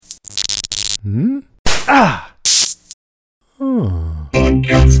Hmm? Ah! Hmm.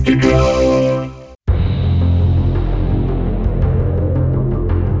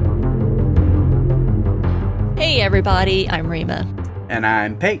 Hey everybody, I'm Rima. And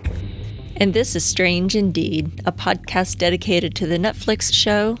I'm Pake. And this is Strange Indeed, a podcast dedicated to the Netflix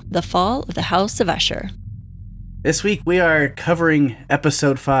show The Fall of the House of Usher. This week we are covering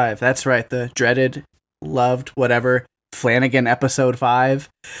episode 5. That's right, the dreaded, loved, whatever, Flanagan episode 5.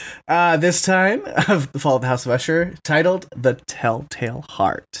 This time of The Fall of the House of Usher, titled The Telltale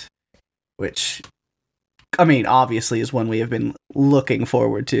Heart. Which, I mean, obviously is one we have been looking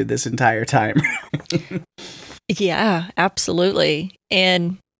forward to this entire time. Yeah, absolutely.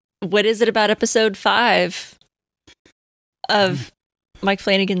 And what is it about episode 5 of Mike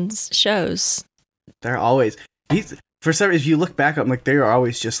Flanagan's shows? They're always... For some, if you look back, I'm like, they are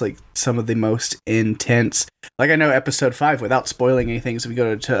always just like some of the most intense. Like I know episode 5, without spoiling anything, so we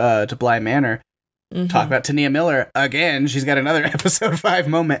go to Bly Manor, talk about Tania Miller again. She's got another episode 5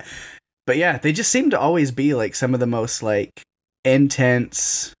 moment, but yeah, they just seem to always be like some of the most like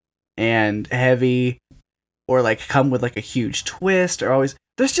intense and heavy, or like come with like a huge twist, or always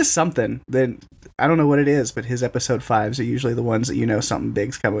there's just something that I don't know what it is, but his episode 5s are usually the ones that you know something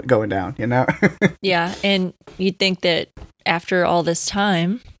big's going down, you know? Yeah, and you'd think that after all this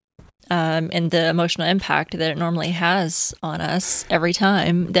time, and the emotional impact that it normally has on us every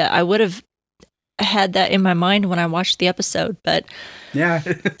time, that I would have had that in my mind when I watched the episode, but yeah,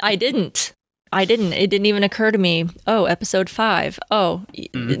 I didn't. It didn't even occur to me, oh, episode 5. Oh,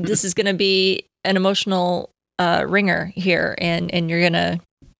 this is going to be an emotional ringer here, and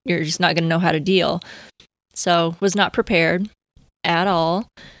you're just not going to know how to deal. So was not prepared at all.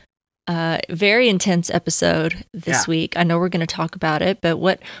 Very intense episode this week. I know we're going to talk about it, but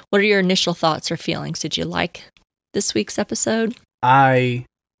what are your initial thoughts or feelings? Did you like this week's episode? I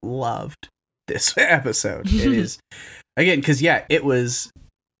loved this episode. It is, again, because it was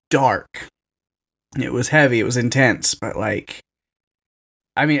dark. It was heavy. It was intense, but like,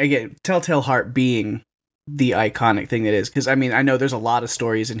 I mean, again, Telltale Heart being the iconic thing that is, because I mean, I know there's a lot of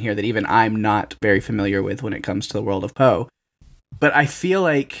stories in here that even I'm not very familiar with when it comes to the world of Poe, but I feel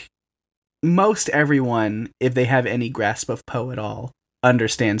like most everyone, if they have any grasp of Poe at all,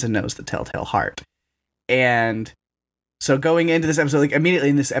 understands and knows the Telltale Heart. And so going into this episode, like immediately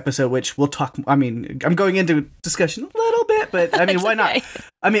in this episode, which we'll talk, I mean, I'm going into discussion a little bit, but I mean, why not?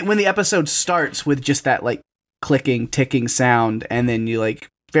 I mean, when the episode starts with just that like clicking, ticking sound, and then you like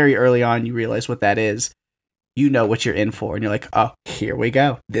very early on, you realize what that is, you know what you're in for, and you're like, oh, here we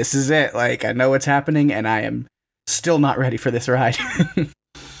go. This is it. Like, I know what's happening, and I am still not ready for this ride.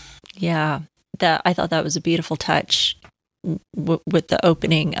 Yeah, I thought that was a beautiful touch with the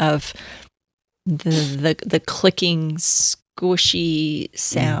opening of the clicking, squishy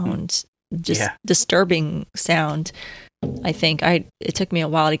sound, just disturbing sound. I think it took me a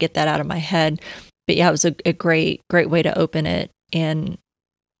while to get that out of my head, but yeah, it was a great way to open it. And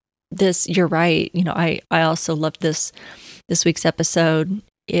this, you're right. You know, I also loved this week's episode.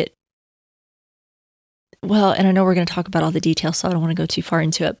 Well, and I know we're going to talk about all the details, so I don't want to go too far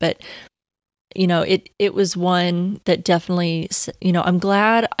into it, but you know, it was one that definitely, you know, I'm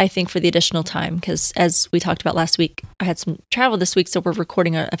glad, I think, for the additional time, because as we talked about last week, I had some travel this week, so we're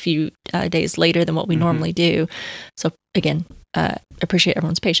recording a few days later than what we normally do. So again, appreciate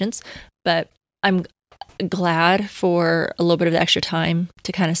everyone's patience, but I'm glad for a little bit of the extra time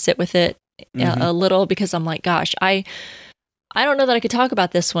to kind of sit with it a little, because I'm like, gosh, I don't know that I could talk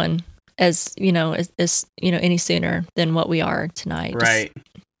about this one as any sooner than what we are tonight, right?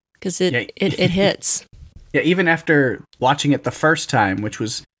 Because it hits. Yeah, even after watching it the first time, which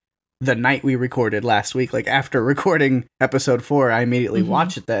was the night we recorded last week, like after recording episode 4, I immediately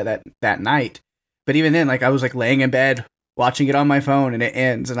watched it that night. But even then, like I was like laying in bed watching it on my phone, and it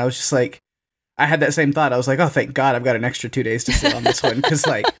ends, and I was just like, I had that same thought. I was like, oh, thank God I've got an extra 2 days to sit on this one, because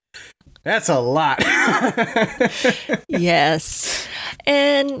like that's a lot. Yes.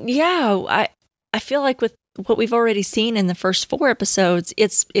 And yeah, I feel like with what we've already seen in the first 4 episodes,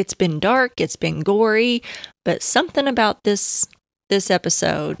 it's been dark, it's been gory, but something about this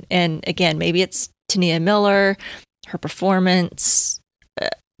episode, and again, maybe it's Tania Miller, her performance,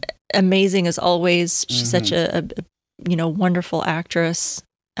 amazing as always. She's such a wonderful actress.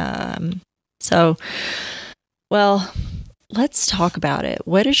 So, well, let's talk about it.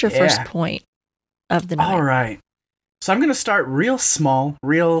 What is your first point of the night? All right. So I'm going to start real small,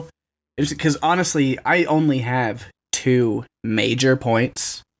 because honestly, I only have 2 major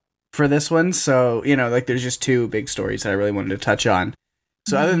points for this one. So, you know, like there's just 2 big stories that I really wanted to touch on.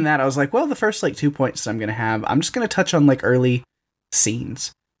 So other than that, I was like, well, the first like 2 points I'm going to have, I'm just going to touch on like early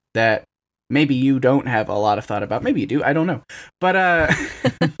scenes that maybe you don't have a lot of thought about. Maybe you do. I don't know. But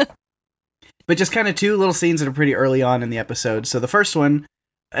but just kind of two little scenes that are pretty early on in the episode. So the first one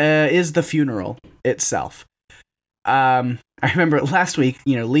is the funeral itself. I remember last week,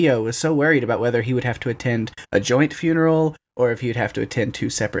 Leo was so worried about whether he would have to attend a joint funeral or if he would have to attend two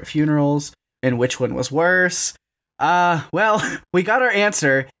separate funerals and which one was worse. Well, we got our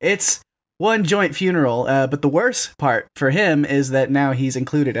answer. It's one joint funeral, but the worst part for him is that now he's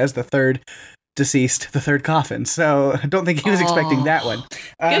included as the third deceased, the third coffin. So I don't think he was expecting that one.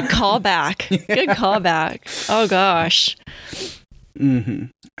 Good callback. Good callback. Oh gosh.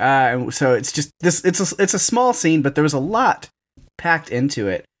 So it's just this. It's a small scene, but there was a lot packed into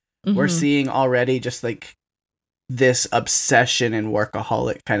it. We're seeing already just like this obsession and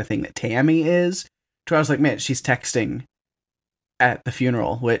workaholic kind of thing that Tammy is. So I was like, man, she's texting at the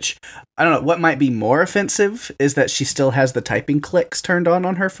funeral, which I don't know what might be more offensive is that she still has the typing clicks turned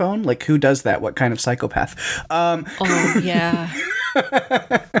on her phone. Like, who does that? What kind of psychopath? Oh yeah.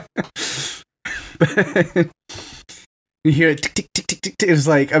 You hear it tick, tick, tick, tick, tick, tick. It's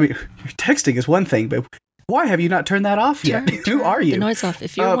like, I mean, your texting is one thing, but why have you not turned that off yet? Who are you? The noise off.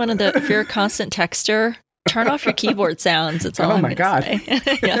 If you're if you're a constant texter, turn off your keyboard sounds. It's all I'm my God.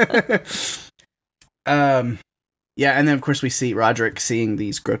 Say. Yeah. Yeah, and then of course we see Roderick seeing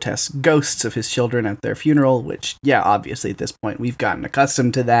these grotesque ghosts of his children at their funeral, which, yeah, obviously at this point we've gotten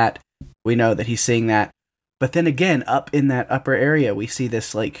accustomed to that. We know that he's seeing that. But then again, up in that upper area, we see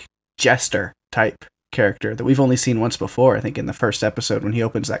this, like, jester type character that we've only seen once before, I think in the first episode when he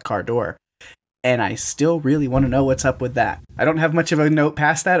opens that car door. And I still really want to know what's up with that. I don't have much of a note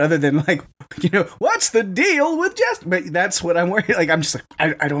past that other than, like, what's the deal with Jester? But that's what I'm worried. Like, I'm just like,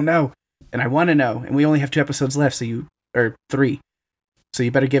 I don't know. And I want to know. And we only have 2 episodes left, or 3. So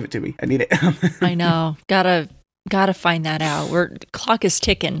you better give it to me. I need it. I know. Gotta find that out. Clock is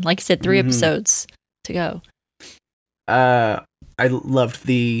ticking. Like I said, 3 episodes to go. I loved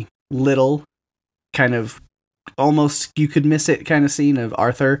the little kind of almost you could miss it kind of scene of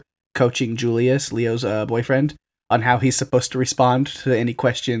Arthur coaching Julius, Leo's boyfriend, on how he's supposed to respond to any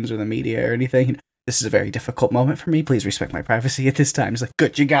questions or the media or anything. This is a very difficult moment for me. Please respect my privacy at this time. It's like,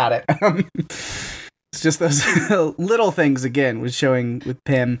 good, you got it. It's just those little things, again, was showing with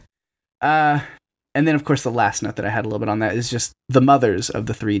Pym. And then, of course, the last note that I had a little bit on that is just the mothers of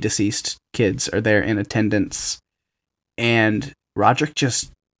the 3 deceased kids are there in attendance. And Roderick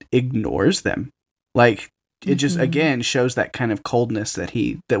just ignores them. Like, it just, again, shows that kind of coldness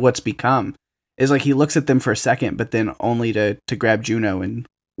that what's become. Is like he looks at them for a second, but then only to grab Juno and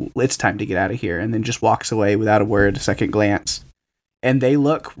it's time to get out of here, and then just walks away without a word, a second glance. And they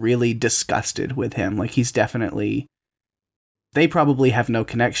look really disgusted with him. Like, he's definitely... They probably have no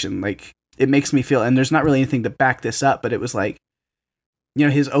connection. Like, it makes me feel... And there's not really anything to back this up, but it was like,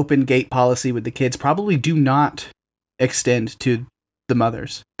 his open gate policy with the kids probably do not extend to the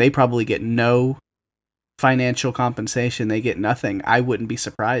mothers. They probably get no financial compensation. They get nothing. I wouldn't be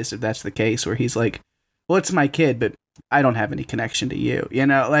surprised if that's the case, where he's like, well, it's my kid, but I don't have any connection to you.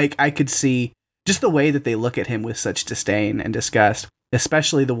 Like, I could see just the way that they look at him with such disdain and disgust,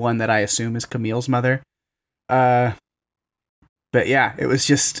 especially the one that I assume is Camille's mother. But yeah, it was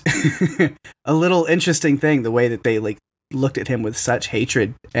just a little interesting thing, the way that they like looked at him with such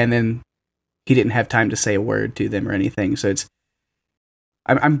hatred, and then he didn't have time to say a word to them or anything. So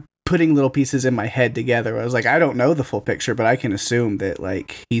I'm putting little pieces in my head together. I was like, I don't know the full picture, but I can assume that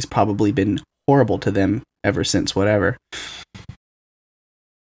like he's probably been horrible to them ever since whatever.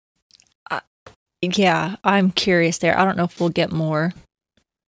 Yeah, I'm curious there. I don't know if we'll get more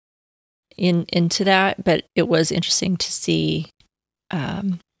into that, but it was interesting to see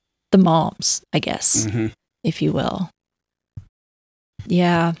the moms, I guess, if you will.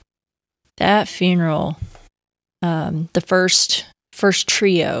 Yeah, that funeral, the first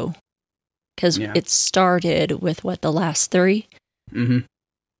trio, because it started with the last 3.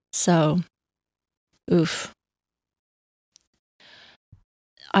 So, oof.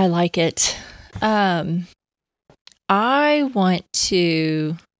 I like it. I want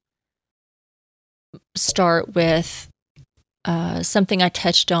to start with something I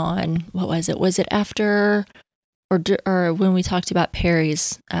touched on. What was it? Was it after or when we talked about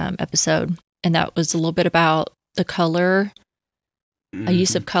Perry's episode? And that was a little bit about the color, a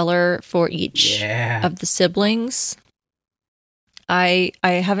use of color for each of the siblings. I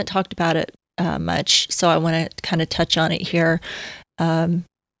haven't talked about it much, so I want to kind of touch on it here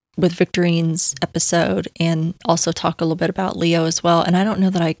with Victorine's episode, and also talk a little bit about Leo as well. And I don't know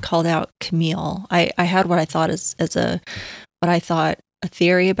that I called out Camille. I had what I thought a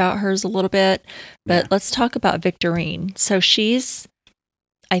theory about hers a little bit, but let's talk about Victorine. So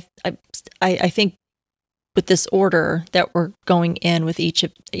I think with this order that we're going in with each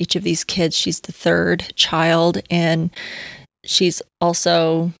of these kids, she's the third child, and she's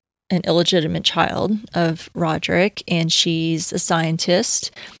also an illegitimate child of Roderick, and she's a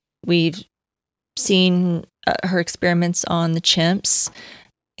scientist. We've seen her experiments on the chimps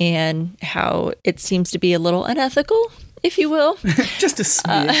and how it seems to be a little unethical, if you will. Just a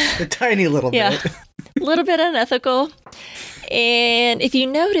smidge, a tiny little bit. A little bit unethical. And if you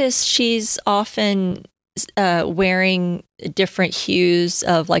notice, she's often wearing different hues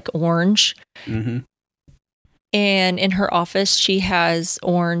of like orange. Mm-hmm. And in her office, she has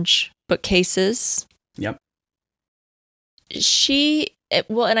orange bookcases. Yep.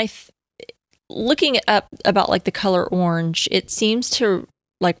 Looking up about like the color orange, it seems to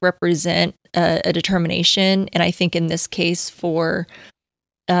like represent a determination. And I think in this case for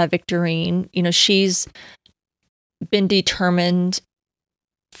Victorine, she's been determined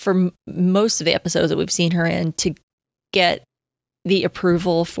for most of the episodes that we've seen her in to get the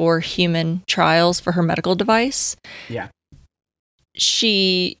approval for human trials for her medical device. Yeah.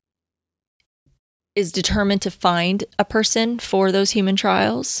 She is determined to find a person for those human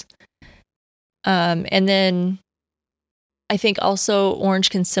trials. And then I think also orange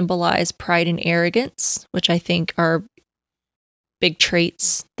can symbolize pride and arrogance, which I think are big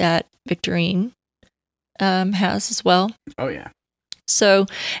traits that Victorine has as well. Oh, yeah. So,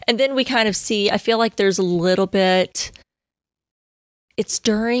 and then we kind of see, I feel like there's a little bit, it's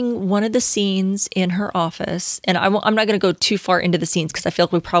during one of the scenes in her office, and I'm not going to go too far into the scenes because I feel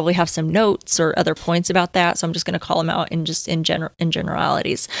like we probably have some notes or other points about that. So I'm just going to call them out in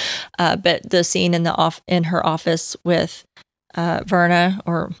generalities. But the scene in her office with Verna,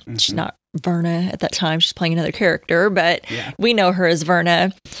 or she's not Verna at that time, she's playing another character, but we know her as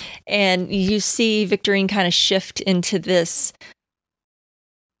Verna. And you see Victorine kind of shift into this,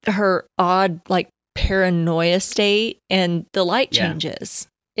 her odd, like, paranoia state, and the light changes.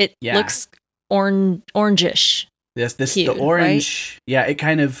 It looks orangish. Yes, the orange. Right? Yeah, it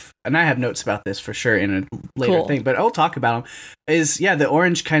kind of, and I have notes about this for sure in a later thing, but I'll talk about them. The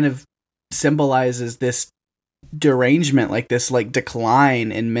orange kind of symbolizes this derangement, like this like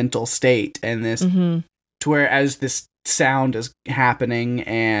decline in mental state, and this to where as this sound is happening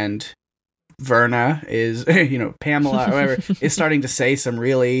and Verna is, Pamela or whatever, is starting to say some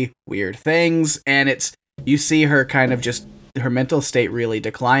really weird things, and you see her kind of just her mental state really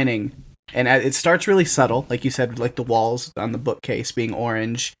declining, and it starts really subtle, like you said, like the walls on the bookcase being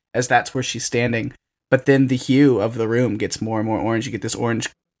orange, as that's where she's standing, but then the hue of the room gets more and more orange. You get this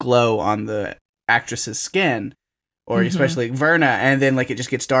orange glow on the actress's skin, or especially Verna, and then like it just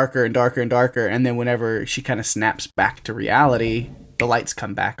gets darker and darker and darker, and then whenever she kind of snaps back to reality, the lights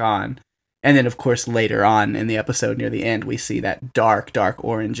come back on. And then, of course, later on in the episode, near the end, we see that dark, dark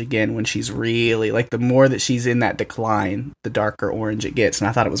orange again when she's really, like, the more that she's in that decline, the darker orange it gets. And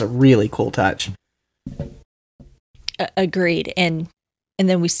I thought it was a really cool touch. Agreed. And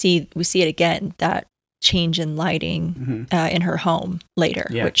then we see it again, that change in lighting in her home later,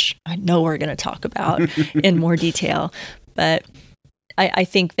 which I know we're going to talk about in more detail. But I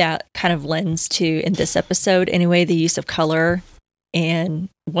think that kind of lends to, in this episode anyway, the use of color, and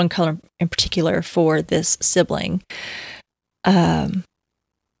one color in particular for this sibling. For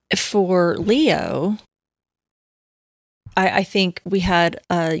Leo, I think we had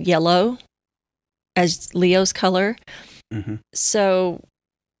yellow as Leo's color. So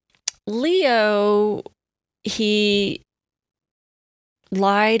Leo, he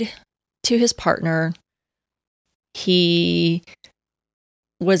lied to his partner. He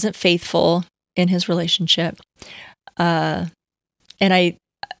wasn't faithful in his relationship. And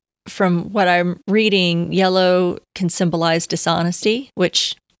from what I'm reading, yellow can symbolize dishonesty,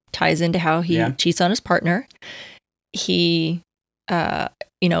 which ties into how he cheats on his partner. He,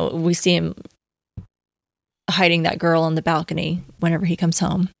 we see him hiding that girl on the balcony whenever he comes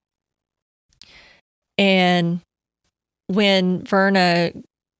home. And when Verna,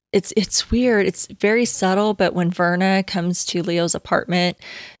 it's weird, it's very subtle, but when Verna comes to Leo's apartment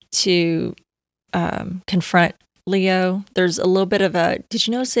to confront Leo, there's a little bit of did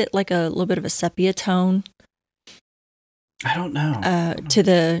you notice it, like a little bit of a sepia tone? I don't know. To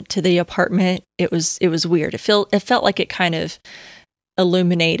the apartment. It was weird. It felt like it kind of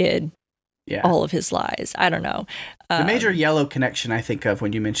illuminated all of his lies. I don't know. The major yellow connection I think of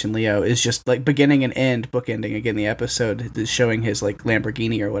when you mention Leo is just like beginning and end, bookending again the episode, showing his like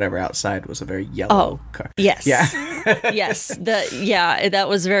Lamborghini or whatever outside was a very yellow car. Yes. Yeah. Yes. That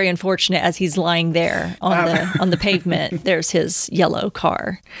was very unfortunate as he's lying there on the pavement. There's his yellow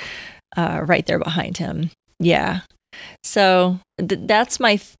car right there behind him. Yeah. So that's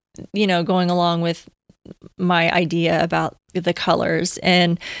my, going along with my idea about the colors.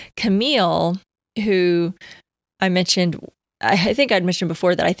 And Camille, who I mentioned, I think I'd mentioned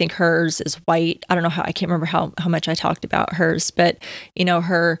before that I think hers is white. I don't know how, I can't remember how much I talked about hers, but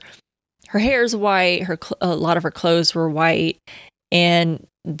her hair is white. A lot of her clothes were white. And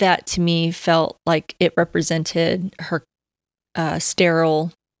that to me felt like it represented her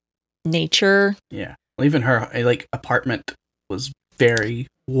sterile nature. Yeah. Well, even her apartment was very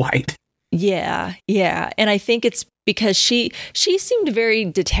white. Yeah. And I think it's because she seemed very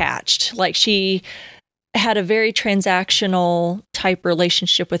detached. Like she had a very transactional type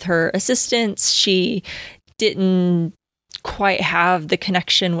relationship with her assistants. She didn't quite have the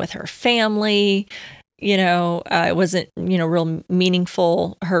connection with her family. It wasn't, real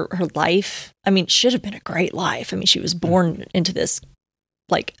meaningful. Her life, I mean, should have been a great life. I mean, she was born into this,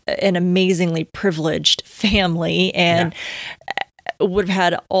 like, an amazingly privileged family and would have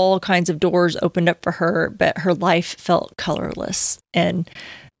had all kinds of doors opened up for her, but her life felt colorless. And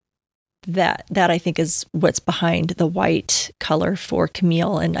that I think is what's behind the white color for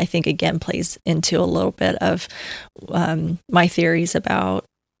Camille. And I think, again, plays into a little bit of my theories about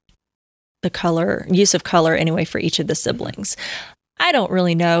the use of color anyway for each of the siblings. I don't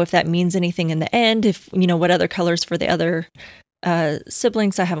really know if that means anything in the end, if, what other colors for the other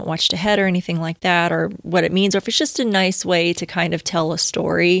siblings. I haven't watched ahead or anything like that, or what it means, or if it's just a nice way to kind of tell a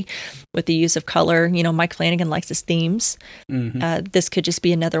story with the use of color. Mike Flanagan likes his themes. Mm-hmm. This could just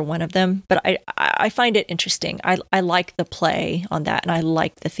be another one of them, but I find it interesting. I like the play on that, and I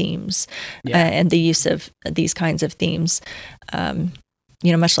like the themes and the use of these kinds of themes.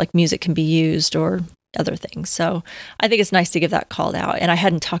 Much like music can be used or other things. So I think it's nice to give that called out. And I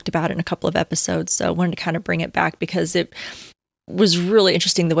hadn't talked about it in a couple of episodes, so I wanted to kind of bring it back because it was really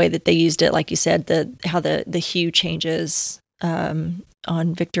interesting the way that they used it. Like you said, how the hue changes on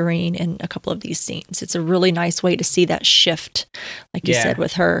Victorine in a couple of these scenes. It's a really nice way to see that shift, like you said,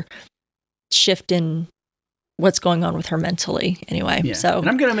 with her shift in what's going on with her mentally anyway. Yeah. So, and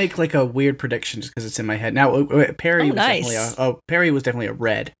I'm gonna make like a weird prediction just because it's in my head now. Perry was definitely a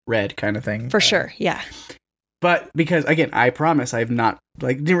red kind of thing for sure. Yeah. But because, again, I promise I've not,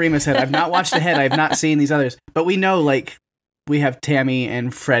 like Rima said, I've not watched ahead. I've not seen these others. But we know, like, we have Tammy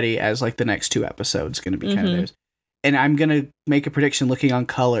and Freddie as, like, the next two episodes going to be kind of theirs. And I'm going to make a prediction looking on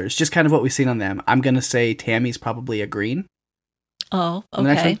colors, just kind of what we've seen on them. I'm going to say Tammy's probably a green. Oh, okay. The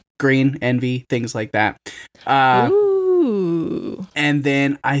next one, green, envy, things like that. Ooh. And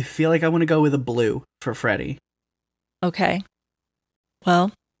then I feel like I want to go with a blue for Freddie. Okay.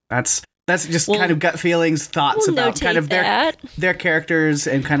 Well. That's just kind of gut feelings, thoughts about kind of their characters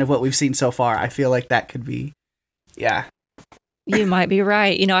and kind of what we've seen so far. I feel like that could be, You might be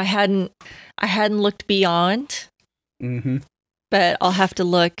right. I hadn't looked beyond, but I'll have to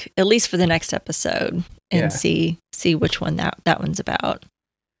look at least for the next episode and see which one that one's about.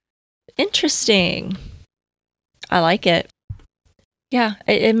 Interesting. I like it. Yeah,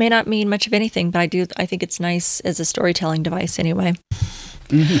 it may not mean much of anything, but I think it's nice as a storytelling device anyway.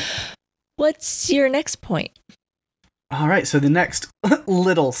 Mm-hmm. What's your next point? All right, so the next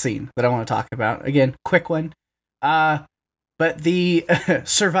little scene that I want to talk about, again, quick one. But the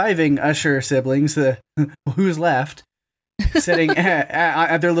surviving Usher siblings, who's left, sitting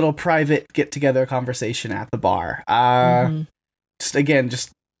at their little private get-together conversation at the bar.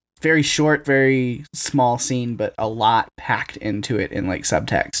 Just very short, very small scene, but a lot packed into it in like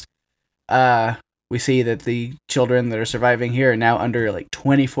subtext. We see that the children that are surviving here are now under like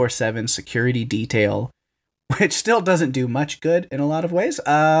 24/7 security detail, which still doesn't do much good in a lot of ways.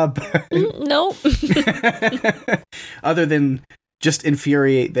 No. Other than just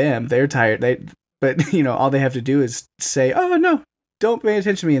infuriate them. They're tired. But all they have to do is say, "Oh no, don't pay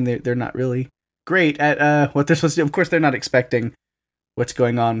attention to me," and they're not really great at what they're supposed to do. Of course, they're not expecting what's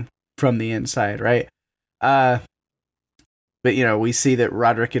going on from the inside, right? But, we see that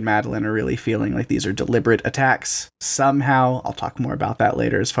Roderick and Madeline are really feeling like these are deliberate attacks somehow. I'll talk more about that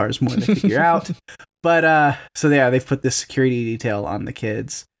later as far as more they figure out. But, they've put this security detail on the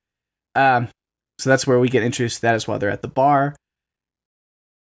kids. So that's where we get introduced to that as well. They're at the bar.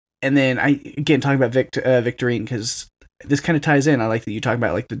 And then, talking about Victorine, because this kind of ties in. I like that you talk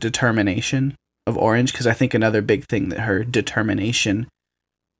about, like, the determination of Orange, because I think another big thing that her determination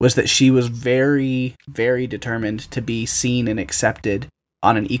was that she was very, very determined to be seen and accepted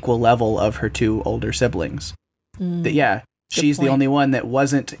on an equal level of her two older siblings. That she's the only one that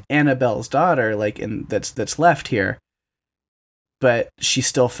wasn't Annabelle's daughter, like, and that's left here. But she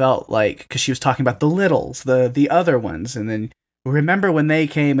still felt like, because she was talking about the littles, the other ones, and then remember when they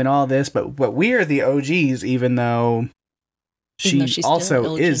came and all this, but we are the OGs, even though she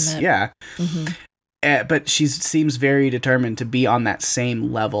also is, yeah. Mm-hmm. But she seems very determined to be on that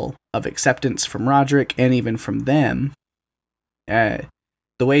same level of acceptance from Roderick and even from them. The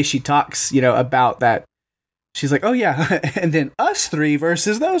way she talks, about that, she's like, oh yeah, and then us three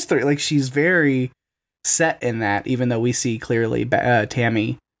versus those three. Like, she's very set in that, even though we see clearly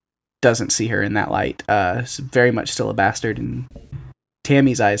Tammy doesn't see her in that light. Very much still a bastard in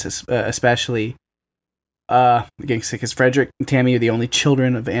Tammy's eyes, especially. Again, because Frederick and Tammy are the only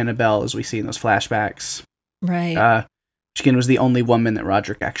children of Annabelle, as we see in those flashbacks. Right. She was the only woman that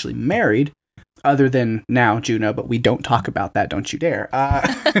Roderick actually married, other than now Juno, but we don't talk about that, don't you dare.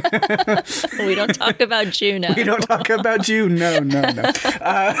 We don't talk about Juno. We don't talk about Juno, no.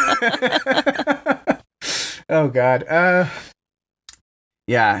 Oh, God.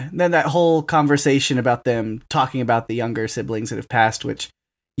 Yeah, then that whole conversation about them talking about the younger siblings that have passed, which,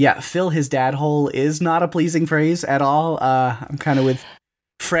 yeah, fill his dad hole is not a pleasing phrase at all. I'm kind of with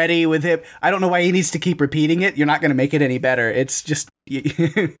Freddie with him. I don't know why he needs to keep repeating it. You're not going to make it any better. It's just...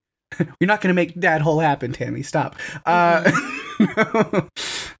 You're not going to make dad hole happen, Tammy. Stop. And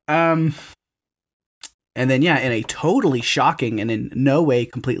then, yeah, in a totally shocking and in no way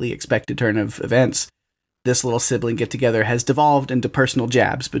completely expected turn of events, this little sibling get-together has devolved into personal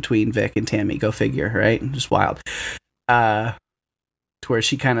jabs between Vic and Tammy. Go figure, right? Just wild. To where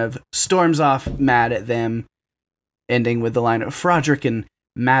she kind of storms off mad at them, ending with the line of Froderick and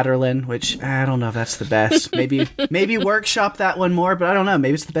Madeline, which I don't know if that's the best. Maybe workshop that one more, but I don't know.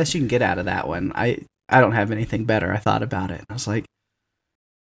 Maybe it's the best you can get out of that one. I don't have anything better. I thought about it. I was like,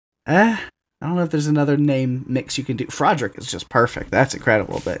 I don't know if there's another name mix you can do. Froderick is just perfect. That's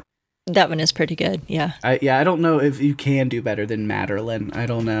incredible, but that one is pretty good. Yeah. I don't know if you can do better than Madeline. I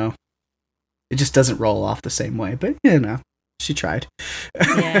don't know. It just doesn't roll off the same way, but she tried.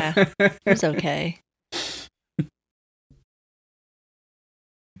 Yeah, it's okay.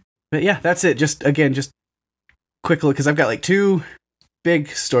 But yeah, that's it. Just quick look, because I've got like two big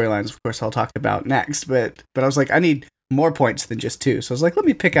storylines, of course, I'll talk about next. But I was like, I need more points than just two. So I was like, let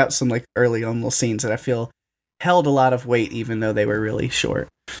me pick out some like early on little scenes that I feel held a lot of weight, even though they were really short.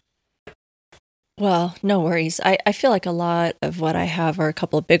 Well, no worries. I feel like a lot of what I have are a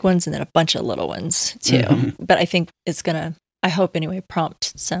couple of big ones and then a bunch of little ones too. Mm-hmm. But I think it's gonna, I hope anyway,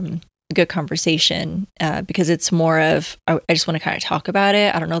 prompt some good conversation because it's more of, I just want to kind of talk about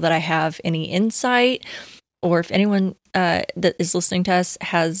it. I don't know that I have any insight, or if anyone that is listening to us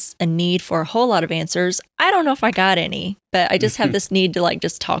has a need for a whole lot of answers. I don't know if I got any, but I just have this need to like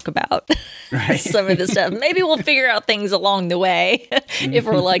just talk about some of this stuff. Maybe we'll figure out things along the way if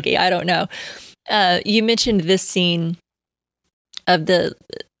we're lucky. I don't know. You mentioned this scene of the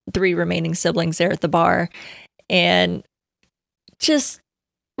three remaining siblings there at the bar, and just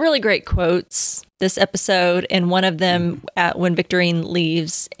really great quotes this episode. And one of them, when Victorine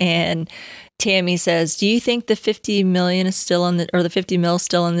leaves and Tammy says, "Do you think the 50 million is still on the 50 mil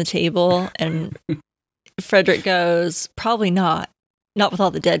still on the table?" And Frederick goes, "Probably not. Not with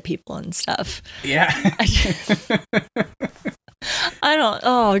all the dead people and stuff." Yeah. I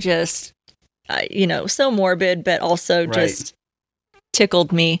don't, just, so morbid, but also just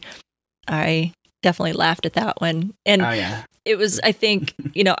tickled me. I definitely laughed at that one. And it was, I think,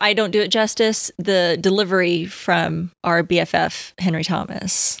 I don't do it justice. The delivery from our BFF, Henry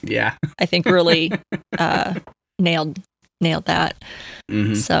Thomas. Yeah. I think really nailed that.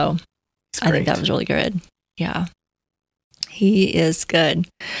 Mm-hmm. So I think that was really good. Yeah. He is good.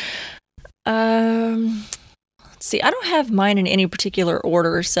 Let's see. I don't have mine in any particular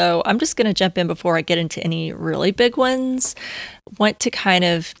order, so I'm just going to jump in before I get into any really big ones. Want to kind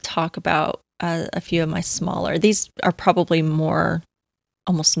of talk about a few of my smaller. These are probably more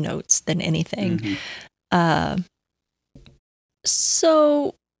almost notes than anything. Mm-hmm.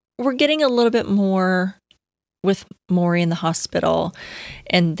 So we're getting a little bit more with Maury in the hospital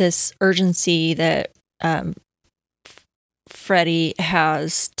and this urgency that Freddie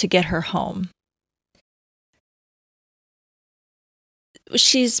has to get her home.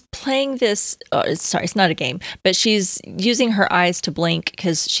 She's playing this, it's not a game, but she's using her eyes to blink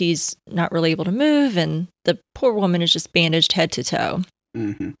because she's not really able to move, and the poor woman is just bandaged head to toe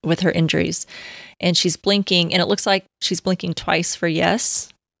with her injuries. And she's blinking, and it looks like she's blinking twice for yes.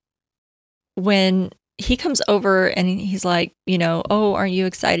 When he comes over and he's like, "Oh, aren't you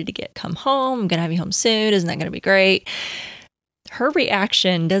excited to come home? I'm going to have you home soon. Isn't that going to be great?" Her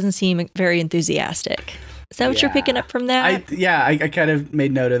reaction doesn't seem very enthusiastic. Is that what you're picking up from that? I kind of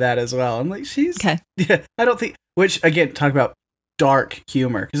made note of that as well. I'm like, she's... Okay. Yeah, I don't think... Which, again, talk about dark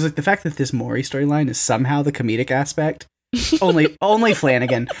humor. Because like the fact that this Maury storyline is somehow the comedic aspect only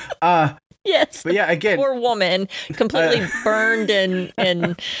Flanagan. Yes. But yeah, again, poor woman, completely burned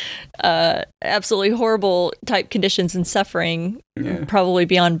and absolutely horrible type conditions and suffering, probably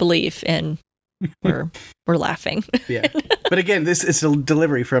beyond belief. And we're laughing. Yeah. But again, this is a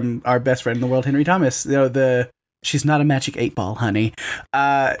delivery from our best friend in the world, Henry Thomas. You know, she's not a magic 8-ball, honey.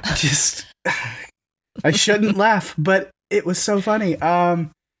 Just I shouldn't laugh, but it was so funny. But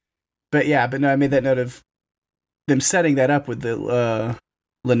no, I made that note of them setting that up with the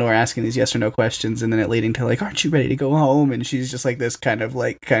Lenore asking these yes or no questions, and then it leading to like, aren't you ready to go home? And she's just like this kind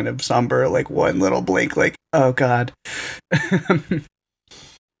of somber, like one little blink, like, oh God.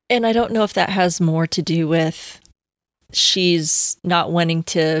 And I don't know if that has more to do with she's not wanting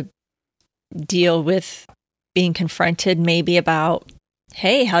to deal with being confronted maybe about,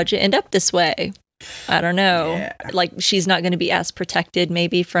 hey, how'd you end up this way? I don't know. Yeah. Like she's not going to be as protected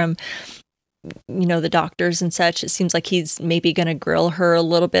maybe from, the doctors and such. It seems like he's maybe going to grill her a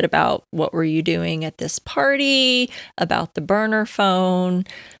little bit about what were you doing at this party, about the burner phone.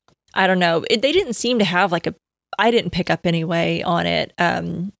 I don't know. They didn't seem to have I didn't pick up anyway on it.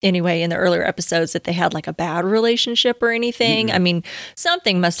 Anyway, in the earlier episodes that they had like a bad relationship or anything. Mm-hmm. I mean,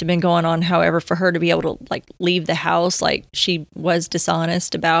 something must have been going on. However, for her to be able to like leave the house, like she was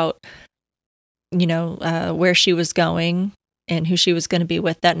dishonest about, where she was going and who she was going to be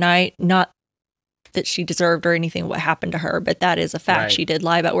with that night. Not that she deserved or anything what happened to her, but that is a fact. Right. She did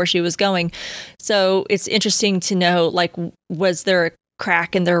lie about where she was going. So it's interesting to know, like, was there a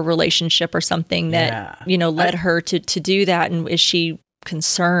crack in their relationship or something that led her to do that, and is she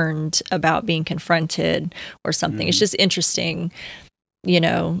concerned about being confronted or something? It's just interesting,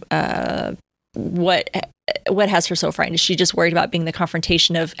 what has her so frightened? Is she just worried about being the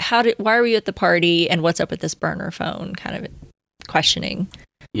confrontation of why were you at the party and what's up with this burner phone kind of questioning?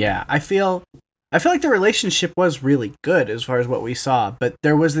 Yeah, I feel like the relationship was really good as far as what we saw, but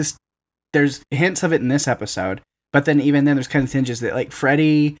there's hints of it in this episode. But then even then, there's kind of tinges that, like,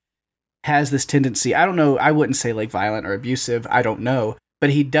 Freddie has this tendency, I don't know, I wouldn't say, like, violent or abusive, I don't know,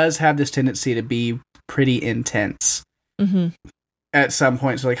 but he does have this tendency to be pretty intense at some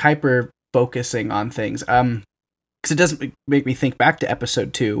point, so, like, hyper-focusing on things. Because it does make me think back to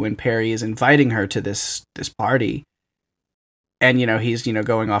episode 2, when Perry is inviting her to this party, and, he's,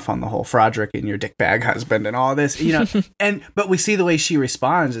 going off on the whole Froderick and your dickbag husband and all this, but we see the way she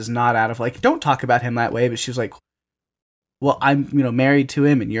responds is not out of, like, don't talk about him that way, but she's like, well, I'm, married to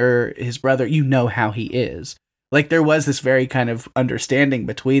him and you're his brother. You know how he is. Like, there was this very kind of understanding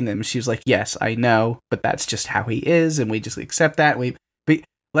between them. She was like, yes, I know, but that's just how he is. And we just accept that.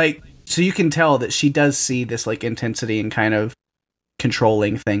 So you can tell that she does see this, like, intensity and kind of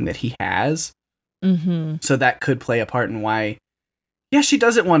controlling thing that he has. Mm-hmm. So that could play a part in why, she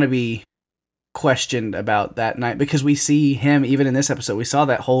doesn't want to be questioned about that night, because we see him, even in this episode, we saw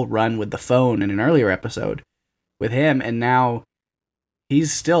that whole run with the phone in an earlier episode with him, and now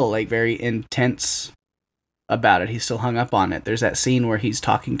he's still, like, very intense about it. He's still hung up on it. There's that scene where he's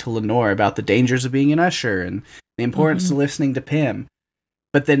talking to Lenore about the dangers of being an usher and the importance of listening to Pim.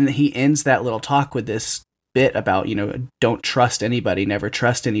 But then he ends that little talk with this bit about, don't trust anybody, never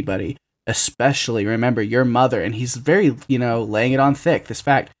trust anybody, especially remember your mother. And he's very, laying it on thick. This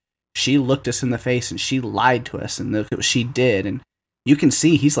fact, she looked us in the face and she lied to us, and look at what she did. And you can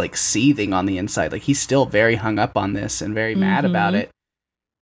see he's, like, seething on the inside. Like, he's still very hung up on this and very mad about it.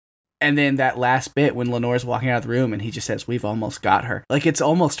 And then that last bit when Lenore's walking out of the room and he just says, we've almost got her. Like, it's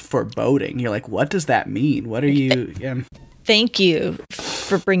almost foreboding. You're like, what does that mean? What are you... Thank you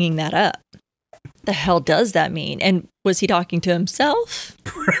for bringing that up. The hell does that mean? And was he talking to himself?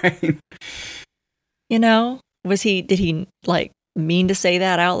 Right. Did he, like, mean to say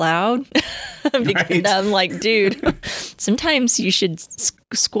that out loud? Because right. I'm like, dude, sometimes you should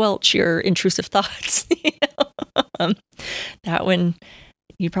squelch your intrusive thoughts. That one,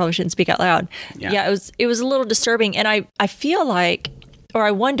 you probably shouldn't speak out loud. Yeah, it was a little disturbing. And I feel like, or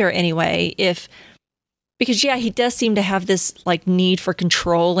I wonder anyway, because he does seem to have this, like, need for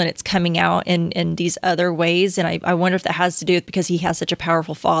control, and it's coming out in these other ways. And I wonder if that has to do with because he has such a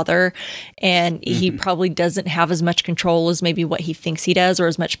powerful father, and he probably doesn't have as much control as maybe what he thinks he does, or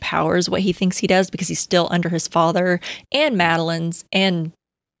as much power as what he thinks he does, because he's still under his father and Madeline's and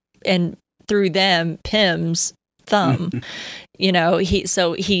through them, Pim's thumb. He's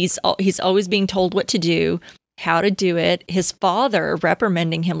always being told what to do, how to do it. His father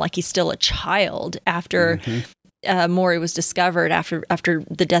reprimanding him like he's still a child after Maury was discovered, after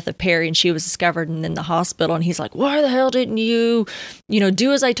the death of Perry, and she was discovered and in the hospital. And he's like, why the hell didn't you,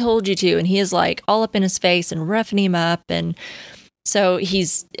 do as I told you to? And he is, like, all up in his face and roughing him up. And so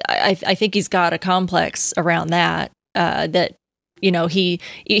I think he's got a complex around that. that,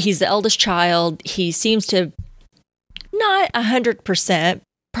 he's the eldest child. He seems to not 100%,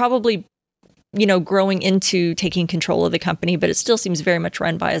 probably, growing into taking control of the company, but it still seems very much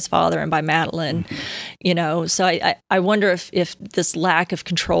run by his father and by Madeline, So I wonder if this lack of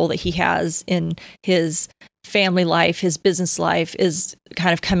control that he has in his family life, his business life, is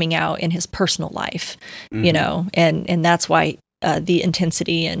kind of coming out in his personal life, and that's why the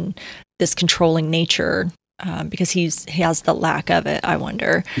intensity and this controlling nature, because he has the lack of it, I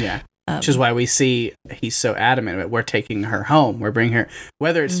wonder. Yeah. Which is why we see he's so adamant that we're taking her home. We're bringing her,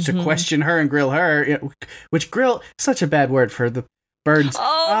 whether it's to question her and grill her, which grill, such a bad word for the birds.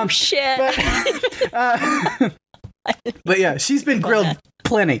 Oh, shit. But yeah, she's been grilled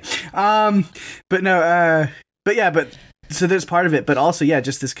plenty. But so there's part of it, but also,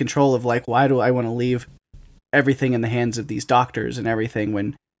 just this control of like, why do I want to leave everything in the hands of these doctors and everything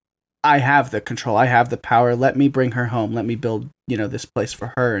when I have the control, I have the power. Let me bring her home. Let me build, this place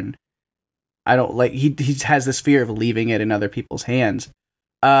for her. And I don't like, he has this fear of leaving it in other people's hands.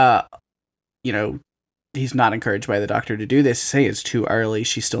 He's not encouraged by the doctor to do this. Say it's too early.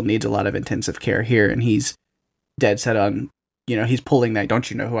 She still needs a lot of intensive care here. And he's dead set on, he's pulling that, don't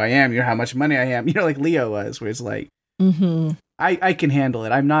you know who I am? You know how much money I am? Like Leo was, where it's like, I can handle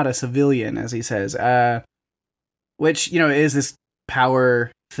it. I'm not a civilian, as he says, which, is this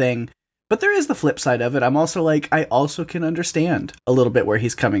power thing. But there is the flip side of it. I'm also like, I also can understand a little bit where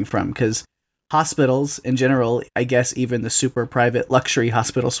he's coming from, because hospitals in general, I guess even the super private luxury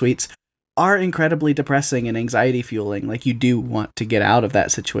hospital suites, are incredibly depressing and anxiety fueling. Like, you do want to get out of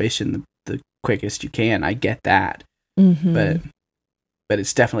that situation the quickest you can. I get that. But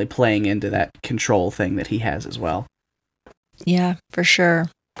it's definitely playing into that control thing that he has as well. Yeah, for sure.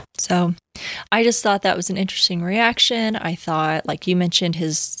 So I just thought that was an interesting reaction. I thought, like you mentioned,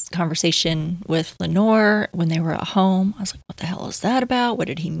 his conversation with Lenore when they were at home. I was like, what the hell is that about? What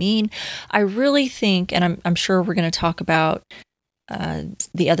did he mean? I really think, and I'm sure we're going to talk about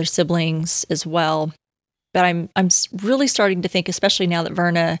the other siblings as well, but I'm really starting to think, especially now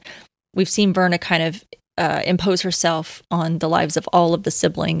that we've seen Verna kind of impose herself on the lives of all of the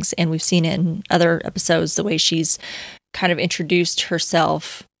siblings, and we've seen in other episodes the way she's kind of introduced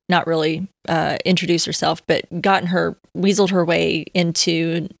herself, not really introduced herself, but weaseled her way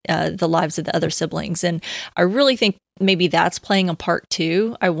into the lives of the other siblings. And I really think maybe that's playing a part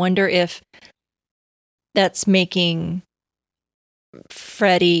too. I wonder if that's making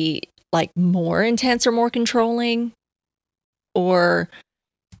Freddie like more intense or more controlling, or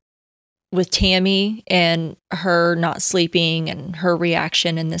with Tammy and her not sleeping and her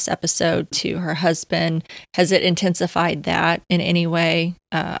reaction in this episode to her husband, has it intensified that in any way?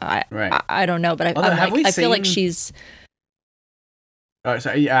 I don't know, but I feel like she's. Oh,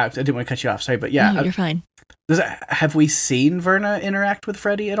 sorry. Yeah, I didn't want to cut you off. Sorry, but yeah, no, you're fine. Have we seen Verna interact with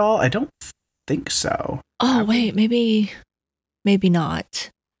Freddie at all? I don't think so. Oh, wait, maybe not.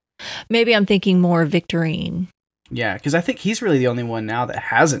 Maybe I'm thinking more Victorine. Yeah, because I think he's really the only one now that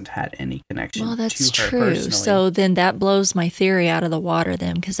hasn't had any connection. Well, that's to her true. Personally. So then that blows my theory out of the water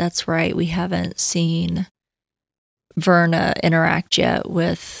then, because that's right. We haven't seen Verna interact yet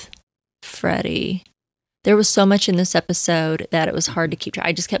with Freddie. There was so much in this episode that it was hard to keep track.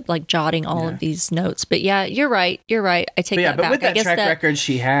 I just kept like jotting all of these notes. But yeah, you're right. I take that back. But with that track record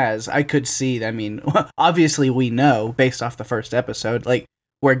she has, I could see, I mean, obviously we know based off the first episode, like,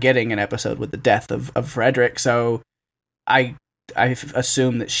 we're getting an episode with the death of Frederick, so I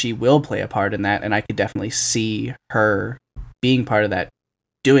assume that she will play a part in that, and I could definitely see her being part of that,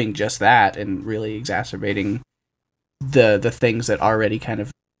 doing just that, and really exacerbating the things that already kind of,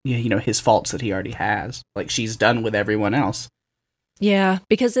 his faults that he already has, like she's done with everyone else. Yeah,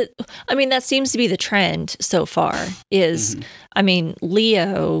 because that seems to be the trend so far is,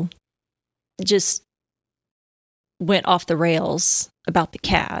 Leo just went off the rails about the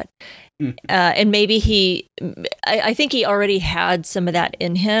cat. And maybe I think he already had some of that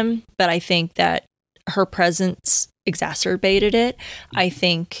in him, but I think that her presence exacerbated it. I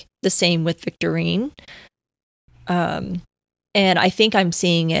think the same with Victorine. And I think I'm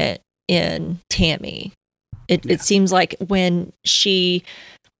seeing it in Tammy. It seems like when she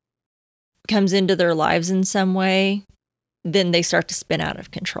comes into their lives in some way, then they start to spin out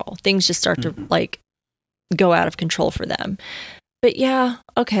of control. Things just start to like go out of control for them. But yeah,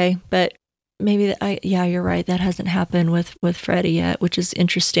 okay. But maybe you're right. That hasn't happened with Freddie yet, which is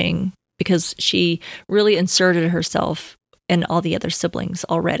interesting because she really inserted herself in all the other siblings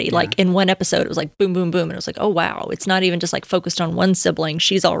already. Yeah. Like in one episode, it was like boom, boom, boom. And it was like, oh, wow. It's not even just like focused on one sibling.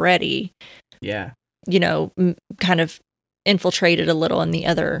 She's already, kind of infiltrated a little in the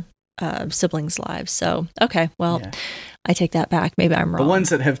other siblings' lives. So, okay, well, I take that back. Maybe I'm wrong. The ones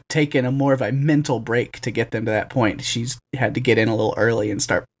that have taken a more of a mental break to get them to that point, she's had to get in a little early and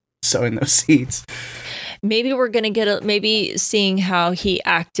start sowing those seeds. Maybe we're going to get maybe seeing how he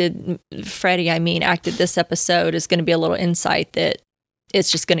acted, Freddie, acted this episode is going to be a little insight that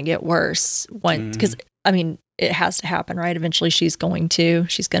it's just going to get worse. Because, it has to happen, right? Eventually she's going to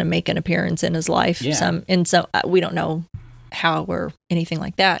make an appearance in his life. Yeah. So we don't know how or anything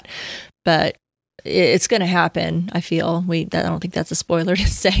like that, but it's going to happen. I feel I don't think that's a spoiler to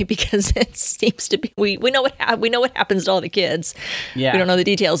say, because it seems to be, we know what happens to all the kids. Yeah. We don't know the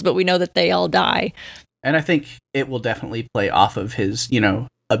details, but we know that they all die. And I think it will definitely play off of his,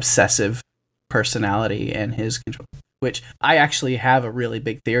 obsessive personality and his control, which I actually have a really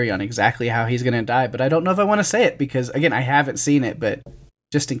big theory on exactly how he's going to die, but I don't know if I want to say it because, again, I haven't seen it, but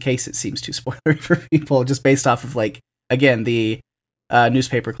just in case it seems too spoilery for people, just based off of, again, the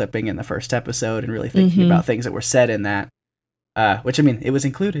newspaper clipping in the first episode and really thinking about things that were said in that, which, it was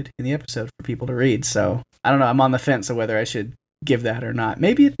included in the episode for people to read, so I don't know, I'm on the fence of whether I should give that or not.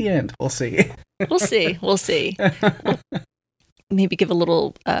 Maybe at the end, we'll see. We'll see. Maybe give a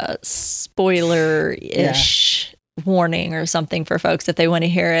little spoiler-ish warning or something for folks if they want to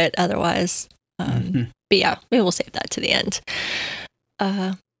hear it. Otherwise, but yeah, maybe we'll save that to the end.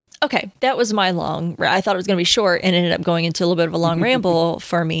 Okay, that was my long. I thought it was going to be short, and ended up going into a little bit of a long ramble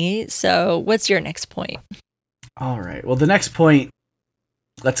for me. So, what's your next point? All right. Well, the next point.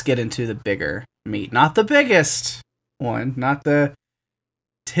 Let's get into the bigger meat, not the biggest one, not the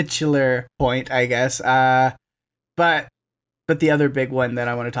titular point, I guess. But the other big one that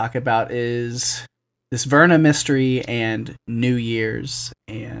I want to talk about is this Verna mystery and New Year's,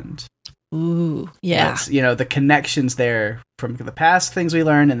 and the connections there from the past things we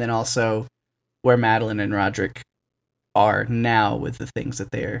learned, and then also where Madeline and Roderick are now with the things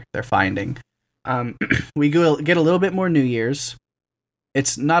that they're finding. We get a little bit more New Year's.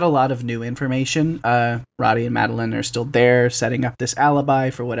 It's not a lot of new information. Roddy and Madeline are still there, setting up this alibi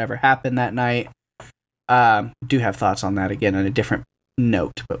for whatever happened that night. Do have thoughts on that again on a different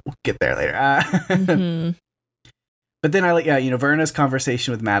note, but we'll get there later. But then Verna's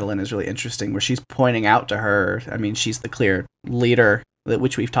conversation with Madeline is really interesting, where she's pointing out to her, she's the clear leader,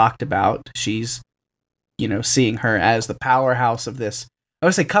 which we've talked about. She's, seeing her as the powerhouse of this, I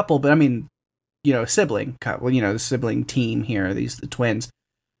would say couple, but sibling, the sibling team here, the twins,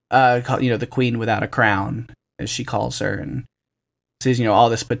 the queen without a crown, as she calls her, and sees, all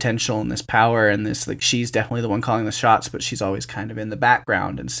this potential and this power and this, she's definitely the one calling the shots, but she's always kind of in the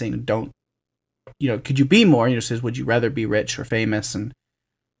background and saying, could you be more? Says, would you rather be rich or famous? And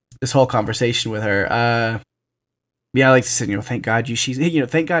this whole conversation with her, like she said, thank God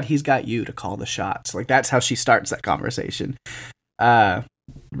thank God he's got you to call the shots. That's how she starts that conversation.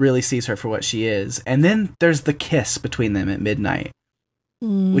 Really sees her for what she is. And then there's the kiss between them at midnight,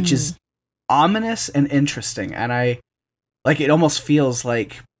 which is ominous and interesting. And it almost feels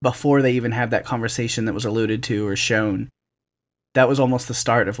like before they even have that conversation that was alluded to or shown, that was almost the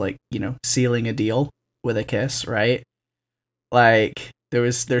start of sealing a deal with a kiss, right?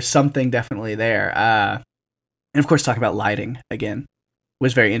 There's something definitely there. And of course, talk about lighting again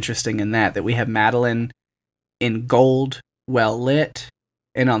was very interesting in that we have Madeline in gold, well lit,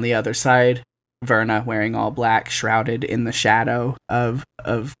 and on the other side, Verna wearing all black, shrouded in the shadow of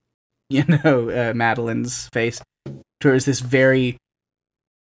Madeline's face. Towards this very,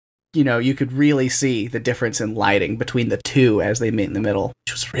 you could really see the difference in lighting between the two as they meet in the middle,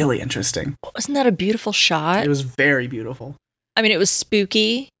 which was really interesting. Wasn't that a beautiful shot? It was very beautiful. It was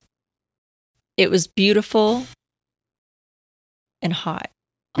spooky. It was beautiful and hot.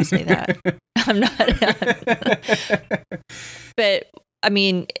 I'll say that. I'm not. But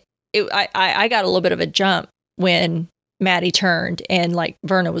I got a little bit of a jump when Maddie turned and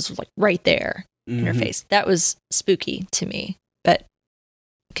Verna was right there in her face. That was spooky to me. But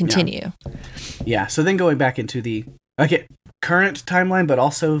continue. Yeah. So then going back into the current timeline, but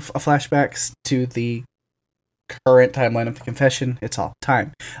also flashbacks to the current timeline of the confession. It's all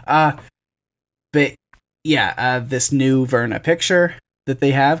time. But yeah, this new Verna picture that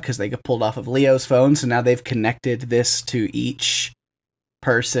they have, because they got pulled off of Leo's phone, so now they've connected this to each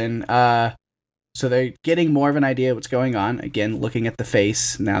person. So they're getting more of an idea of what's going on. Again, looking at the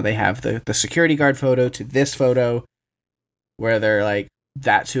face. Now they have the security guard photo to this photo, where they're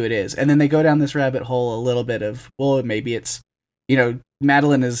that's who it is. And then they go down this rabbit hole a little bit of, well, maybe it's,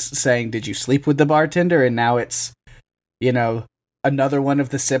 Madeline is saying, did you sleep with the bartender? And now it's, another one of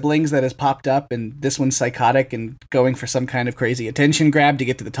the siblings that has popped up, and this one's psychotic and going for some kind of crazy attention grab to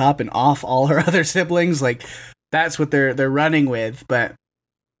get to the top and off all her other siblings. That's what they're running with. But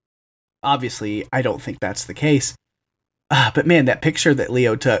obviously, I don't think that's the case. But man, that picture that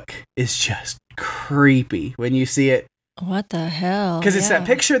Leo took is just creepy when you see it. What the hell? Because it's that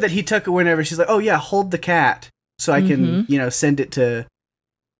picture that he took whenever she's like, oh yeah, hold the cat so I can, send it to,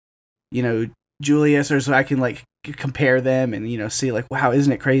 Julius, or so I can like compare them and, see like, wow,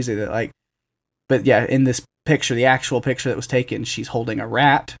 isn't it crazy that like, but yeah, in this picture, the actual picture that was taken, she's holding a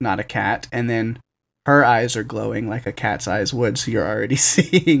rat, not a cat. And then her eyes are glowing like a cat's eyes would. So you're already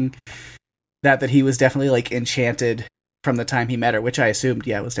seeing that he was definitely like enchanted from the time he met her, which I assumed,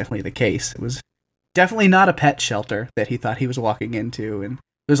 was definitely the case. It was definitely not a pet shelter that he thought he was walking into. And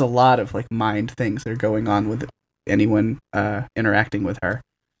there's a lot of like mind things that are going on with anyone interacting with her.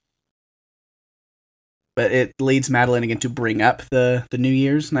 But it leads Madeline again to bring up the New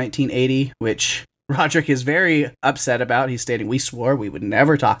Year's 1980, which Roderick is very upset about. He's stating, we swore we would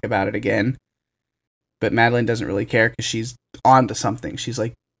never talk about it again. But Madeline doesn't really care because she's on to something. She's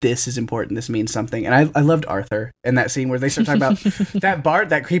like, this is important. This means something. And I loved Arthur in that scene where they start talking about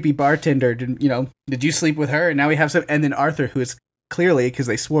that creepy bartender. Did you sleep with her? And now we have some. And then Arthur, who is clearly, because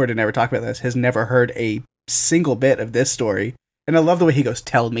they swore to never talk about this, has never heard a single bit of this story. And I love the way he goes,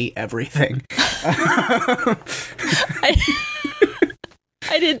 tell me everything. I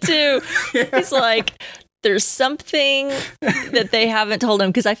did too. Yeah. He's like, there's something that they haven't told him,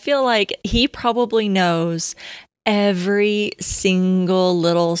 because I feel like he probably knows every single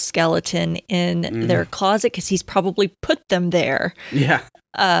little skeleton in their closet because he's probably put them there. Yeah.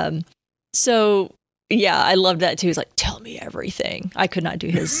 So yeah, I loved that too. He's like, tell me everything. I could not do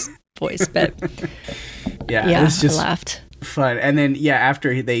his voice, but yeah, it was just I laughed. Fun. And then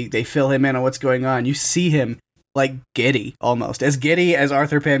after they fill him in on what's going on, you see him like giddy, almost as giddy as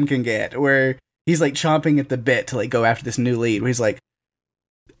Arthur Penn can get, where he's like chomping at the bit to like go after this new lead, where he's like,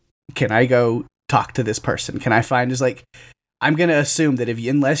 can I go talk to this person? Can I find is like, I'm going to assume that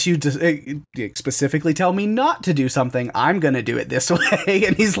unless you specifically tell me not to do something, I'm going to do it this way.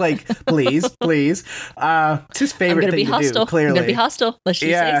 And he's like, please. It's his favorite thing to do, clearly. I'm going to be hostile. Let's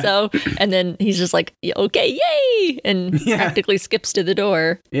just say so. And then he's just like, okay, yay! And practically skips to the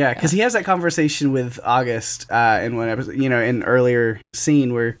door. Yeah, because he has that conversation with August in one episode, in earlier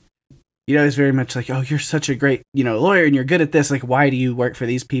scene where, it's very much like, oh, you're such a great, lawyer and you're good at this. Like, why do you work for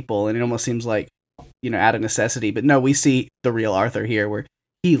these people? And it almost seems like, out of necessity. But no, we see the real Arthur here where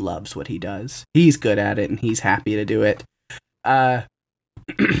he loves what he does. He's good at it and he's happy to do it. And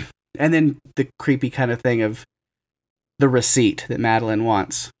then the creepy kind of thing of the receipt that Madeline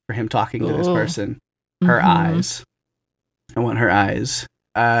wants for him talking to this person. Her eyes. I want her eyes.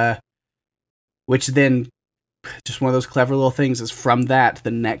 Which then, just one of those clever little things is from that,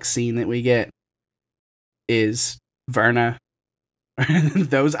 the next scene that we get is Verna.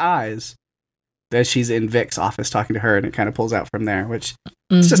 Those eyes. That she's in Vic's office talking to her, and it kind of pulls out from there, which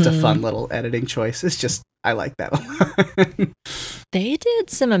it's just a fun little editing choice. It's just, I like that a lot. They did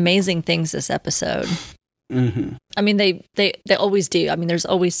some amazing things this episode. I mean, they always do. I mean, there's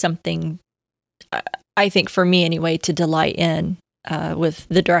always something, I think for me anyway, to delight in with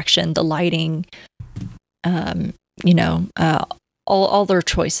the direction, the lighting, all their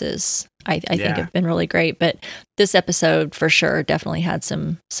choices. I think have been really great, but this episode for sure definitely had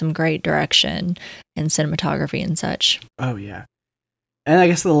some great direction and cinematography and such. Oh yeah. And I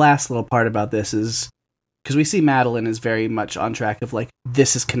guess the last little part about this is because we see Madeline is very much on track of like,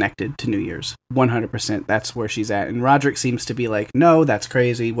 this is connected to New Year's 100%. That's where she's at. And Roderick seems to be like, no, that's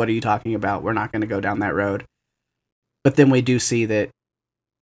crazy. What are you talking about? We're not going to go down that road. But then we do see that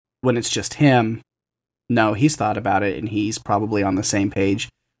when it's just him, no, he's thought about it and he's probably on the same page.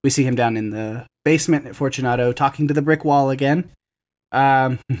 We see him down in the basement at Fortunato talking to the brick wall again.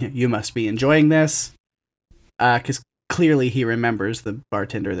 You must be enjoying this. Because clearly he remembers the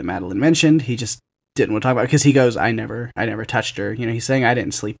bartender that Madeline mentioned. He just didn't want to talk about it because he goes, I never touched her. He's saying I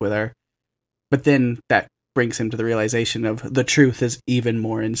didn't sleep with her. But then that brings him to the realization of the truth is even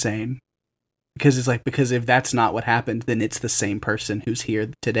more insane. Because it's like, because if that's not what happened, then it's the same person who's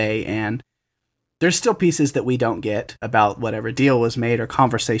here today, and there's still pieces that we don't get about whatever deal was made or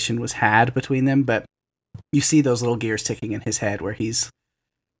conversation was had between them, but you see those little gears ticking in his head where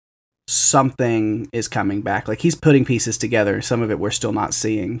something is coming back. Like he's putting pieces together. Some of it we're still not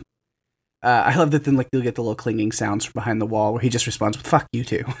seeing. I love that then like you'll get the little clinging sounds from behind the wall where he just responds with, fuck you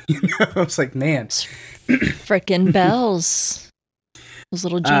too. It's like, man. Frickin' bells. Those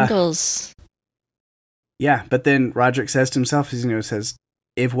little jingles. Yeah, but then Roderick says to himself, says,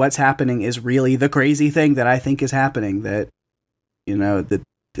 if what's happening is really the crazy thing that I think is happening, that, that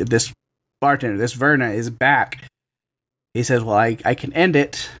this bartender, this Verna is back. He says, well, I can end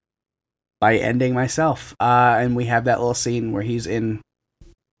it by ending myself. And we have that little scene where he's in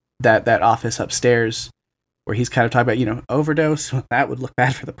that office upstairs where he's kind of talking about, you know, overdose. That would look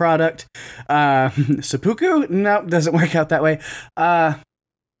bad for the product. Seppuku? No, doesn't work out that way.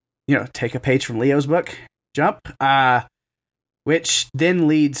 You know, take a page from Leo's book. Jump. Which then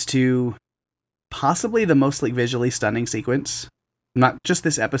leads to possibly the most like visually stunning sequence. Not just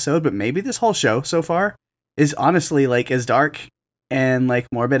this episode, but maybe this whole show so far is honestly like as dark and like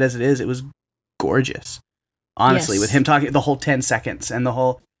morbid as it is. It was gorgeous. Honestly, Yes. with him talking the whole 10 seconds and the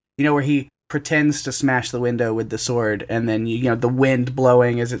whole, you know, where he pretends to smash the window with the sword and then, you know, the wind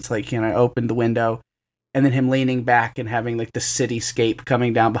blowing as it's like, you know, opened the window and then him leaning back and having like the cityscape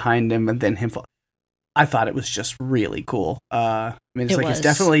coming down behind him and then him fall. I thought it was just really cool. I mean, it's it's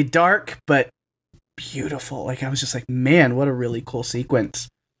definitely dark, but beautiful. Like I was just like, man, what a really cool sequence.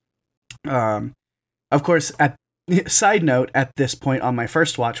 Of course, side note, at this point on my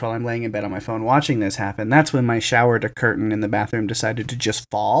first watch while I'm laying in bed on my phone watching this happen, that's when my shower curtain in the bathroom decided to just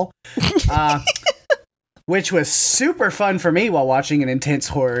fall. Which was super fun for me while watching an intense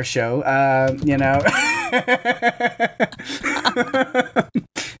horror show. You know.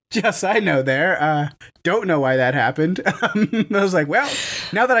 Just side note there. Don't know why that happened. I was like, well,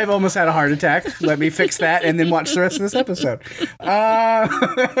 now that I've almost had a heart attack, let me fix that and then watch the rest of this episode.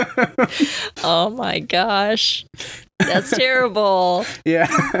 Oh my gosh. That's terrible. Yeah.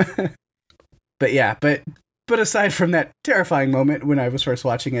 But aside from that terrifying moment when I was first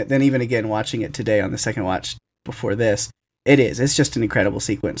watching it, then even again watching it today on the second watch before this, it's just an incredible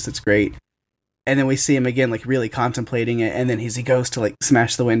sequence that's great. And then we see him again, like really contemplating it. And then he goes to like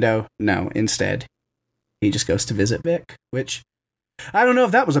smash the window. No, instead, he just goes to visit Vic, which I don't know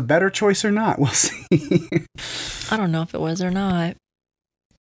if that was a better choice or not. We'll see. I don't know if it was or not.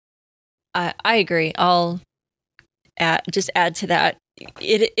 I agree. I'll add to that.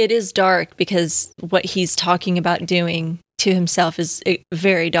 It is dark because what he's talking about doing to himself is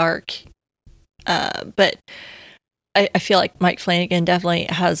very dark. But I feel like Mike Flanagan definitely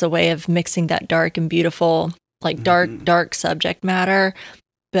has a way of mixing that dark and beautiful, like dark subject matter,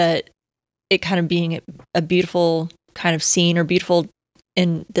 but it kind of being a beautiful kind of scene or beautiful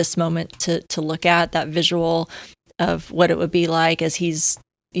in this moment to look at, that visual of what it would be like as he's,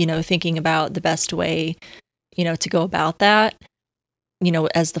 you know, thinking about the best way, you know, to go about that, you know,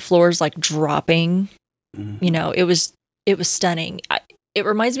 as the floor's like dropping, you know, it was stunning. It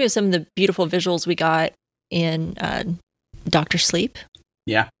reminds me of some of the beautiful visuals we got in Dr. Sleep.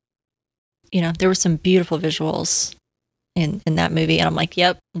 Yeah. You know, there were some beautiful visuals in that movie. And I'm like,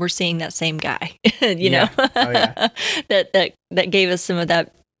 yep, we're seeing that same guy, you know, that gave us some of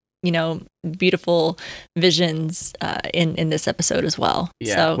that, you know, beautiful visions in this episode as well.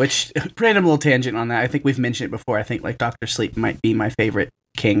 Yeah, so, which, random little tangent on that. I think we've mentioned it before. I think like Dr. Sleep might be my favorite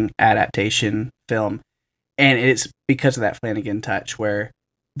King adaptation film. And it's because of that Flanagan touch where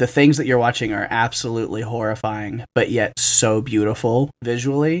the things that you're watching are absolutely horrifying, but yet so beautiful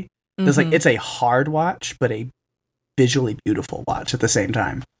visually. It's like, it's a hard watch, but a visually beautiful watch at the same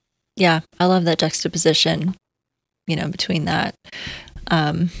time. Yeah, I love that juxtaposition, you know, between that.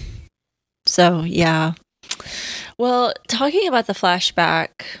 So, yeah. Well, talking about the flashback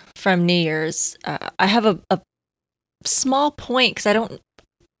from New Year's, I have a small point because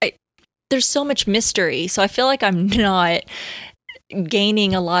there's so much mystery. So I feel like I'm not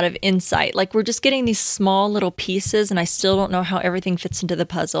gaining a lot of insight. Like we're just getting these small little pieces and I still don't know how everything fits into the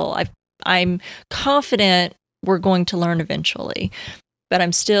puzzle. I'm confident we're going to learn eventually, but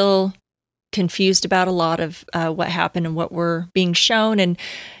I'm still confused about a lot of what happened and what we're being shown. And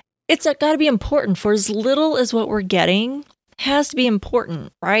it's got to be important. For as little as what we're getting has to be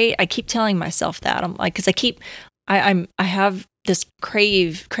important, right? I keep telling myself that. I'm like, because I have this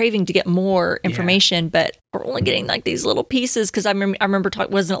craving to get more information, but we're only getting like these little pieces. Because I remember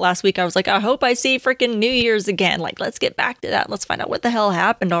wasn't it last week? I was like, I hope I see freaking New Year's again. Like, let's get back to that. Let's find out what the hell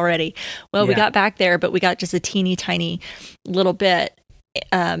happened already. Well, we got back there, but we got just a teeny tiny little bit.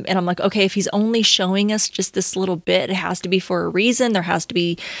 And I'm like, okay, if he's only showing us just this little bit, it has to be for a reason. There has to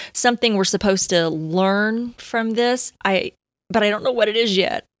be something we're supposed to learn from this. But I don't know what it is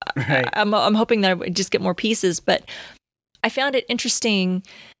yet. Right. I'm hoping that I would just get more pieces, but I found it interesting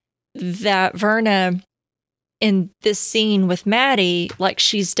that Verna in this scene with Maddie, like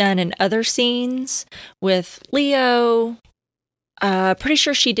she's done in other scenes with Leo, pretty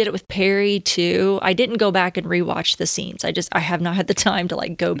sure she did it with Perry too. I didn't go back and rewatch the scenes. I have not had the time to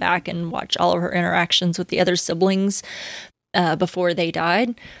like go back and watch all of her interactions with the other siblings before they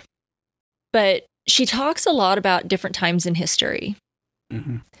died. But she talks a lot about different times in history.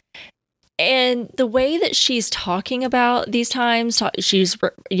 Mm-hmm. And the way that she's talking about these times, she's,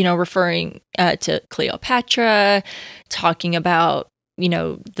 referring to Cleopatra, talking about,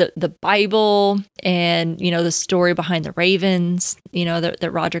 the Bible and, the story behind the ravens, that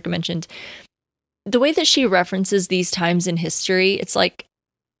Roderick mentioned. The way that she references these times in history, it's like,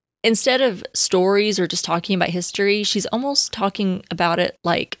 instead of stories or just talking about history, she's almost talking about it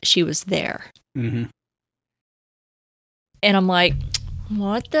like she was there. Mm-hmm. And I'm like,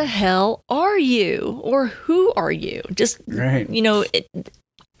 what the hell are you? Or who are you? Just, right.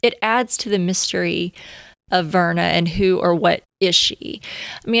 It adds to the mystery of Verna and who or what is she.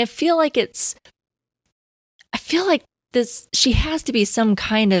 I mean, I feel like this, she has to be some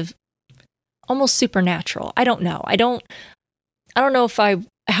kind of almost supernatural. I don't know. I don't know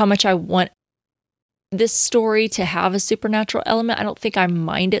how much I want this story to have a supernatural element. I don't think I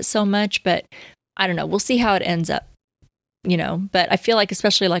mind it so much, but I don't know. We'll see how it ends up, but I feel like,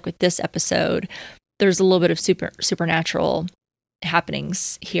 especially like with this episode, there's a little bit of supernatural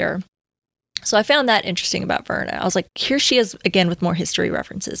happenings here. So I found that interesting about Verna. I was like, here she is again with more history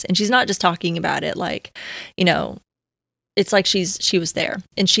references, and she's not just talking about it like, it's like she was there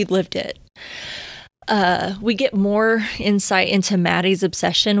and she lived it. We get more insight into Maddie's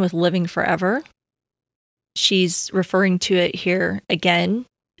obsession with living forever. She's referring to it here again,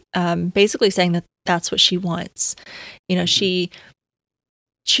 basically saying that that's what she wants. She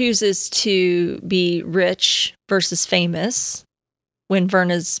chooses to be rich versus famous when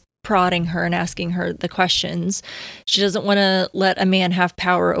Verna's prodding her and asking her the questions. She doesn't want to let a man have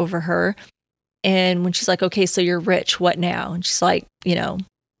power over her. And when she's like, okay, so you're rich, what now? And she's like, well,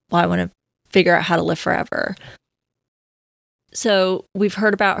 I want to figure out how to live forever. So we've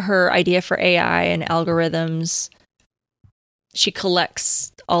heard about her idea for AI and algorithms. She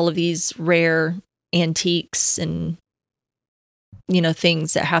collects all of these rare antiques and,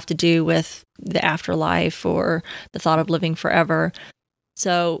 things that have to do with the afterlife or the thought of living forever.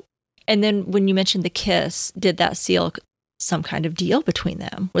 So, and then when you mentioned the kiss, did that seal some kind of deal between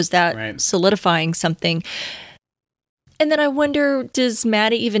them? Was that solidifying something? And then I wonder, does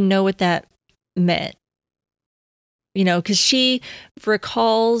Maddie even know what that meant? Because she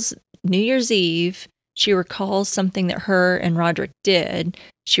recalls New Year's Eve. She recalls something that her and Roderick did.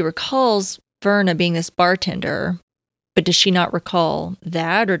 She recalls Verna being this bartender. But does she not recall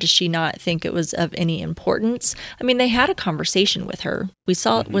that, or does she not think it was of any importance? I mean, they had a conversation with her. We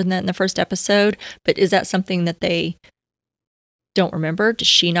saw it in the first episode, but is that something that they don't remember? Does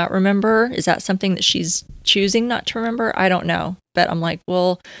she not remember? Is that something that she's choosing not to remember? I don't know. But I'm like,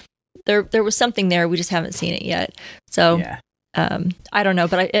 well, there was something there. We just haven't seen it yet. So I don't know.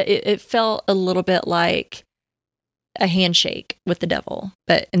 But it felt a little bit like a handshake with the devil.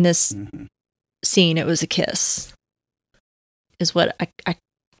 But in this scene, it was a kiss, is what I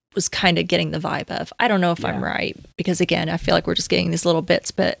was kind of getting the vibe of. I don't know if I'm right, because again, I feel like we're just getting these little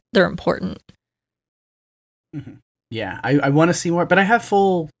bits, but they're important. Mm-hmm. Yeah, I want to see more, but I have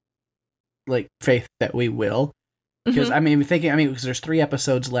full faith that we will. Because because there's 3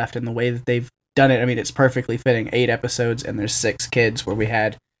 episodes left, and the way that they've done it, it's perfectly fitting. 8 episodes, and there's 6 kids, where we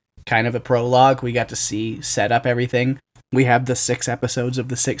had kind of a prologue. We got to set up everything. We have the 6 episodes of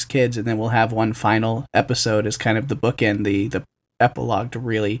the 6 kids, and then we'll have one final episode as kind of the bookend, the epilogue, to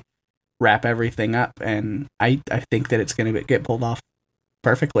really wrap everything up. And I think that it's going to get pulled off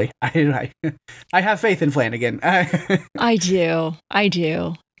perfectly. I have faith in Flanagan. I do.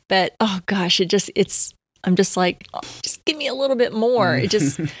 But oh gosh, I'm just like, just give me a little bit more.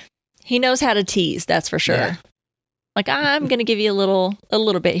 He knows how to tease, that's for sure. Yeah. Like, I'm going to give you a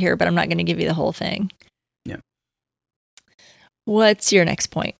little bit here, but I'm not going to give you the whole thing. Yeah. What's your next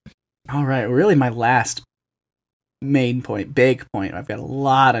point? All right. Really, my last main point, big point, I've got a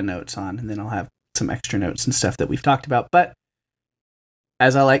lot of notes on, and then I'll have some extra notes and stuff that we've talked about. But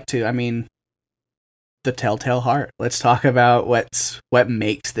as I like to, the telltale heart. Let's talk about what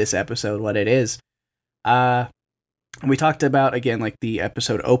makes this episode what it is. We talked about, again, the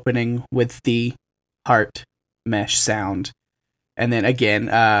episode opening with the heart mesh sound. And then again,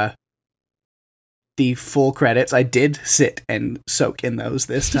 the full credits, I did sit and soak in those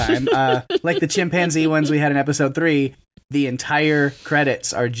this time. Like the chimpanzee ones we had in episode 3, the entire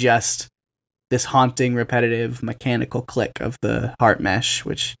credits are just this haunting, repetitive, mechanical click of the heart mesh,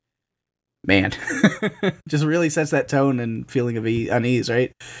 which, man, just really sets that tone and feeling of unease,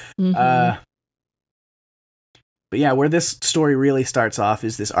 right? Mm-hmm. But yeah, where this story really starts off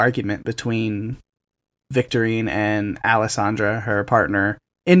is this argument between Victorine and Alessandra, her partner,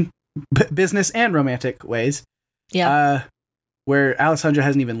 in business and romantic ways. Yeah. Where Alessandra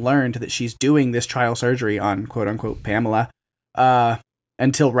hasn't even learned that she's doing this trial surgery on quote-unquote Pamela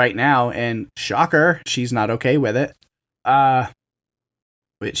until right now, and shocker, she's not okay with it.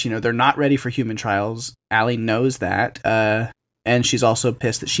 Which, they're not ready for human trials. Allie knows that. And she's also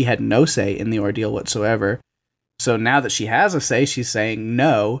pissed that she had no say in the ordeal whatsoever. So now that she has a say, she's saying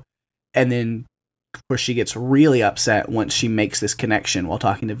no. And then where she gets really upset once she makes this connection while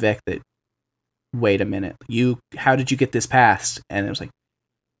talking to Vic that, wait a minute, how did you get this passed? And it was like,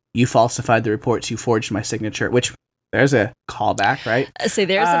 you falsified the reports, you forged my signature, which there's a callback, right? So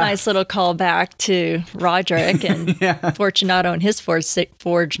there's a nice little callback to Roderick and Fortunato and his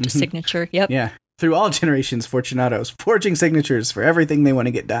forged signature. Yep. Yeah. Through all generations, Fortunato's forging signatures for everything they want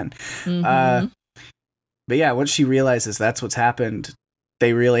to get done. But yeah, once she realizes that's what's happened,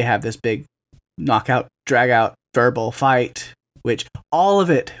 they really have this big knockout, drag-out, verbal fight, which all of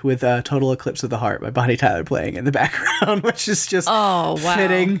it with Total Eclipse of the Heart by Bonnie Tyler playing in the background, which is just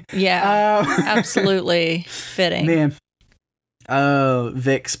fitting. Yeah, absolutely fitting. Man.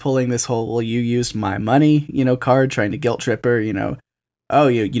 Vic's pulling this whole, well, you used my money, card, trying to guilt trip her, oh,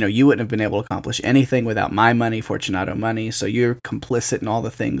 you wouldn't have been able to accomplish anything without my money, Fortunato money, so you're complicit in all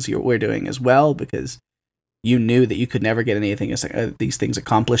the things we're doing as well, because you knew that you could never get anything these things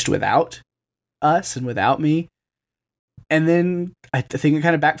accomplished without us and without me. And then I think it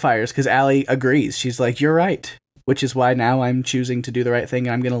kind of backfires because Allie agrees. She's like, you're right, which is why now I'm choosing to do the right thing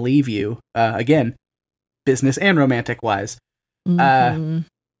and I'm going to leave you, again, business and romantic wise. And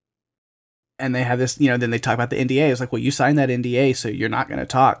they have this, then they talk about the NDA. It's like, well, you signed that NDA, so you're not going to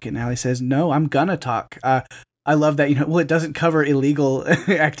talk. And Allie says, no, I'm going to talk. I love that, well, it doesn't cover illegal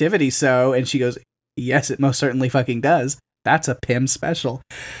activity. So, and she goes, yes, it most certainly fucking does. That's a Pym special.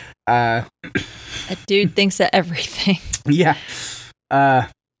 That dude thinks of everything. Yeah. And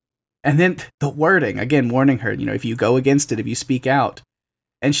then the wording, again, warning her, if you go against it, if you speak out.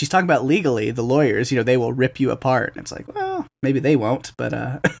 And she's talking about legally, the lawyers, they will rip you apart. And it's like, well, maybe they won't,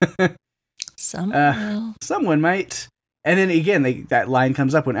 but someone might. And then again, that line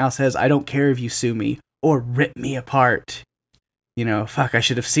comes up when Al says, I don't care if you sue me or rip me apart. Fuck, I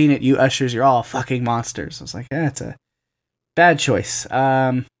should have seen it. You ushers, you're all fucking monsters. I was like, it's a bad choice.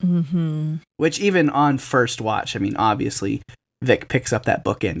 Which even on first watch, obviously Vic picks up that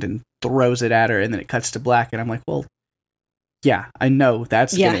bookend and throws it at her, and then it cuts to black, and I'm like, well, yeah, I know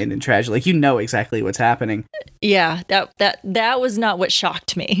that's going to end in tragedy. Like, exactly what's happening. Yeah, that was not what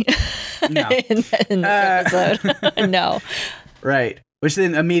shocked me. No. in this episode. No. Right. Which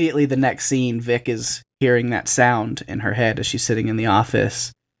then immediately the next scene, Vic is hearing that sound in her head as she's sitting in the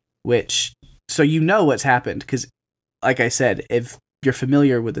office, so what's happened, because like I said, if you're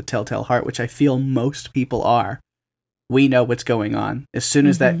familiar with the Telltale Heart, which I feel most people are, we know what's going on. As soon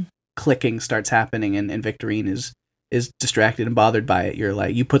as that clicking starts happening and Victorine is distracted and bothered by it, you're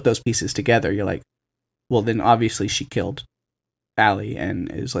like, you put those pieces together, you're like, well, then obviously she killed Allie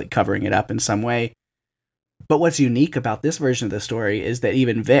and is like covering it up in some way. But what's unique about this version of the story is that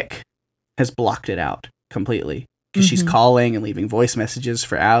even Vic has blocked it out completely, because she's calling and leaving voice messages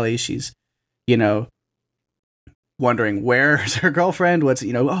for Allie. She's, wondering where's her girlfriend, what's,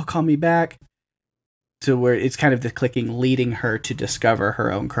 call me back. So where it's kind of the clicking leading her to discover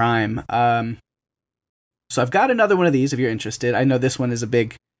her own crime. So I've got another one of these if you're interested. I know this one is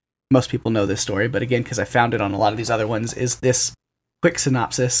most people know this story, but again, because I found it on a lot of these other ones, is this quick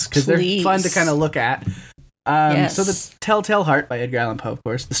synopsis, because they're fun to kind of look at. Yes. So the Telltale Heart by Edgar Allan Poe, of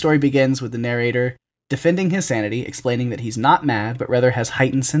course. The story begins with the narrator defending his sanity, explaining that he's not mad, but rather has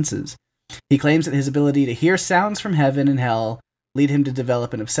heightened senses. He claims that his ability to hear sounds from heaven and hell lead him to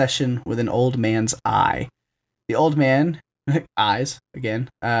develop an obsession with an old man's eye. The old man, eyes, again,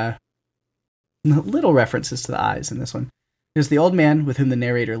 little references to the eyes in this one. There's the old man with whom the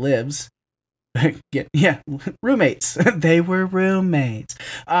narrator lives. Roommates. They were roommates.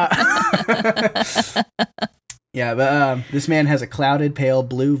 But this man has a clouded, pale,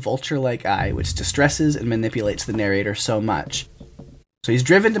 blue, vulture-like eye, which distresses and manipulates the narrator so much. So he's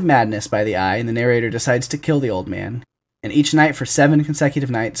driven to madness by the eye, and the narrator decides to kill the old man. And each night for 7 consecutive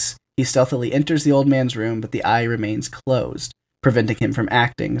nights, he stealthily enters the old man's room, but the eye remains closed, preventing him from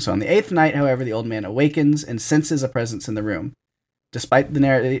acting. So on the 8th night, however, the old man awakens and senses a presence in the room. Despite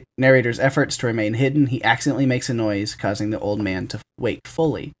the narrator's efforts to remain hidden, he accidentally makes a noise, causing the old man to wake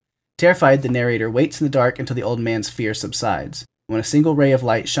fully. Terrified, the narrator waits in the dark until the old man's fear subsides. When a single ray of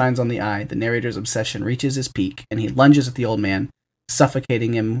light shines on the eye, the narrator's obsession reaches its peak, and he lunges at the old man,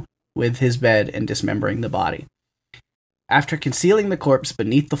 suffocating him with his bed and dismembering the body. After concealing the corpse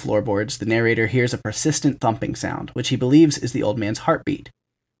beneath the floorboards, the narrator hears a persistent thumping sound, which he believes is the old man's heartbeat.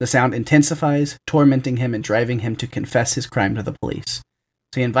 The sound intensifies, tormenting him and driving him to confess his crime to the police.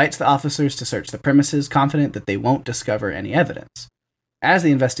 So he invites the officers to search the premises, confident that they won't discover any evidence. As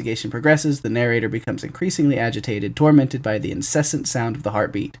the investigation progresses, the narrator becomes increasingly agitated, tormented by the incessant sound of the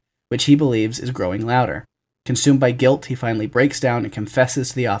heartbeat, which he believes is growing louder. Consumed by guilt, he finally breaks down and confesses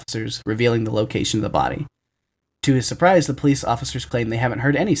to the officers, revealing the location of the body. To his surprise, the police officers claim they haven't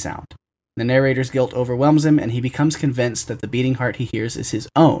heard any sound. The narrator's guilt overwhelms him, and he becomes convinced that the beating heart he hears is his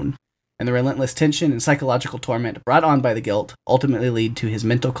own, and the relentless tension and psychological torment brought on by the guilt ultimately lead to his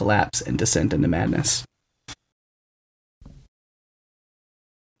mental collapse and descent into madness.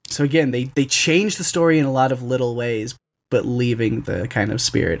 So again, they change the story in a lot of little ways, but leaving the kind of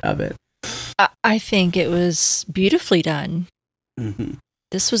spirit of it. I think it was beautifully done. Mm-hmm.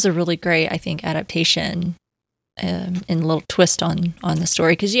 This was a really great, I think, adaptation and a little twist on the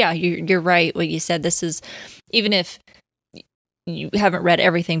story. Because, yeah, you're right what you said. This is, even if you haven't read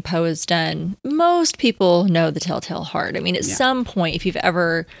everything Poe has done, most people know The Telltale Heart. I mean, at some point, if you've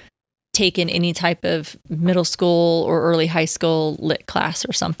ever taken any type of middle school or early high school lit class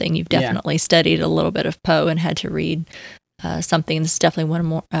or something, you've definitely studied a little bit of Poe and had to read something. This is definitely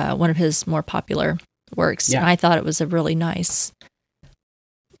one of his more popular works. Yeah. And I thought it was a really nice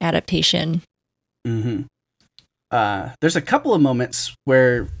adaptation. Mm-hmm. There's a couple of moments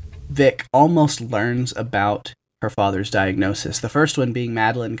where Vic almost learns about her father's diagnosis. The first one being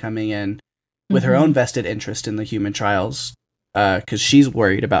Madeline coming in with her own vested interest in the human trials, because she's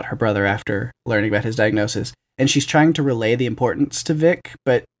worried about her brother after learning about his diagnosis. And she's trying to relay the importance to Vic,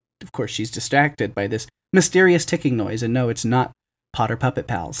 but of course she's distracted by this mysterious ticking noise. And no, it's not Potter Puppet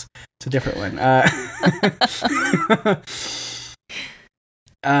Pals. It's a different one.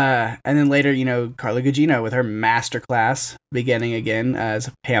 And then later, Carla Gugino with her masterclass beginning again as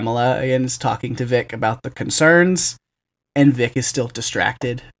Pamela again is talking to Vic about the concerns, and Vic is still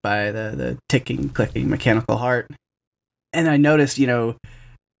distracted by the ticking, clicking mechanical heart. And I noticed,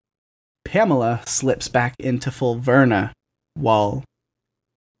 Pamela slips back into full Verna while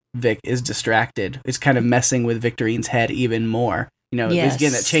Vic is distracted. It's kind of messing with Victorine's head even more. Yes.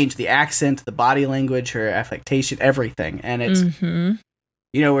 Again, that changed the accent, the body language, her affectation, everything. And it's,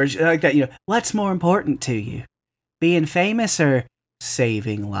 where she, like that, what's more important to you? Being famous or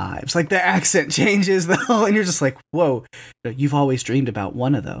saving lives? Like the accent changes the whole, and you're just like, whoa, you've always dreamed about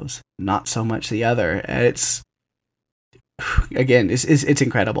one of those, not so much the other. And it's, again, it's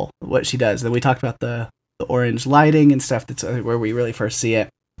incredible what she does. Then we talked about the orange lighting and stuff. That's where we really first see it.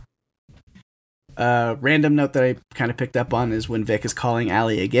 Random note that I kind of picked up on is when Vic is calling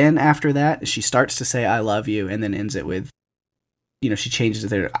Allie again after that, she starts to say, I love you, and then ends it with, she changes it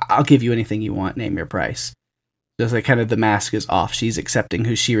there. I'll give you anything you want. Name your price. Just like kind of the mask is off. She's accepting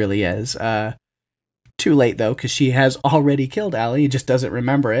who she really is. Too late though, because she has already killed Allie. Just doesn't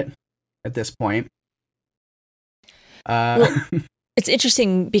remember it at this point. Well, it's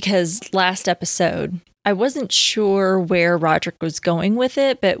interesting because last episode, I wasn't sure where Roderick was going with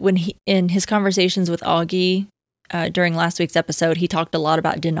it, but when he, in his conversations with Augie during last week's episode, he talked a lot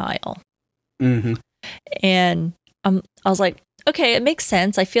about denial. Mm-hmm. And I was like, okay, it makes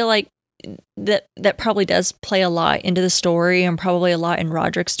sense. I feel like that probably does play a lot into the story, and probably a lot in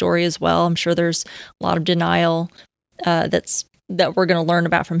Roderick's story as well. I'm sure there's a lot of denial that we're going to learn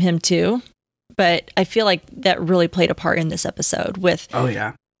about from him too. But I feel like that really played a part in this episode with,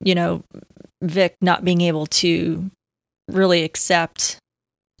 Vic not being able to really accept,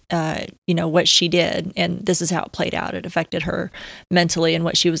 what she did. And this is how it played out. It affected her mentally, and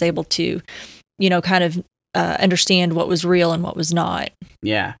what she was able to, kind of understand what was real and what was not.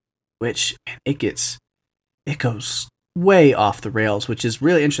 Yeah. Which it goes way off the rails, which is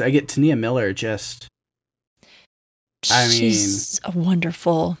really interesting. I get Tania Miller she's a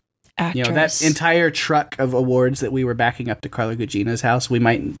wonderful actress. That entire truck of awards that we were backing up to Carla Gugino's house, we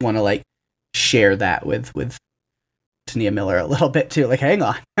might want to share that with Tania Miller a little bit too. Hang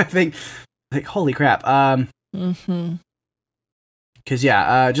on. I think holy crap. Cause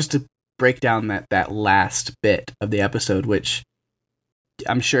just to break down that last bit of the episode, which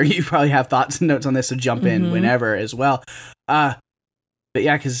I'm sure you probably have thoughts and notes on this, so jump in whenever as well. But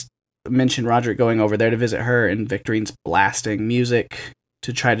yeah, because I mentioned Roderick going over there to visit her, and Victorine's blasting music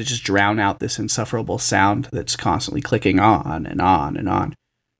to try to just drown out this insufferable sound that's constantly clicking on and on and on.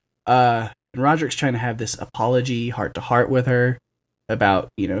 And Roderick's trying to have this apology heart-to-heart with her about,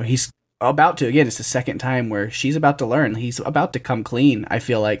 he's about to, again, it's the second time where she's about to learn. He's about to come clean, I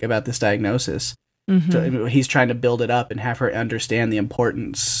feel like, about this diagnosis. So he's trying to build it up and have her understand the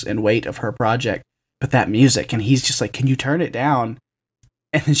importance and weight of her project. But that music, and he's just like, can you turn it down?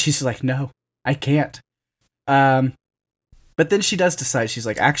 And then she's like, no, I can't. But then she does decide, she's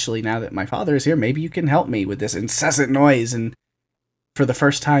like, actually, now that my father is here, maybe you can help me with this incessant noise. And for the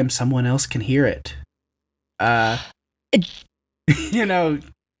first time, someone else can hear it.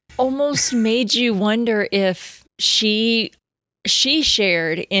 Almost made you wonder if she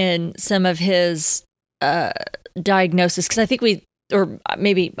shared in some of his diagnosis, because I think or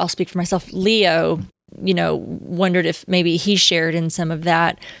maybe I'll speak for myself, Leo, wondered if maybe he shared in some of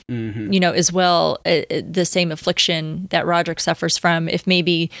that, as well, the same affliction that Roderick suffers from, if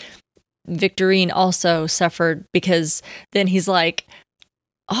maybe Victorine also suffered, because then he's like,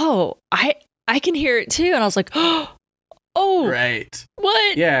 oh, I can hear it too. And I was like, oh, right.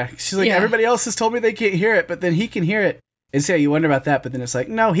 What? Yeah. She's like, everybody else has told me they can't hear it, but then he can hear it. And so you wonder about that, but then it's like,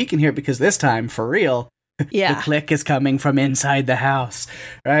 no, he can hear it because this time, for real, the click is coming from inside the house,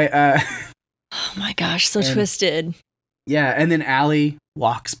 right? Oh my gosh, so twisted. Yeah, and then Allie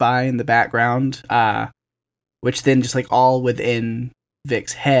walks by in the background, which then just like all within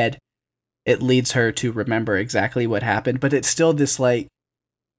Vic's head, it leads her to remember exactly what happened, but it's still this like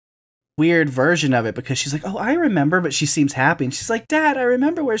weird version of it because she's like, oh, I remember, but she seems happy, and she's like, Dad, I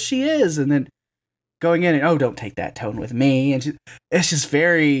remember where she is, and then going in and, oh, don't take that tone with me, and it's just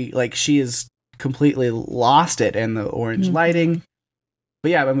very, like, she is completely lost it in the orange lighting. But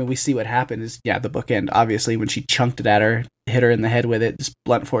yeah, I mean, we see what happened is, the bookend, obviously, when she chunked it at her, hit her in the head with it, this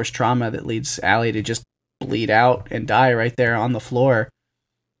blunt force trauma that leads Allie to just bleed out and die right there on the floor.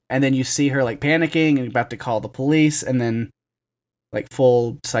 And then you see her, like, panicking and about to call the police, and then, like,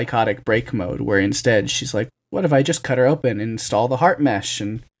 full psychotic break mode, where instead she's like, what if I just cut her open and install the heart mesh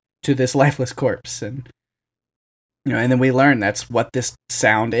and to this lifeless corpse? And, and then we learn that's what this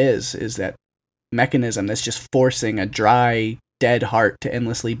sound is that mechanism that's just forcing a dry, dead heart to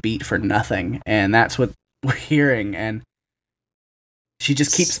endlessly beat for nothing. And that's what we're hearing. And she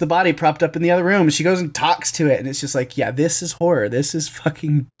just keeps the body propped up in the other room. She goes and talks to it, and it's just like, this is horror. This is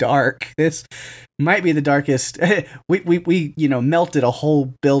fucking dark. This might be the darkest. we melted a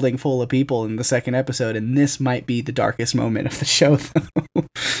whole building full of people in the second episode, and this might be the darkest moment of the show, though.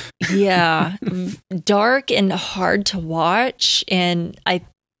 Yeah, dark and hard to watch. And I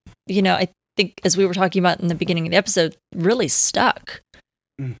think, as we were talking about in the beginning of the episode, really stuck.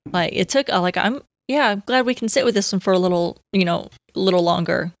 Like, it took I'm glad we can sit with this one for a little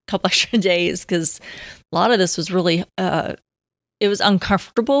longer, a couple extra days, because a lot of this was really it was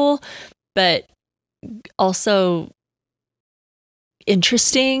uncomfortable, but also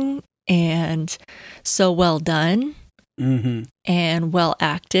interesting and so well done and well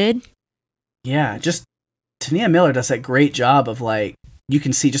acted. Yeah, just Tania Miller does that great job of, like, you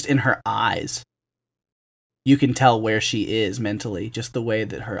can see just in her eyes, you can tell where she is mentally, just the way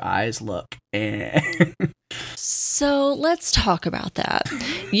that her eyes look. So let's talk about that.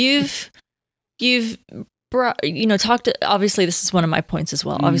 You've brought, talked. Obviously, this is one of my points as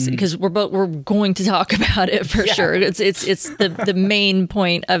well. Obviously, because we're going to talk about it for sure. It's the main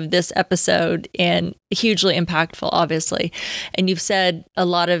point of this episode and hugely impactful, obviously. And you've said a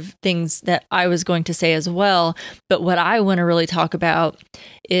lot of things that I was going to say as well. But what I want to really talk about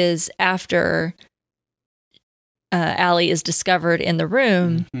is after Allie is discovered in the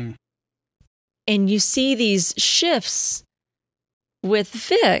room, and you see these shifts with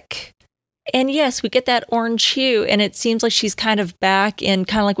Vic. And yes, we get that orange hue, and it seems like she's kind of back in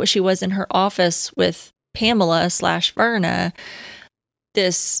kind of like what she was in her office with Pamela / Verna.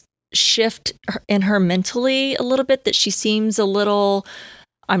 This shift in her mentally a little bit, that she seems a little,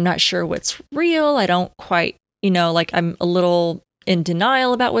 I'm not sure what's real. I don't quite, I'm a little in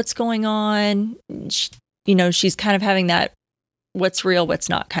denial about what's going on. She's kind of having that what's real, what's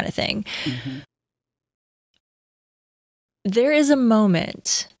not kind of thing. There is a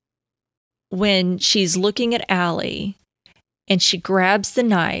moment when she's looking at Allie and she grabs the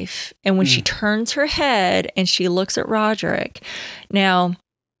knife, and when she turns her head and she looks at Roderick. Now,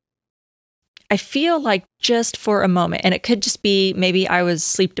 I feel like just for a moment, and it could just be maybe I was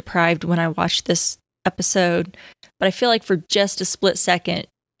sleep deprived when I watched this episode, but I feel like for just a split second,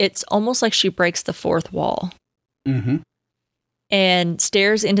 it's almost like she breaks the fourth wall and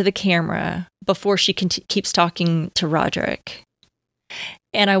stares into the camera before she keeps talking to Roderick.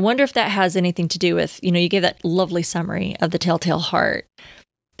 And I wonder if that has anything to do with, you gave that lovely summary of the Telltale Heart.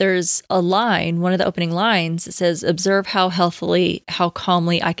 There's a line, one of the opening lines, that says, observe how healthily, how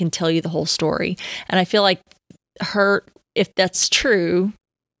calmly I can tell you the whole story. And I feel like if that's true,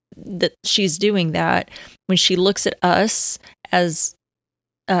 that she's doing that when she looks at us as,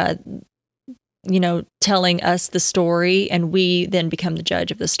 telling us the story, and we then become the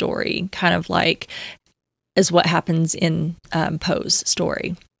judge of the story, kind of like is what happens in Poe's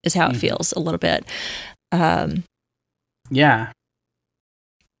story, is how it feels a little bit. Yeah.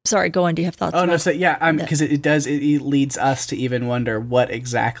 Sorry, go on. Do you have thoughts? Oh, no, so yeah, because it leads us to even wonder what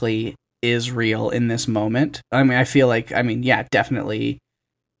exactly is real in this moment. I mean, I feel like, definitely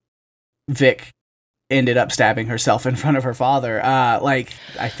Vic ended up stabbing herself in front of her father.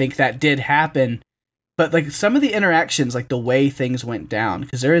 I think that did happen, But like some of the interactions, like the way things went down,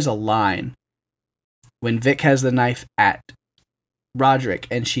 because there is a line when Vic has the knife at Roderick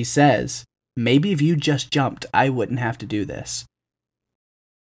and she says, maybe if you just jumped, I wouldn't have to do this.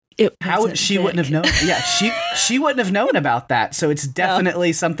 How she Vic. wouldn't have known. Yeah, she wouldn't have known about that. So it's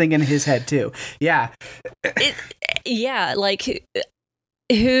definitely something in his head too. Yeah. Like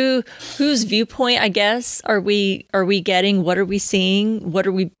whose viewpoint, I guess, are we getting? What are we seeing? What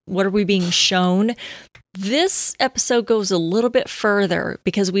are we being shown? This episode goes a little bit further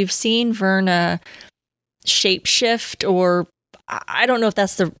because we've seen Verna shapeshift, or I don't know if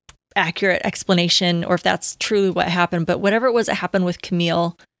that's the accurate explanation or if that's truly what happened, but whatever it was that happened with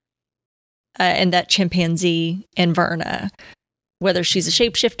Camille and that chimpanzee and Verna, whether she's a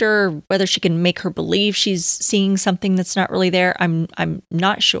shapeshifter or whether she can make her believe she's seeing something that's not really there, I'm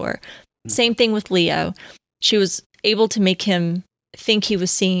not sure. Same thing with Leo. She was able to make him think he was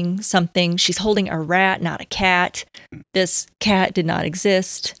seeing something. She's holding a rat, not a cat. This cat did not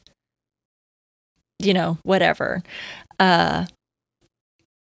exist. Whatever.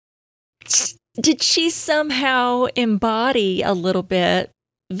 Did she somehow embody a little bit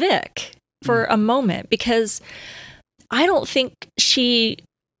Vic for a moment? Because I don't think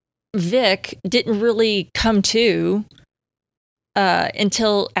Vic didn't really come to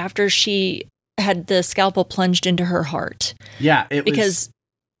until after she had the scalpel plunged into her heart. Yeah,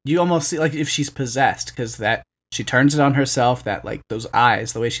 you almost see like if she's possessed, because that she turns it on herself, that like those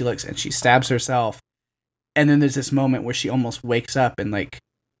eyes, the way she looks, and she stabs herself. And then there's this moment where she almost wakes up and like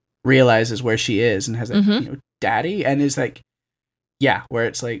realizes where she is and has a daddy, and is like, yeah, where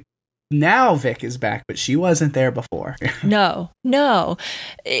it's like now Vic is back, but she wasn't there before. No.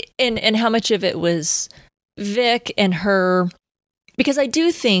 And how much of it was Vic and her, because I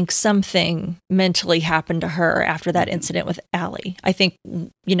do think something mentally happened to her after that incident with Allie. I think,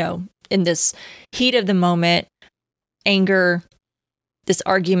 in this heat of the moment, anger, this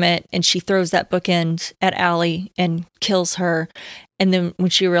argument, and she throws that bookend at Allie and kills her. And then when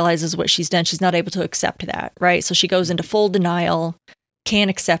she realizes what she's done, she's not able to accept that, right? So she goes into full denial, can't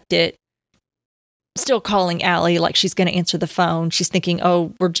accept it, still calling Allie like she's going to answer the phone. She's thinking,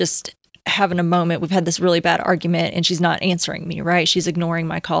 oh, we're just having a moment. We've had this really bad argument and she's not answering me, right? She's ignoring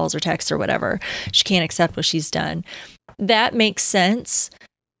my calls or texts or whatever. She can't accept what she's done. That makes sense.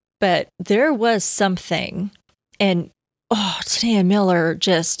 But there was something, and Tania Miller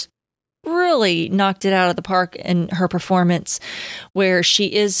just really knocked it out of the park in her performance, where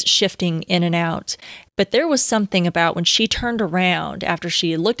she is shifting in and out. But there was something about when she turned around after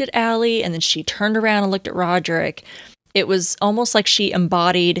she looked at Allie and then she turned around and looked at Roderick, it was almost like she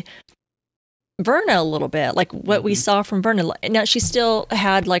embodied Verna a little bit, like what we saw from Verna. Now, she still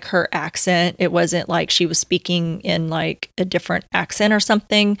had like her accent. It wasn't like she was speaking in like a different accent or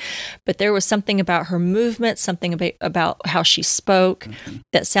something, but there was something about her movement, something about how she spoke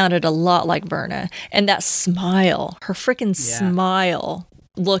that sounded a lot like Verna. And that smile, her freaking smile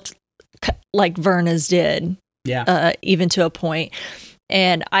looked like Verna's did, even to a point.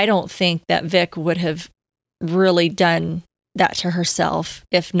 And I don't think that Vic would have really done that to herself,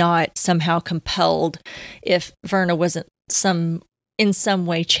 if not somehow compelled, if Verna wasn't in some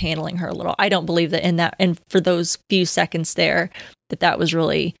way channeling her a little. I don't believe that and for those few seconds there, that was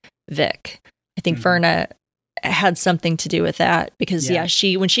really Vic. I think Verna had something to do with that, because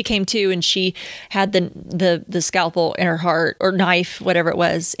she, when she came to and she had the scalpel in her heart, or knife, whatever it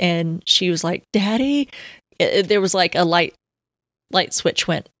was, and she was like, Daddy, there was like a light switch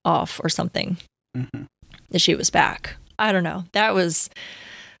went off or something, that she was back. I don't know. That was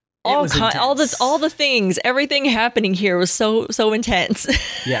all the things, everything happening here was so intense.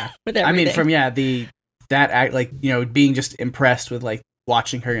 Yeah. With everything. I mean, from that act, like, being just impressed with like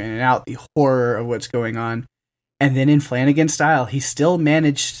watching her in and out, the horror of what's going on. And then in Flanagan style, he still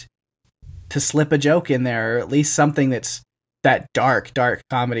managed to slip a joke in there, or at least something that's that dark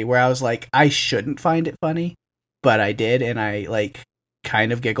comedy, where I was like, I shouldn't find it funny, but I did, and I like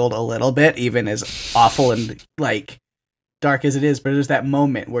kind of giggled a little bit, even as awful and like dark as it is. But there's that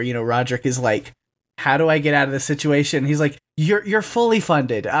moment where Roderick is like, how do I get out of this situation? He's like, you're fully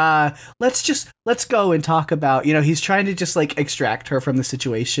funded. Let's go and talk about, he's trying to just like extract her from the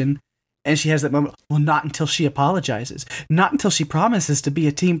situation. And she has that moment, well, not until she apologizes, not until she promises to be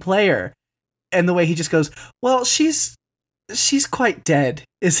a team player. And the way he just goes, well, she's quite dead,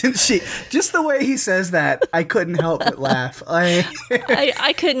 isn't she? Just the way he says that, I couldn't help but laugh.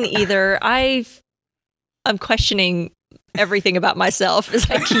 I couldn't either. I'm questioning everything about myself as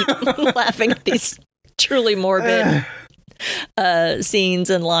I keep laughing at these truly morbid scenes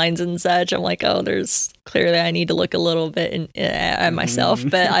and lines and such. I'm like, oh, there's clearly I need to look a little bit at myself,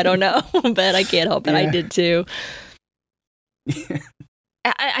 but I don't know. But I can't help it. I did too.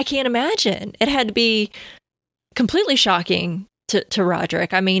 I can't imagine. It had to be completely shocking to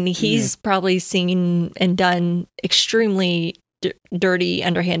Roderick. I mean, he's probably seen and done extremely dirty,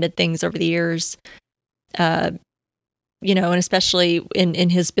 underhanded things over the years, and especially in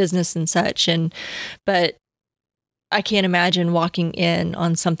his business and such. But I can't imagine walking in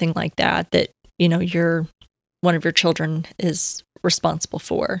on something like that, one of your children is responsible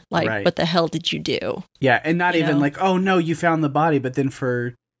for. Like, right. What the hell did you do? Yeah, and not even like, oh no, you found the body, but then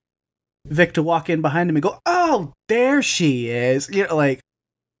for Vic to walk in behind him and go, oh, there she is. Like,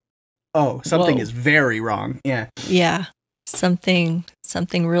 oh, something is very wrong. Yeah. Yeah. Something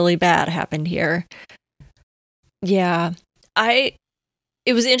really bad happened here. Yeah.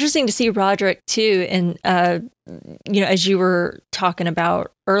 It was interesting to see Roderick too. And, as you were talking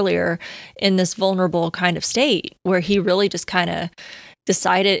about earlier, in this vulnerable kind of state where he really just kind of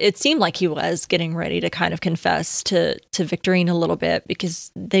decided, it seemed like he was getting ready to kind of confess to Victorine a little bit,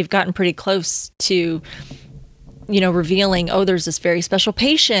 because they've gotten pretty close to, revealing, oh, there's this very special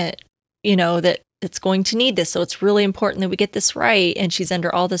patient, that's going to need this. So it's really important that we get this right. And she's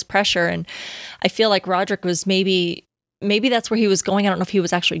under all this pressure. And I feel like Roderick was maybe that's where he was going. I don't know if he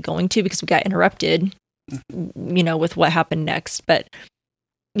was actually going to, because we got interrupted, with what happened next. But,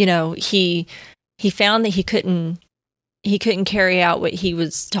 he found that he couldn't carry out what he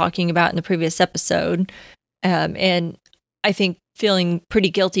was talking about in the previous episode. And I think feeling pretty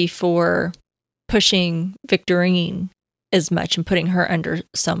guilty for pushing Victorine as much and putting her under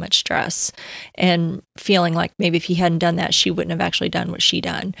so much stress, and feeling like maybe if he hadn't done that, she wouldn't have actually done what she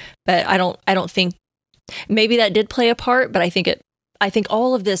done. But I don't think, maybe that did play a part, but I think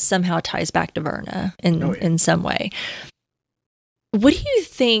all of this somehow ties back to Verna in some way. What do you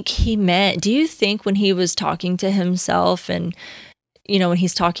think he meant? Do you think when he was talking to himself, and, when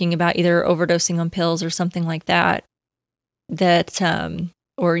he's talking about either overdosing on pills or something like that,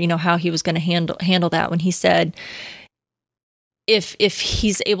 or, how he was going to handle that, when he said, if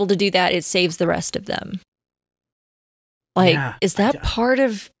he's able to do that, it saves the rest of them. Like, is that part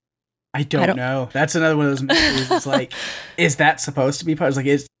of... I don't know. That's another one of those mysteries. It's like, is that supposed to be part? It's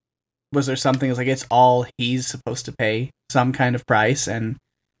like, was there something? It's like, it's all he's supposed to pay some kind of price, and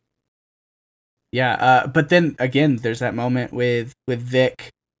but then again, there's that moment with Vic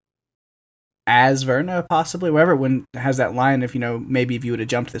as Verna, possibly, whatever, when it has that line of, maybe if you would have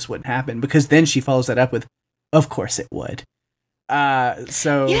jumped, this wouldn't happen, because then she follows that up with, of course it would.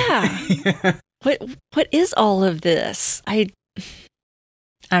 So yeah. What is all of this? I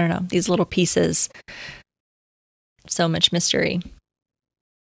don't know. These little pieces. So much mystery.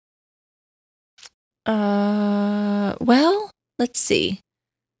 Well, let's see.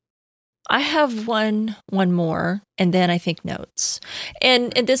 I have one more, and then I think notes.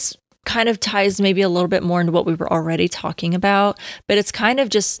 And this kind of ties maybe a little bit more into what we were already talking about, but it's kind of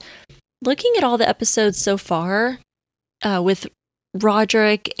just looking at all the episodes so far, with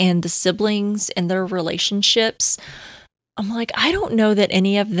Roderick and the siblings and their relationships. I'm like, I don't know that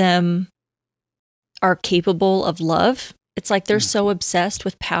any of them are capable of love. It's like they're so obsessed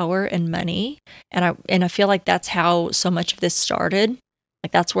with power and money. And I feel like that's how so much of this started.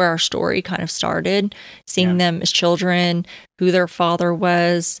 Like, that's where our story kind of started, seeing them as children, who their father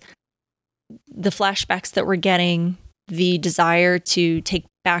was, the flashbacks that we're getting, the desire to take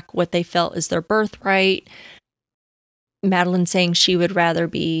back what they felt is their birthright. Madeline saying she would rather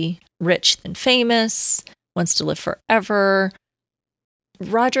be rich than famous, wants to live forever.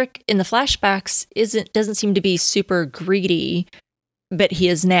 Roderick in the flashbacks doesn't seem to be super greedy, but he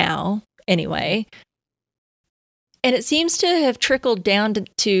is now anyway. And it seems to have trickled down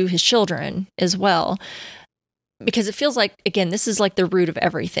to his children as well, because it feels like, again, this is like the root of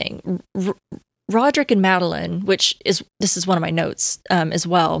everything. Roderick and Madeline, this is one of my notes as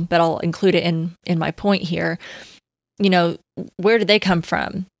well, but I'll include it in my point here. Where did they come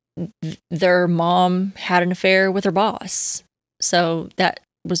from? Their mom had an affair with her boss. So that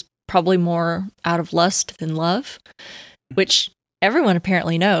was probably more out of lust than love, which everyone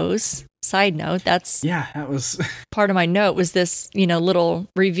apparently knows. Side note, that was part of my note, was this, little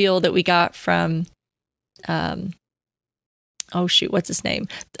reveal that we got from, what's his name?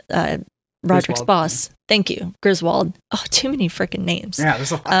 Roderick's boss. Thank you. Griswold. Oh, too many freaking names. Yeah,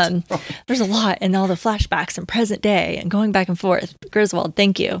 there's a lot. There's a lot, and all the flashbacks and present day and going back and forth. Griswold,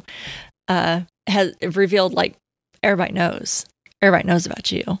 thank you. Has revealed, like, everybody knows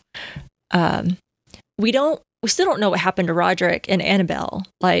about you. We still don't know what happened to Roderick and Annabelle.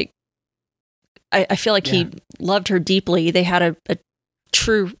 Like, I feel like he loved her deeply. They had a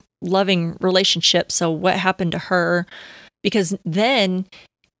true loving relationship. So what happened to her? Because then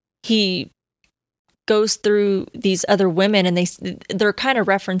he goes through these other women, and they're kind of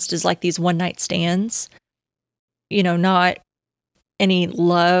referenced as like these one night stands, not any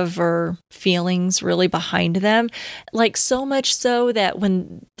love or feelings really behind them. Like, so much so that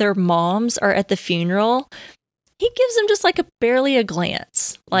when their moms are at the funeral, he gives them just like barely a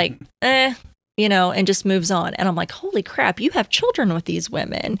glance, like, and just moves on. And I'm like, holy crap, you have children with these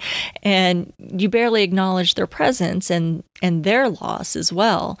women, and you barely acknowledge their presence and their loss as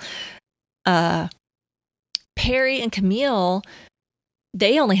well. Perry and Camille,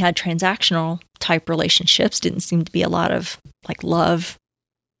 they only had transactional type relationships. Didn't seem to be a lot of like love,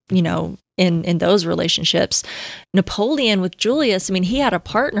 in those relationships. Napoleon with Julius, I mean, he had a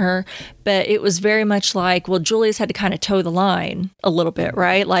partner, but it was very much like, well, Julius had to kind of toe the line a little bit,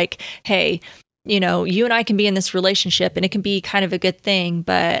 right? Like, hey, you and I can be in this relationship and it can be kind of a good thing,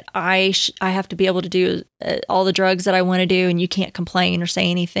 but I have to be able to do all the drugs that I want to do, and you can't complain or say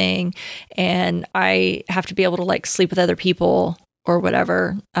anything. And I have to be able to like sleep with other people or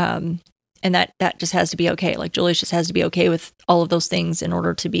whatever. And that just has to be okay. Like, Julius just has to be okay with all of those things in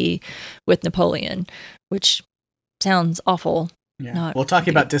order to be with Napoleon, which sounds awful. Yeah. Well,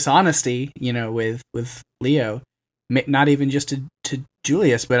 talking about dishonesty, with Leo, not even just to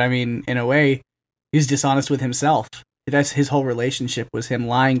Julius, but I mean, in a way, he's dishonest with himself. That's his whole relationship, was him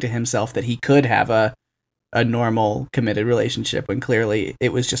lying to himself that he could have a normal committed relationship, when clearly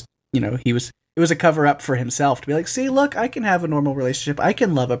it was just, it was a cover up for himself to be like, see, look, I can have a normal relationship. I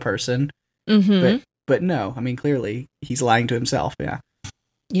can love a person. Mm-hmm. But no, I mean, clearly he's lying to himself. Yeah.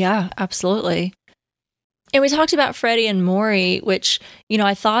 Yeah, absolutely. And we talked about Freddie and Maury, which,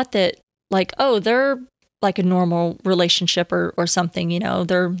 I thought that like, oh, they're like a normal relationship or something,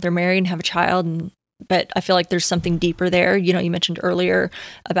 they're married and have a child. But I feel like there's something deeper there. You mentioned earlier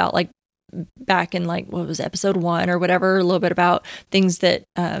about like back in like, what was it, episode 1 or whatever, a little bit about things that,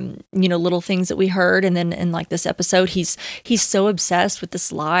 little things that we heard. And then in like this episode, he's so obsessed with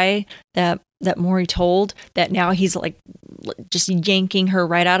this lie that Maury told, that now he's like just yanking her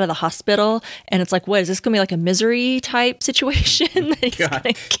right out of the hospital. And it's like, what is this going to be, like a Misery type situation that he's going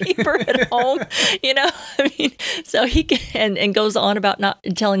to keep her at home? I mean, so he can, and goes on about not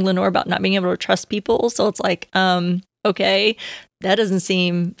telling Lenore about not being able to trust people. So it's like, okay, that doesn't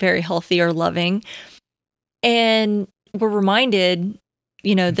seem very healthy or loving. And we're reminded,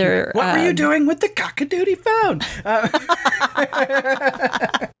 they're... What were you doing with the cockadoodie phone?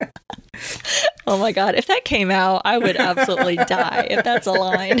 Oh my God, if that came out, I would absolutely die if that's a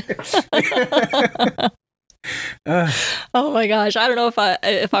line. Oh my gosh, I don't know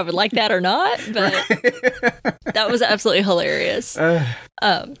if I would like that or not, but that was absolutely hilarious.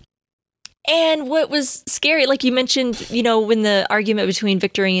 And what was scary, like you mentioned, when the argument between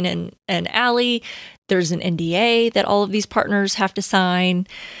Victorine and Allie, there's an NDA that all of these partners have to sign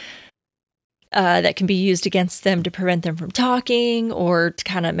that can be used against them to prevent them from talking or to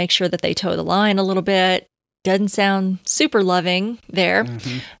kind of make sure that they toe the line a little bit. Doesn't sound super loving there.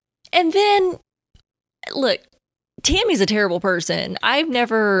 Mm-hmm. And then, look, Tammy's a terrible person. I've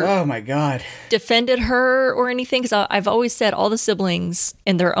never oh my God defended her or anything, because I've always said all the siblings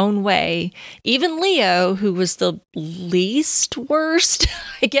in their own way, even Leo, who was the least worst,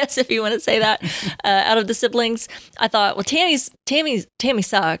 I guess, if you want to say that, out of the siblings, I thought, well, Tammy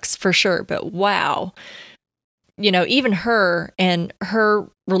sucks for sure, but wow, even her and her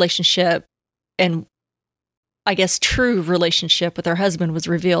relationship, and I guess true relationship with her husband, was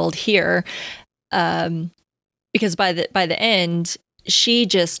revealed here. Because by the end, she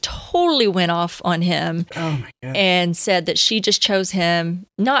just totally went off on him. Oh my God. And said that she just chose him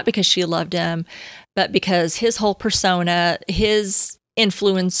not because she loved him, but because his whole persona, his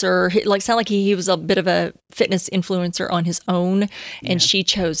influencer, like sound like he was a bit of a fitness influencer on his own, and she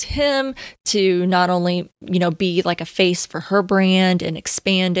chose him to not only be like a face for her brand and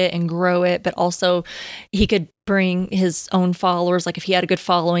expand it and grow it, but also he could bring his own followers. Like if he had a good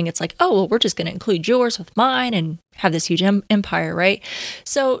following, it's like, oh well, we're just going to include yours with mine and have this huge empire, right?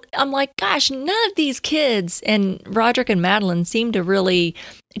 So I'm like, gosh, none of these kids and Roderick and Madeline seem to really,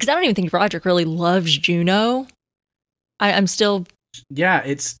 because I don't even think Roderick really loves Juno. I'm still. Yeah,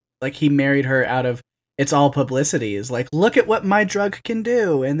 it's like he married her out of, it's all publicity. Is like, look at what my drug can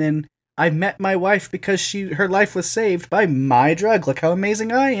do, and then I met my wife because her life was saved by my drug. Look how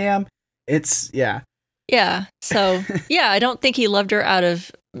amazing I am. It's yeah. So I don't think he loved her out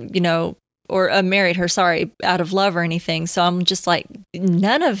of or married her, sorry, out of love or anything. So I'm just like,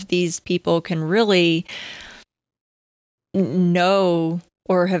 none of these people can really know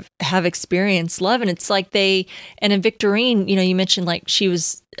or have experienced love. And it's like and in Victorine, you mentioned like she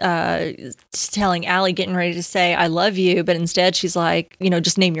was telling Allie, getting ready to say, I love you. But instead she's like,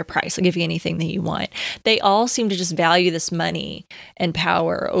 just name your price. I'll give you anything that you want. They all seem to just value this money and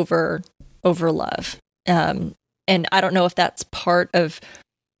power over love. And I don't know if that's part of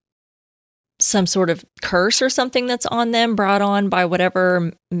some sort of curse or something that's on them, brought on by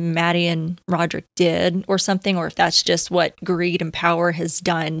whatever Maddie and Roderick did or something, or if that's just what greed and power has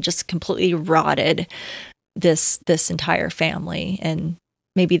done, just completely rotted this entire family. And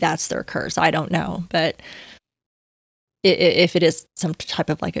maybe that's their curse. I don't know. But if it is some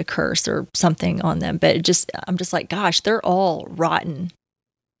type of like a curse or something on them, but I'm just like, gosh, they're all rotten.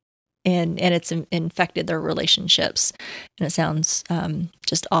 And it's infected their relationships. And it sounds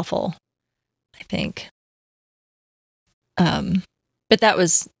just awful, I think. But that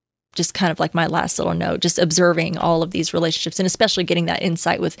was just kind of like my last little note, just observing all of these relationships and especially getting that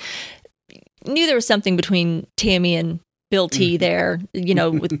insight knew there was something between Tammy and Bill T there,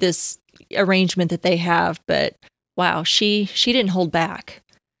 with this arrangement that they have, but wow, she didn't hold back.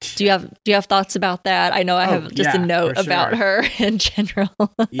 Do you have thoughts about that? I know I have just a note about her in general.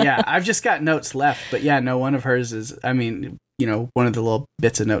 Yeah, I've just got notes left, but yeah, no, one of hers is, one of the little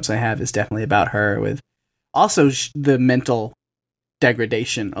bits of notes I have is definitely about her, with also the mental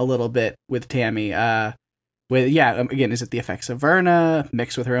degradation a little bit with Tammy. Again, is it the effects of Verna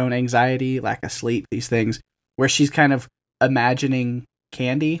mixed with her own anxiety, lack of sleep, these things, where she's kind of imagining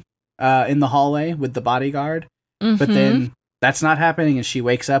Candy in the hallway with the bodyguard, but then that's not happening, and she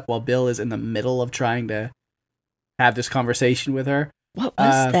wakes up while Bill is in the middle of trying to have this conversation with her. What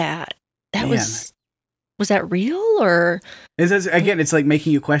was that? Was that real, or? It's like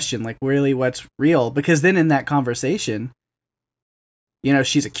making you question, like, really, what's real? Because then in that conversation,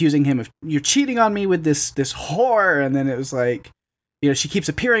 she's accusing him of, you're cheating on me with this whore, and then it was like, she keeps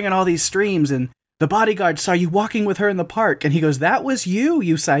appearing in all these streams, and the bodyguard saw you walking with her in the park, and he goes, that was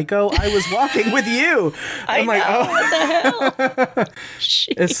you psycho. I was walking with you. I'm like, what the hell?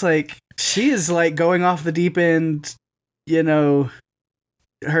 It's like, she is like going off the deep end,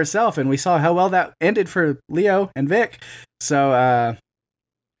 herself, and we saw how well that ended for Leo and Vic. So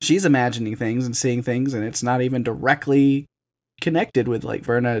she's imagining things and seeing things, and it's not even directly connected with like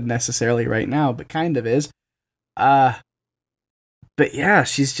Verna necessarily right now, but kind of is. But yeah,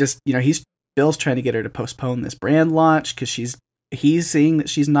 she's just, Bill's trying to get her to postpone this brand launch because he's seeing that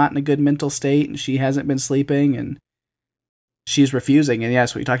she's not in a good mental state and she hasn't been sleeping, and she's refusing. And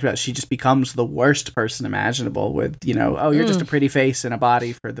yes, what you talked about, she just becomes the worst person imaginable with, you're just a pretty face and a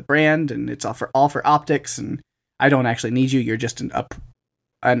body for the brand, and it's all for optics, and I don't actually need you. You're just an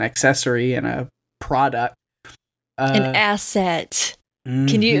accessory and a product. An asset.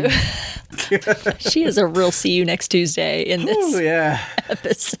 Can you? She is a real see you next Tuesday in this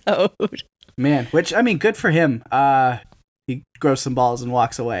episode. Man, which, good for him. He grows some balls and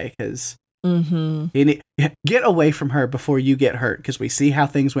walks away, because get away from her before you get hurt, because we see how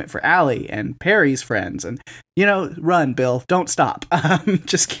things went for Allie and Perry's friends, and run, Bill, don't stop.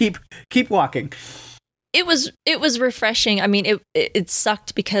 Just keep walking. It was refreshing. It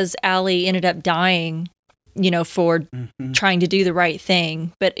sucked because Allie ended up dying, for trying to do the right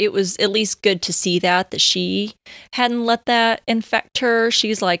thing. But it was at least good to see that she hadn't let that infect her.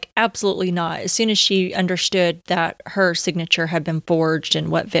 She's like, absolutely not. As soon as she understood that her signature had been forged and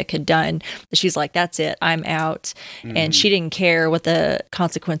what Vic had done, she's like, that's it, I'm out. And she didn't care what the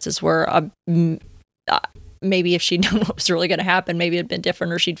consequences were. Maybe if she'd known what was really going to happen, maybe it'd been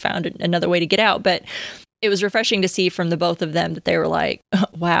different, or she'd found another way to get out. But it was refreshing to see from the both of them that they were like,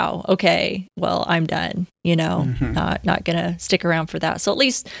 wow, okay, well, I'm done, not going to stick around for that. So at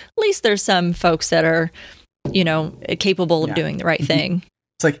least there's some folks that are, capable of doing the right thing.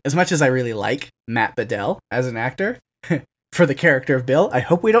 It's like, as much as I really like Matt Bedell as an actor, for the character of Bill, I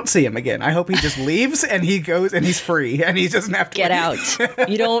hope we don't see him again. I hope he just leaves and he goes and he's free and he doesn't have to get out.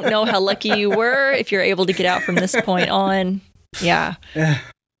 You don't know how lucky you were if you're able to get out from this point on. Yeah.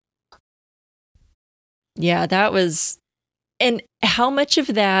 Yeah, that was, and how much of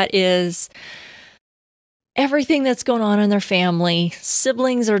that is everything that's going on in their family.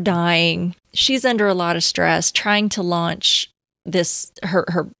 Siblings are dying. She's under a lot of stress, trying to launch this,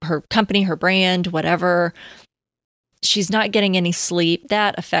 her company, her brand, whatever. She's not getting any sleep.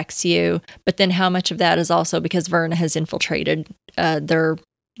 That affects you. But then how much of that is also because Verna has infiltrated their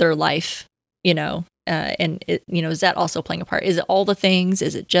life, and it, is that also playing a part? Is it all the things?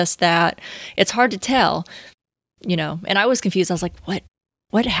 Is it just that? It's hard to tell, and I was confused. I was like,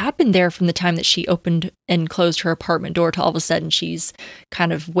 what happened there from the time that she opened and closed her apartment door to all of a sudden she's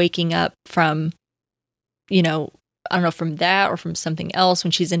kind of waking up from, I don't know, from that or from something else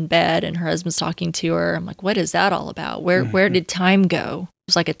when she's in bed and her husband's talking to her. I'm like, what is that all about? Where did time go? It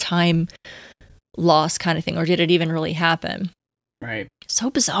was like a time loss kind of thing, or did it even really happen? Right.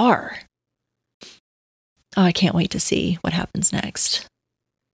 So bizarre. Oh, I can't wait to see what happens next.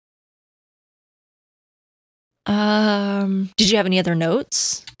 Did you have any other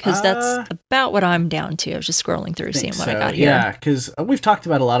notes? Because that's about what I'm down to. I was just scrolling through, seeing what I got here. Yeah, because we've talked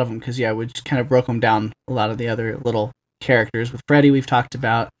about a lot of them. Because we just kind of broke them down. A lot of the other little characters with Freddy, we've talked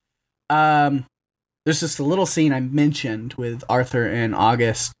about. There's just a little scene I mentioned with Arthur and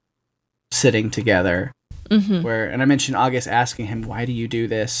August sitting together, and I mentioned August asking him, "Why do you do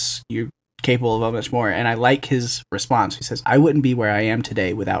this? You're capable of so much more." And I like his response. He says, "I wouldn't be where I am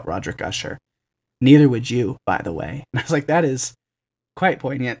today without Roderick Usher. Neither would you, by the way." And I was like, that is quite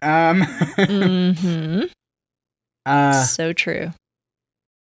poignant. So true.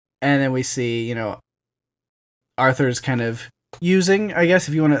 And then we see, Arthur's kind of using, I guess,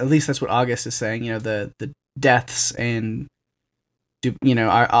 if you want to, at least that's what August is saying, the deaths and,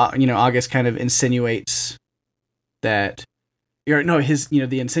 August kind of insinuates that,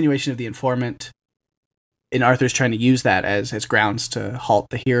 the insinuation of the informant, and Arthur's trying to use that as grounds to halt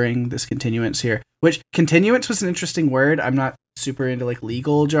the hearing, this continuance here. Which, continuance was an interesting word. I'm not super into,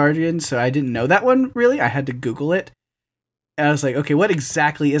 legal jargon, so I didn't know that one, really. I had to Google it. And I was like, okay, what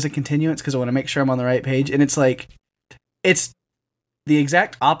exactly is a continuance? Because I want to make sure I'm on the right page. And it's it's the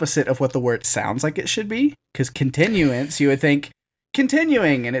exact opposite of what the word sounds like it should be. Because continuance, you would think,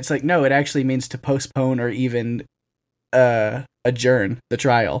 continuing. And it's like, no, it actually means to postpone or even adjourn the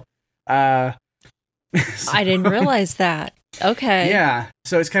trial. I didn't realize that. Okay. Yeah.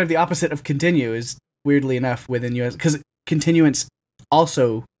 So it's kind of the opposite of continue, is weirdly enough within US, because continuance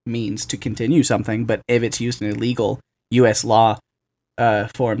also means to continue something, but if it's used in a legal US law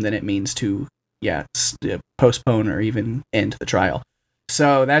form, then it means to postpone or even end the trial.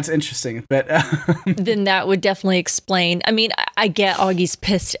 So that's interesting, but then that would definitely explain. I mean, I get Augie's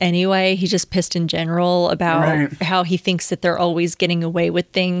pissed anyway. He's just pissed in general about how he thinks that they're always getting away with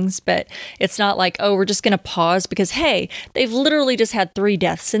things, but it's not like, oh, we're just going to pause because, hey, they've literally just had 3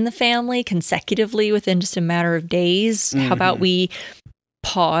 deaths in the family consecutively within just a matter of days. How about we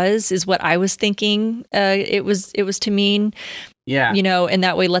pause, is what I was thinking it was to mean. Yeah. And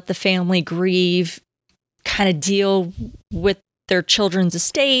that way let the family grieve, kind of deal with their children's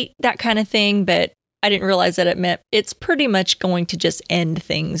estate, that kind of thing. But I didn't realize that it meant it's pretty much going to just end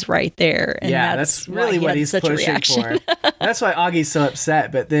things right there. And that's really what he's pushing for. That's why Augie's so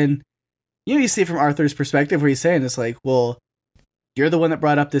upset. But then, you see from Arthur's perspective where he's saying it's like, well, you're the one that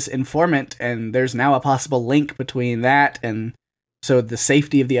brought up this informant, and there's now a possible link between that, and so the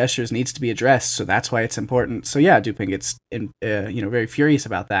safety of the Ushers needs to be addressed. So that's why it's important. So yeah, Dupin gets very furious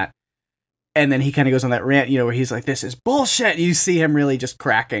about that. And then he kind of goes on that rant, where he's like, this is bullshit. You see him really just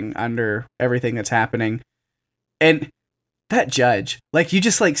cracking under everything that's happening. And that judge, you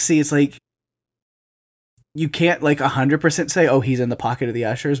just see, it's like, you can't 100% say, oh, he's in the pocket of the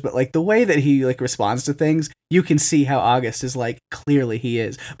Ushers, but the way that he responds to things, you can see how August is clearly he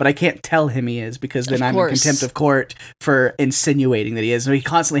is, but I can't tell him he is, because then I'm in contempt of court for insinuating that he is. So he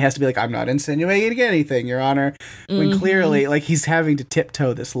constantly has to be like, I'm not insinuating anything, Your Honor, when clearly he's having to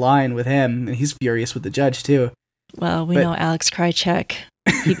tiptoe this line with him, and he's furious with the judge too. Well, we know Alex Krycek.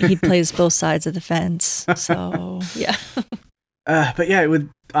 He plays both sides of the fence, so yeah. But yeah,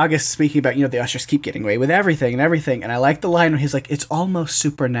 with August speaking about, the Ushers keep getting away with everything, and I like the line where he's like, it's almost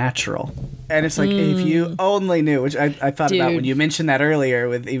supernatural. And it's like, if you only knew, which I thought about when you mentioned that earlier,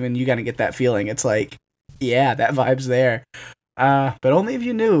 with even you gotta get that feeling. It's like, yeah, that vibe's there. But only if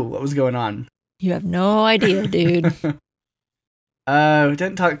you knew what was going on. You have no idea, dude. We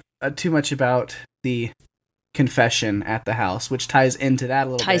didn't talk too much about the confession at the house, which ties into that a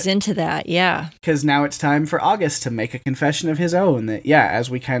little bit. Ties into that, yeah. Because now it's time for August to make a confession of his own that, as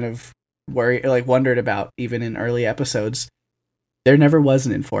we kind of wondered about even in early episodes, there never was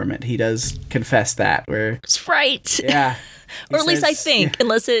an informant. He does confess that. That's right. Yeah. Or at least I think,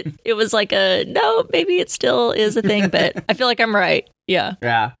 unless it was no, maybe it still is a thing, but I feel like I'm right. Yeah.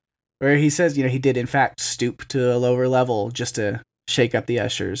 Yeah. Where he says, he did in fact stoop to a lower level just to shake up the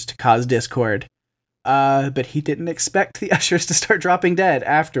Ushers, to cause discord. But he didn't expect the Ushers to start dropping dead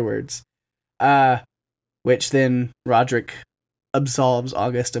afterwards. Which then Roderick absolves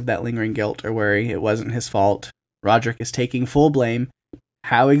August of that lingering guilt or worry. It wasn't his fault. Roderick is taking full blame.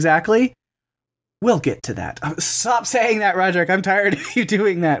 How exactly? We'll get to that. Stop saying that, Roderick. I'm tired of you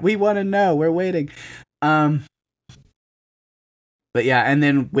doing that. We want to know. We're waiting. But yeah, and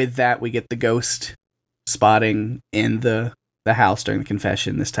then with that, we get the ghost spotting in the house during the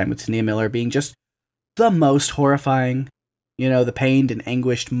confession, this time with Tania Miller being just the most horrifying. You know, the pained and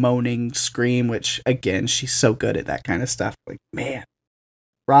anguished moaning scream, which, again, she's so good at that kind of stuff. Like, man,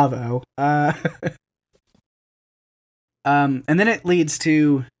 bravo. And then it leads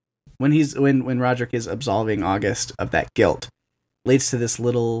to when Roderick is absolving August of that guilt, leads to this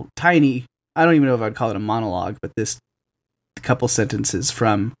little tiny, I don't even know if I'd call it a monologue, but this couple sentences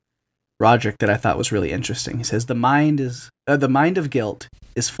from Roderick that I thought was really interesting. He says, the mind of guilt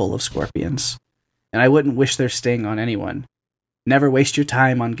is full of scorpions, and I wouldn't wish their sting on anyone. Never waste your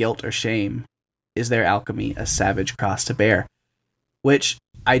time on guilt or shame. Is their alchemy a savage cross to bear? Which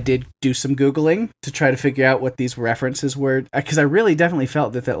I did do some Googling to try to figure out what these references were, because I really definitely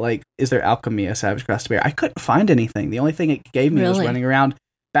felt that like, is their alchemy a savage cross to bear? I couldn't find anything. The only thing it gave me was running around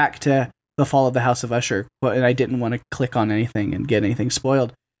back to the fall of the House of Usher, and I didn't want to click on anything and get anything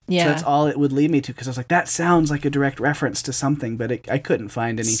spoiled. Yeah. So that's all it would lead me to, because I was like, that sounds like a direct reference to something, but I couldn't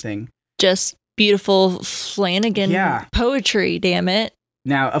find anything. Just beautiful Flanagan poetry, damn it.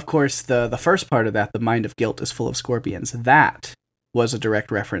 Now, of course, the first part of that, the mind of guilt is full of scorpions, that was a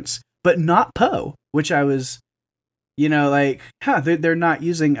direct reference, but not Poe, which I was, like, they're not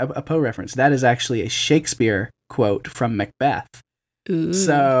using a Poe reference. That is actually a Shakespeare quote from Macbeth. Ooh,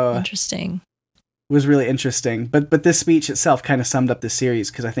 so interesting. Was really interesting. But this speech itself kind of summed up the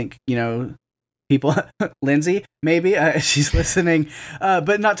series, because I think, people, Lindsay, maybe, she's listening,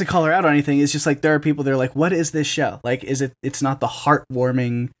 but not to call her out on anything. It's just like, there are people that are like, what is this show? Like, it's not the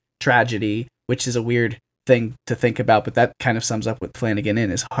heartwarming tragedy, which is a weird thing to think about, but that kind of sums up what Flanagan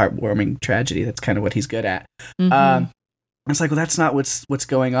is heartwarming tragedy. That's kind of what he's good at. Mm-hmm. It's like, well, that's not what's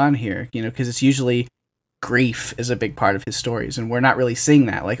going on here, because it's usually grief is a big part of his stories, and we're not really seeing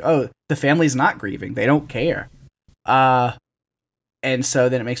that. Like, oh, the family's not grieving, they don't care. And so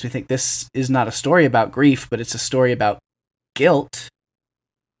then it makes me think this is not a story about grief, but it's a story about guilt,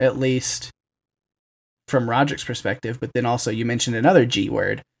 at least from Roderick's perspective. But then also you mentioned another G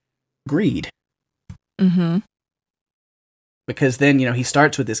word, greed. Mm-hmm. Because then, he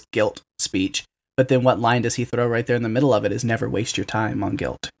starts with this guilt speech, but then what line does he throw right there in the middle of it is never waste your time on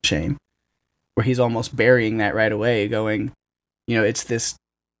guilt, shame, where he's almost burying that right away, going, it's this,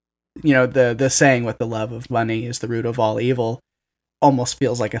 the saying, what the love of money is the root of all evil, almost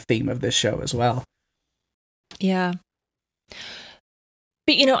feels like a theme of this show as well. Yeah.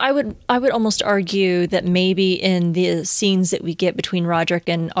 But, I would almost argue that maybe in the scenes that we get between Roderick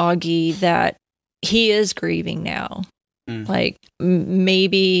and Augie, that he is grieving now. Mm. Like,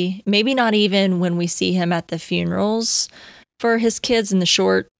 maybe not even when we see him at the funerals for his kids in the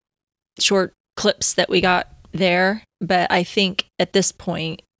short clips that we got there. But I think at this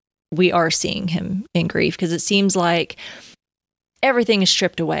point, we are seeing him in grief, because it seems like everything is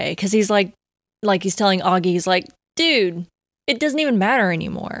stripped away, because he's like he's telling Augie, he's like, dude, it doesn't even matter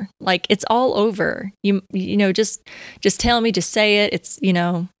anymore. Like, it's all over. You just tell me, just say it. It's,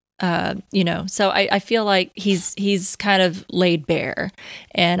 so I feel like he's kind of laid bare,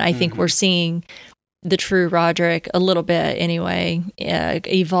 and I think we're seeing the true Roderick a little bit anyway,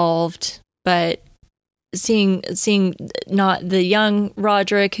 evolved, but seeing not the young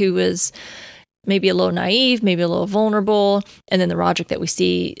Roderick who was maybe a little naive, maybe a little vulnerable, and then the Roderick that we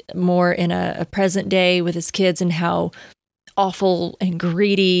see more in a present day with his kids, and how awful and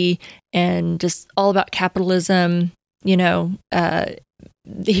greedy and just all about capitalism.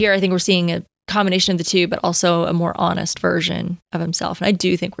 Here I think we're seeing a combination of the two, but also a more honest version of himself. And I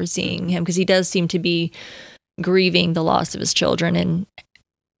do think we're seeing him, because he does seem to be grieving the loss of his children and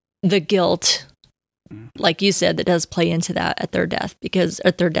the guilt, like you said, that does play into that at their deaths,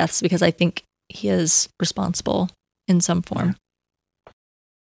 because I think he is responsible in some form.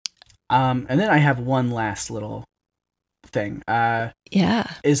 And then I have one last little thing.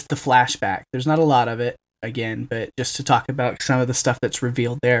 Is the flashback. There's not a lot of it, again, but just to talk about some of the stuff that's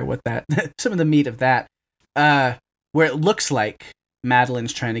revealed there with that, some of the meat of that, where it looks like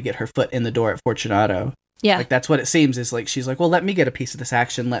Madeline's trying to get her foot in the door at Fortunato. Yeah. Like, that's what it seems, is like, she's like, well, let me get a piece of this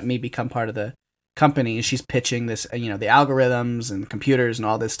action. Let me become part of the company. And she's pitching this, the algorithms and computers and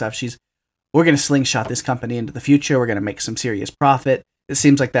all this stuff. We're going to slingshot this company into the future. We're going to make some serious profit. It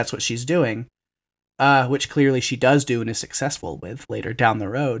seems like that's what she's doing, which clearly she does do and is successful with later down the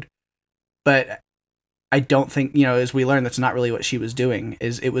road. But I don't think, as we learn, that's not really what she was doing.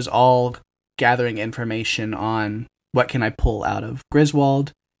 It was all gathering information on what can I pull out of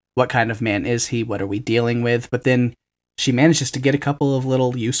Griswold? What kind of man is he? What are we dealing with? But then she manages to get a couple of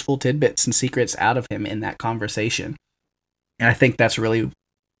little useful tidbits and secrets out of him in that conversation. And I think that's really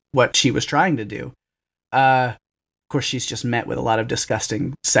what she was trying to do. Of course, she's just met with a lot of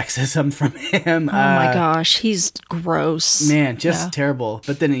disgusting sexism from him. Oh my gosh, he's gross. Man, just terrible.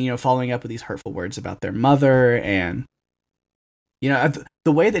 But then, following up with these hurtful words about their mother, and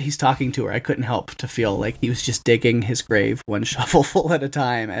the way that he's talking to her, I couldn't help to feel like he was just digging his grave one shovelful at a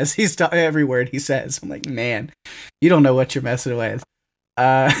time as he's every word he says. I'm like, man, you don't know what you're messing with.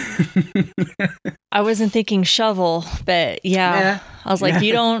 I wasn't thinking shovel, but yeah. I was like,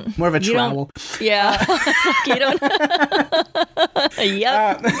 you don't. More of a trowel. Yeah. Like, you don't.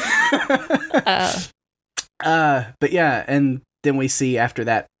 Yep. But yeah, and then we see after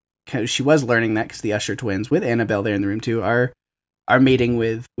that, because she was learning that, because the Usher twins, with Annabelle there in the room too, are meeting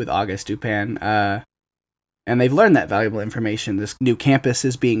with August Dupin, and they've learned that valuable information. This new campus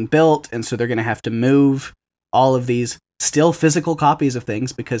is being built, and so they're going to have to move all of these still physical copies of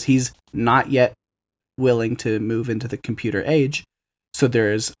things, because he's not yet willing to move into the computer age. So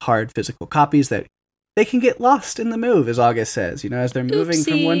there's hard physical copies that they can get lost in the move, as August says. As they're moving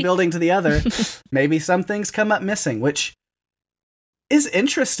from one building to the other, maybe some things come up missing, which is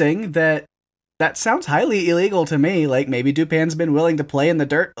interesting. That sounds highly illegal to me. Like, maybe Dupin's been willing to play in the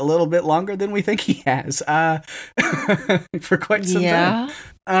dirt a little bit longer than we think he has, for quite some time.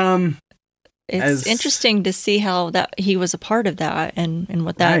 It's interesting to see how that he was a part of that and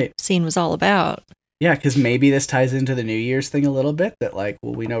what that scene was all about. Yeah, because maybe this ties into the New Year's thing a little bit, that like,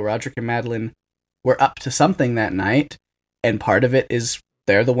 well, we know Roderick and Madeline were up to something that night, and part of it is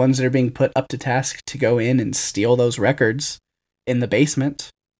they're the ones that are being put up to task to go in and steal those records in the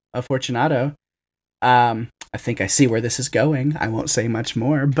basement of Fortunato. I think I see where this is going. I won't say much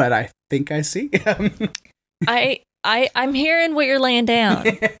more, but I think I see. I'm hearing what you're laying down.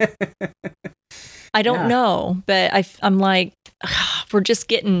 I don't know, but I'm like, we're just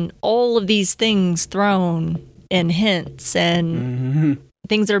getting all of these things thrown in hints and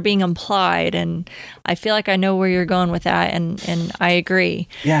things that are being implied, and I feel like I know where you're going with that, and I agree.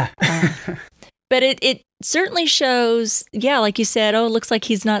 Yeah. But it certainly shows, like you said, it looks like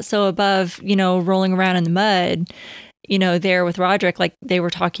he's not so above, rolling around in the mud, there with Roderick, like they were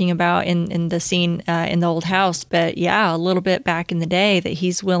talking about in the scene in the old house. But a little bit back in the day, that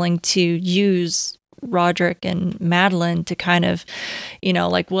he's willing to use Roderick and Madeline to kind of,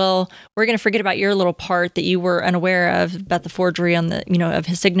 like, well, we're going to forget about your little part that you were unaware of about the forgery on the, of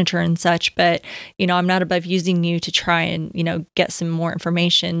his signature and such. But, I'm not above using you to try and, get some more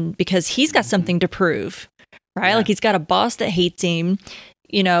information, because he's got something to prove, right? Yeah. Like, he's got a boss that hates him.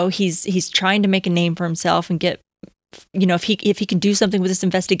 He's trying to make a name for himself and get, if he can do something with this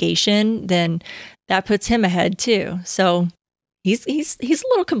investigation, then that puts him ahead too. So he's a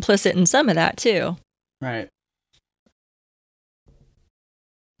little complicit in some of that too. Right.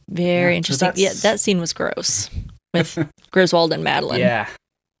 Very interesting. So that scene was gross with Griswold and Madeline. Yeah.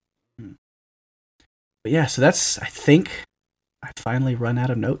 But yeah, so I think I finally run out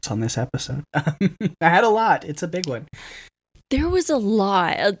of notes on this episode. I had a lot. It's a big one. There was a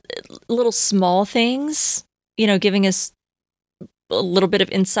lot, little small things, giving us a little bit of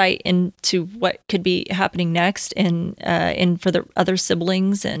insight into what could be happening next, and for the other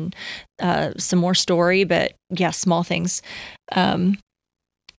siblings, and some more story. But small things. And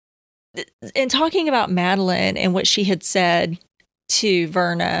talking about Madeline and what she had said to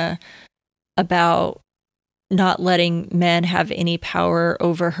Verna about not letting men have any power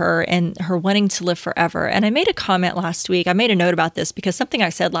over her, and her wanting to live forever. And I made a comment last week. I made a note about this because something I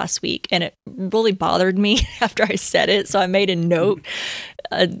said last week, and it really bothered me after I said it. So I made a note.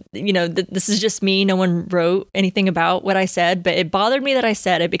 This is just me. No one wrote anything about what I said, but it bothered me that I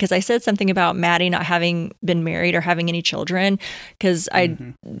said it, because I said something about Maddie not having been married or having any children, because I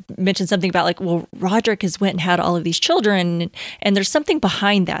mentioned something about, like, well, Roderick has went and had all of these children, and there's something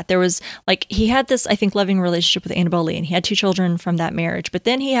behind that. There was, like, he had this, I think, loving relationship with Annabelle Lee, and he had 2 children from that marriage, but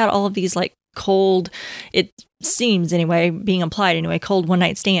then he had all of these, like, cold, it seems anyway, being implied anyway, cold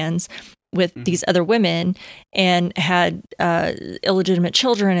one-night stands with these other women, and had illegitimate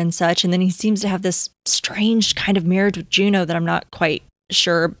children and such. And then he seems to have this strange kind of marriage with Juno that I'm not quite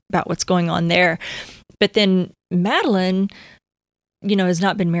sure about what's going on there. But then Madeline, has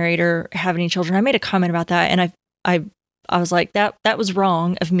not been married or have any children. I made a comment about that, and I was like, that was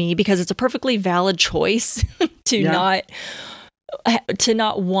wrong of me, because it's a perfectly valid choice to not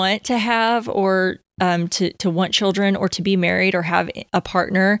want to have, or to want children, or to be married, or have a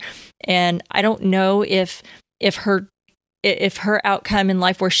partner. And I don't know if her outcome in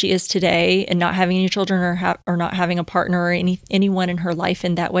life where she is today, and not having any children, or not having a partner, or anyone in her life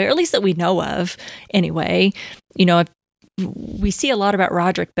in that way, or at least that we know of anyway. We see a lot about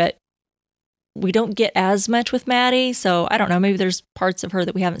Roderick, but we don't get as much with Maddie. So I don't know, maybe there's parts of her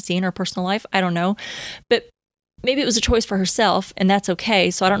that we haven't seen, her personal life. I don't know. But maybe it was a choice for herself, and that's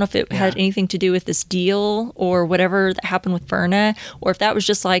okay. So I don't know if it had anything to do with this deal or whatever that happened with Verna, or if that was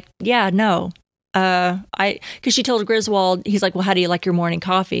just like, yeah, no. Because she told Griswold, he's like, well, how do you like your morning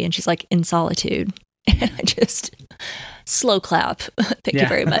coffee? And she's like, in solitude. And I just slow clap. Thank you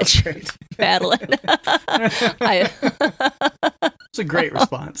very much, Madeline. It's a great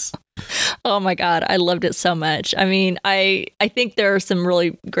response. Oh my God, I loved it so much. I mean, I think there are some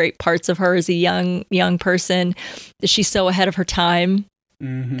really great parts of her as a young person. She's so ahead of her time,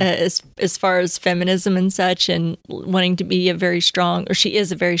 as far as feminism and such, and wanting to be she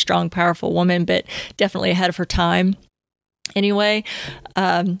is a very strong, powerful woman, but definitely ahead of her time. Anyway,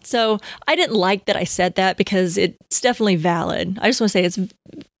 so I didn't like that I said that, because it's definitely valid. I just want to say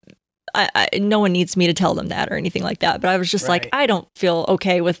no one needs me to tell them that or anything like that. But I was just like, I don't feel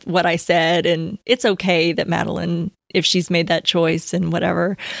okay with what I said, and it's okay that Madeline, if she's made that choice and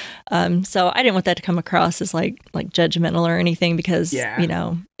whatever. So I didn't want that to come across as like judgmental or anything, because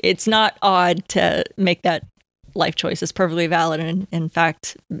it's not odd to make that life choice. It's perfectly valid, and in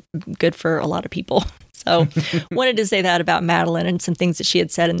fact, good for a lot of people. So wanted to say that about Madeline and some things that she had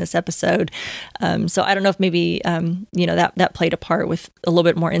said in this episode. So I don't know if maybe, that played a part with a little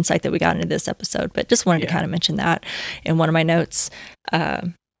bit more insight that we got into this episode, but just wanted to kind of mention that in one of my notes.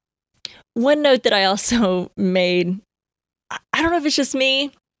 One note that I also made, I don't know if it's just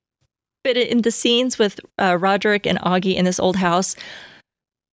me, but in the scenes with Roderick and Augie in this old house,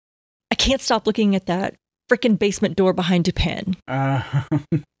 I can't stop looking at that freaking basement door behind Dupin.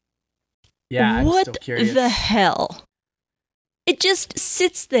 Yeah, I'm what still curious. The hell? It just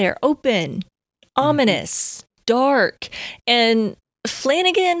sits there, open, ominous, dark, and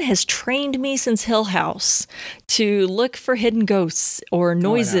Flanagan has trained me since Hill House to look for hidden ghosts or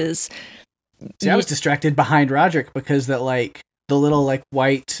noises. See, I was distracted behind Roderick because that the little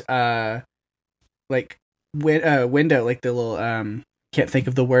white window, like the little can't think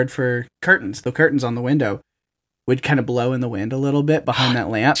of the word for curtains. The curtains on the window would kind of blow in the wind a little bit behind that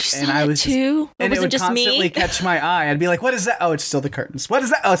lamp, and I was too. And it would just constantly catch my eye. I'd be like, "What is that? Oh, it's still the curtains. What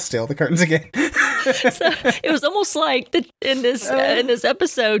is that? Oh, it's still the curtains again." So it was almost like in this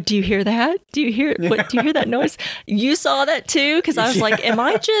episode. Do you hear that? Do you hear that noise? You saw that too? Because I was like, "Am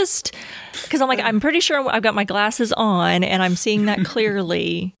I just?" Because I'm like, I'm pretty sure I've got my glasses on and I'm seeing that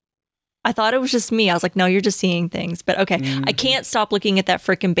clearly. I thought it was just me. I was like, no, you're just seeing things. But okay, I can't stop looking at that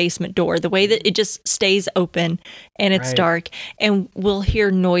freaking basement door. The way that it just stays open and it's dark, and we'll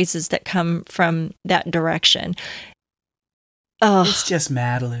hear noises that come from that direction. It's just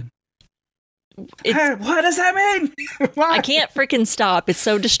Madeline. What does that mean? I can't freaking stop. It's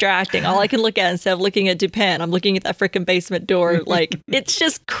so distracting. All I can look at instead of looking at Dupin, I'm looking at that freaking basement door. Like, it's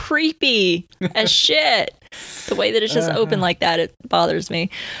just creepy as shit. The way that it's just open like that, it bothers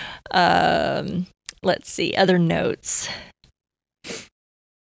me. Let's see. Other notes.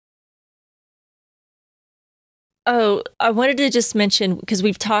 Oh, I wanted to just mention, because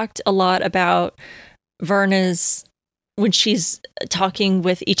we've talked a lot about Verna's, when she's talking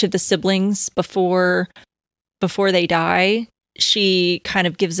with each of the siblings before they die, she kind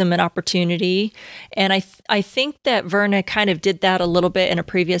of gives them an opportunity. And I think that Verna kind of did that a little bit in a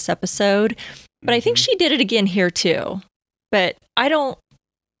previous episode, but I think she did it again here too. But I don't,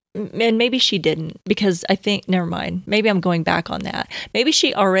 and maybe she didn't, because I think, never mind. Maybe I'm going back on that. Maybe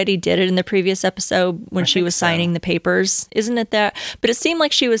she already did it in the previous episode when she was signing the papers. Isn't it that? But it seemed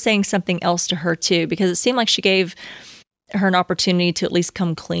like she was saying something else to her too, because it seemed like she gave her an opportunity to at least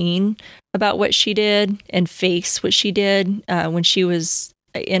come clean about what she did and face what she did when she was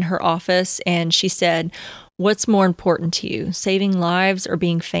in her office. And she said, "What's more important to you, saving lives or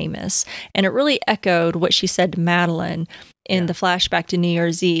being famous?" And it really echoed what she said to Madeline in the flashback to New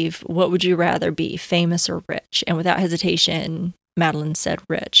Year's Eve. What would you rather be, famous or rich? And without hesitation, Madeline said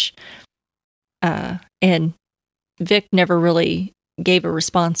rich. And Vic never really gave a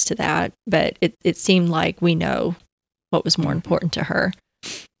response to that, but it seemed like we know what was more important to her.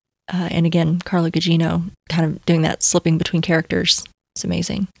 And again, Carla Gugino kind of doing that, slipping between characters. It's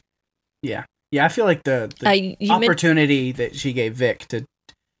amazing. Yeah. Yeah, I feel like the opportunity that she gave Vic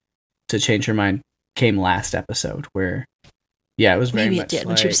to change her mind came last episode, where, it was very maybe much it did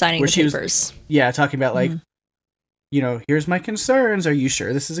when she was signing the papers. Talking about here's my concerns. Are you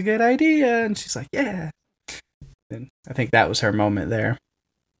sure this is a good idea? And she's like, yeah. And I think that was her moment there.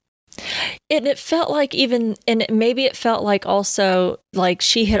 And it felt like maybe it felt like also like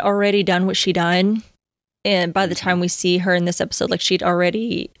she had already done what she done. And by the time we see her in this episode, like she'd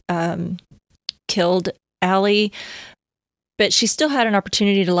already killed Allie, but she still had an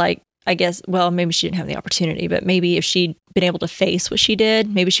opportunity to I guess, well, maybe she didn't have the opportunity, but maybe if she'd been able to face what she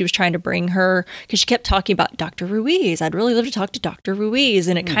did, maybe she was trying to bring her, because she kept talking about Dr. Ruiz. I'd really love to talk to Dr. Ruiz.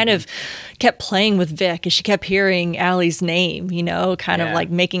 And it kind of kept playing with Vic as she kept hearing Allie's name, kind of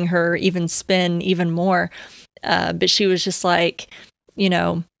like making her even spin even more. But she was just like,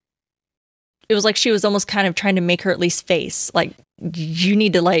 it was like she was almost kind of trying to make her at least face, like, you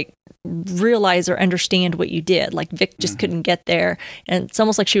need to like realize or understand what you did. Like Vic just couldn't get there. And it's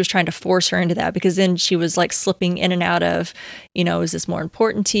almost like she was trying to force her into that, because then she was like slipping in and out of, is this more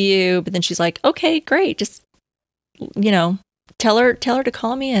important to you? But then she's like, okay, great. Just, tell her to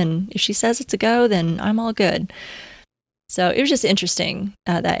call me. And if she says it's a go, then I'm all good. So it was just interesting,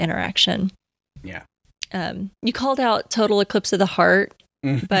 that interaction. Yeah. You called out Total Eclipse of the Heart.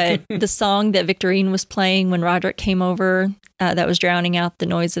 But the song that Victorine was playing when Roderick came over, that was drowning out the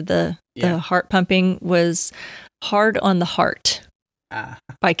noise of the heart pumping, was Hard on the Heart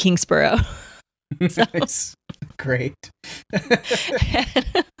by Kingsborough. So. Nice. Great.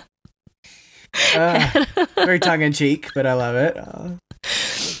 Very tongue-in-cheek, but I love it.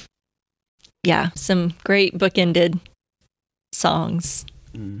 Yeah, some great bookended songs.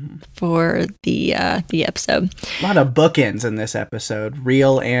 For the episode. A lot of bookends in this episode,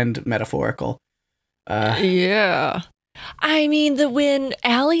 real and metaphorical. Yeah. I mean, when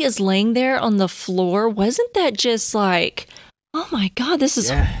Allie is laying there on the floor, wasn't that just like, oh my God, this is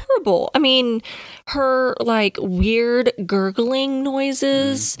horrible. I mean, her like weird gurgling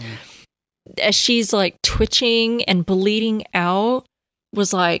noises as she's like twitching and bleeding out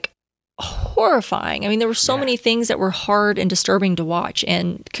was like horrifying. I mean, there were so many things that were hard and disturbing to watch,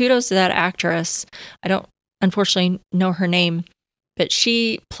 and kudos to that actress. I don't unfortunately know her name, but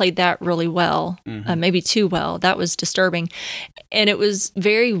she played that really well, maybe too well. That was disturbing, and it was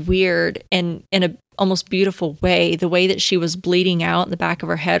very weird and in a almost beautiful way, the way that she was bleeding out in the back of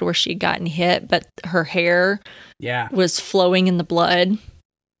her head where she'd gotten hit, but her hair was flowing in the blood,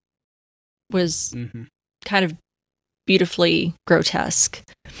 was kind of beautifully grotesque.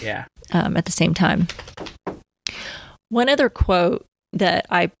 Yeah. At the same time. One other quote that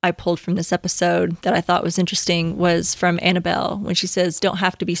I pulled from this episode that I thought was interesting was from Annabelle when she says, "Don't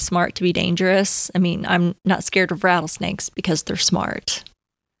have to be smart to be dangerous. I mean, I'm not scared of rattlesnakes because they're smart."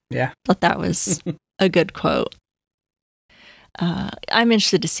 Yeah. Thought that was a good quote. I'm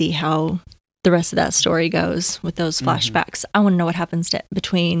interested to see how the rest of that story goes with those flashbacks. I want to know what happens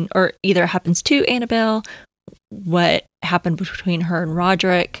or either happens to Annabelle, what happened between her and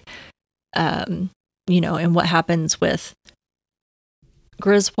Roderick, and what happens with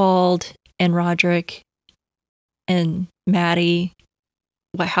Griswold and Roderick and Maddie,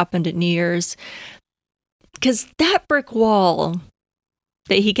 what happened at New Year's. Because that brick wall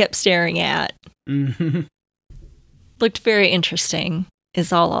that he kept staring at looked very interesting,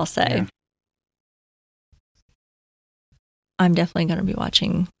 is all I'll say. Yeah. I'm definitely going to be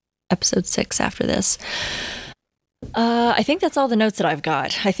watching episode 6 after this. I think that's all the notes that I've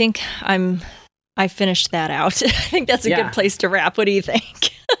got. I think I finished that out. I think that's a good place to wrap. What do you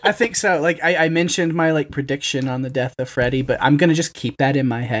think? I think so. Like I mentioned my like prediction on the death of Freddy, but I'm gonna just keep that in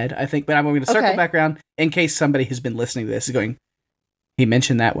my head. I think, but I'm going to circle back around in case somebody who's been listening to this is going, he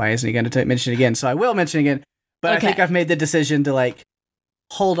mentioned that. Why isn't he going to mention it again? So I will mention it again. But I think I've made the decision to like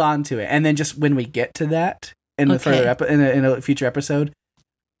hold on to it, and then just when we get to that in the further in a future episode,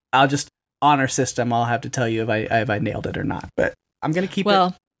 I'll just honor system. I'll have to tell you if I nailed it or not. But I'm going to keep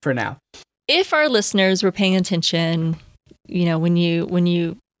it for now. If our listeners were paying attention, when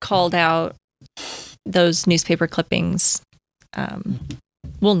you called out those newspaper clippings,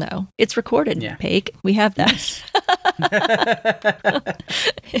 we'll know it's recorded. Yeah. Paige, we have that.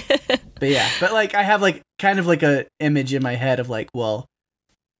 but like I have like kind of like a image in my head of like, well,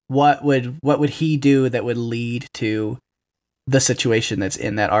 what would he do that would lead to the situation that's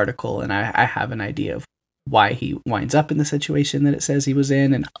in that article, and I have an idea of why he winds up in the situation that it says he was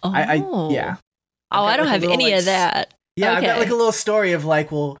in, and I don't have any of that. Yeah, I've got like a little story of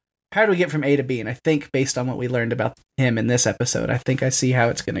like, well, how do we get from A to B? And I think based on what we learned about him in this episode, I think I see how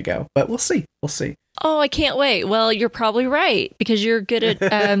it's going to go. But we'll see. Oh, I can't wait. Well, you're probably right because you're good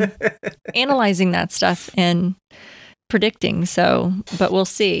at analyzing that stuff and predicting. So, but we'll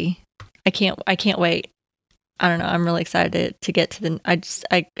see. I can't wait. I don't know. I'm really excited to get to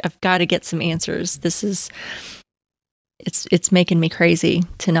I've got to get some answers. It's making me crazy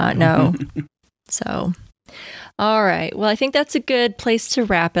to not know. So, all right. Well, I think that's a good place to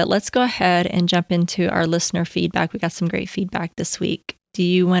wrap it. Let's go ahead and jump into our listener feedback. We got some great feedback this week. Do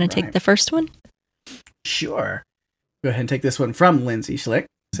you want to take the first one? Sure. Go ahead and take this one from Lindsay Schlick.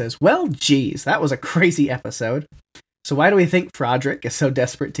 It says, well, geez, that was a crazy episode. So why do we think Froderick is so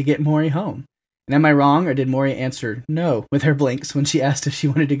desperate to get Maury home? And am I wrong, or did Maury answer no with her blinks when he asked if she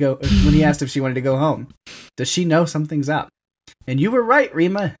wanted to go home? Does she know something's up? And you were right,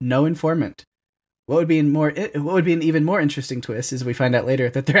 Rima. No informant. What would be an even more interesting twist is we find out later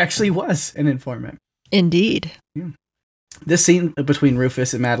that there actually was an informant. Indeed. Yeah. This scene between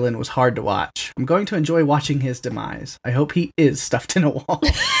Rufus and Madeline was hard to watch. I'm going to enjoy watching his demise. I hope he is stuffed in a wall.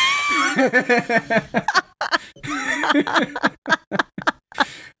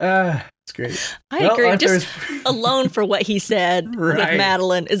 It's great. I agree. Just alone for what he said with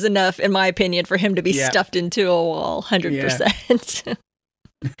Madeline is enough, in my opinion, for him to be stuffed into a wall, 100%.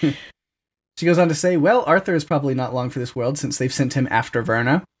 Yeah. She goes on to say, well, Arthur is probably not long for this world since they've sent him after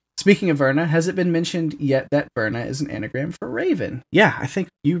Verna. Speaking of Verna, has it been mentioned yet that Verna is an anagram for Raven? Yeah, I think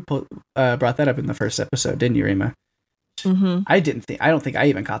you brought that up in the first episode, didn't you, Rima? Mm-hmm. I don't think I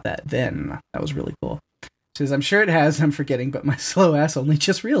even caught that then. That was really cool. She says, I'm sure it has, I'm forgetting, but my slow ass only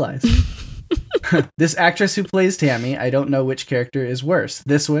just realized. This actress who plays Tammy, I don't know which character is worse,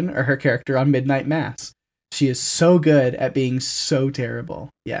 this one or her character on Midnight Mass. She is so good at being so terrible.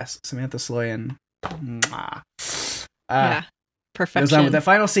 Yes, Samantha Sloyan. Yeah, perfection. Goes on with that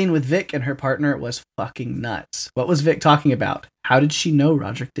final scene with Vic and her partner was fucking nuts. What was Vic talking about? How did she know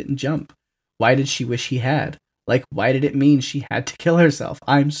Roderick didn't jump? Why did she wish he had? Like, why did it mean she had to kill herself?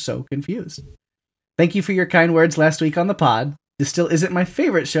 I'm so confused. Thank you for your kind words last week on the pod. This still isn't my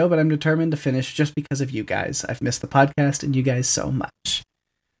favorite show, but I'm determined to finish just because of you guys. I've missed the podcast and you guys so much.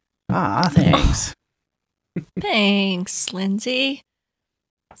 Thanks. Thanks, Lindsay.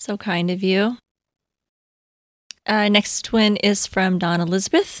 So kind of you. Next one is from Dawn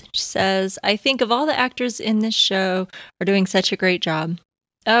Elizabeth. She says, I think of all the actors in this show are doing such a great job.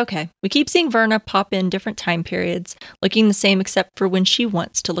 Okay, we keep seeing Verna pop in different time periods, looking the same except for when she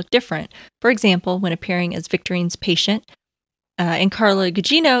wants to look different. For example, when appearing as Victorine's patient. And Carla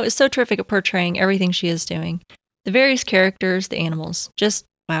Gugino is so terrific at portraying everything she is doing. The various characters, the animals. Just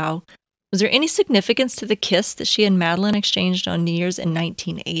wow. Was there any significance to the kiss that she and Madeline exchanged on New Year's in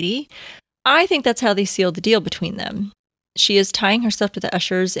 1980? I think that's how they sealed the deal between them. She is tying herself to the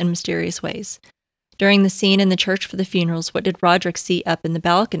Ushers in mysterious ways. During the scene in the church for the funerals, what did Roderick see up in the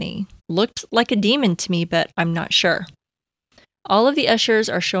balcony? Looked like a demon to me, but I'm not sure. All of the Ushers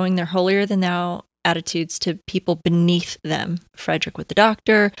are showing their holier-than-thou attitudes to people beneath them. Frederick with the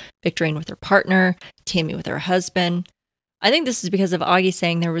doctor, Victorine with her partner, Tammy with her husband. I think this is because of Augie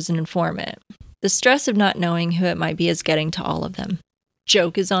saying there was an informant. The stress of not knowing who it might be is getting to all of them.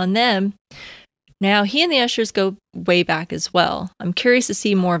 Joke is on them. Now, he and the Ushers go way back as well. I'm curious to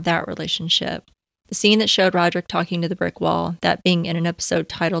see more of that relationship. The scene that showed Roderick talking to the brick wall, that being in an episode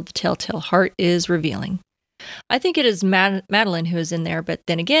titled The Telltale Heart, is revealing. I think it is Madeline who is in there, but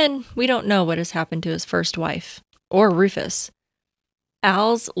then again, we don't know what has happened to his first wife, or Rufus.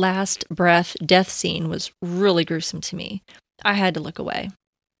 Al's last breath death scene was really gruesome to me. I had to look away.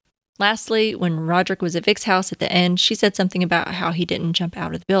 Lastly, when Roderick was at Vic's house at the end, she said something about how he didn't jump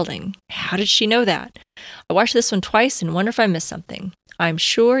out of the building. How did she know that? I watched this one twice and wonder if I missed something. I'm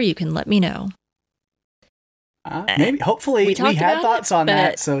sure you can let me know. Maybe, hopefully, we had thoughts on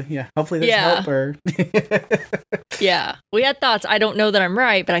that. So, yeah, hopefully this help her. Yeah, we had thoughts. I don't know that I'm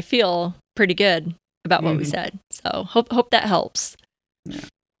right, but I feel pretty good about what we said. So, hope that helps. Yeah.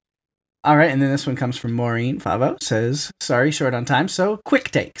 All right, and then this one comes from Maureen Favo. Says, sorry, short on time, so quick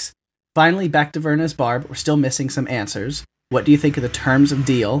takes. Finally, back to Verna's bar, but we're still missing some answers. What do you think of the terms of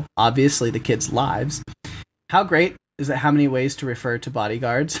deal? Obviously, the kids' lives. How great is that? How many ways to refer to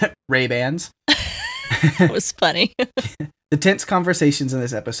bodyguards? Ray-Bans. That was funny. The tense conversations in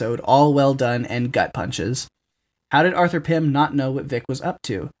this episode, all well done and gut punches. How did Arthur Pym not know what Vic was up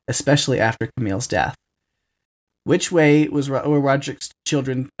to, especially after Camille's death? Which way were Roderick's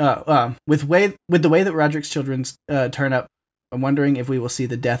children? With the way that Roderick's children turn up, I'm wondering if we will see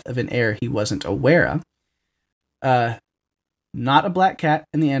the death of an heir he wasn't aware of. Not a black cat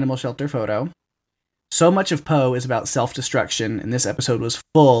in the animal shelter photo. So much of Poe is about self-destruction, and this episode was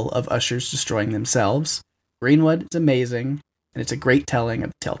full of Ushers destroying themselves. Greenwood is amazing, and it's a great telling of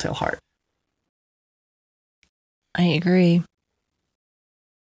the Telltale Heart. I agree.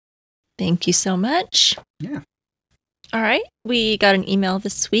 Thank you so much. Yeah. All right. We got an email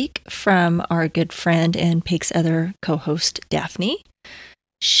this week from our good friend and Pake's other co-host, Daphne.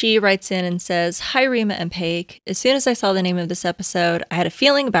 She writes in and says, Hi, Rima and Pake. As soon as I saw the name of this episode, I had a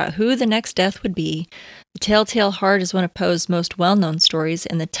feeling about who the next death would be. The Telltale Heart is one of Poe's most well-known stories,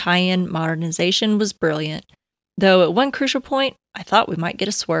 and the tie-in modernization was brilliant. Though at one crucial point, I thought we might get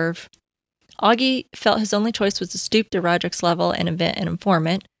a swerve. Augie felt his only choice was to stoop to Roderick's level and invent an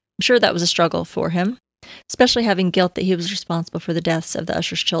informant. I'm sure that was a struggle for him. especially having guilt that he was responsible for the deaths of the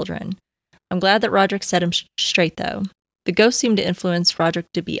Usher's children. I'm glad that Roderick set him straight, though. The ghost seemed to influence Roderick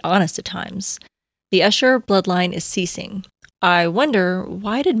to be honest at times. The Usher bloodline is ceasing. I wonder,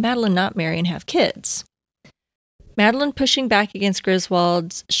 why did Madeline not marry and have kids? Madeline pushing back against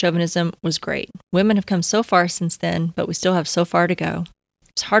Griswold's chauvinism was great. Women have come so far since then, but we still have so far to go.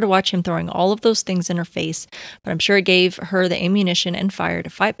 It's hard to watch him throwing all of those things in her face, but I'm sure it gave her the ammunition and fire to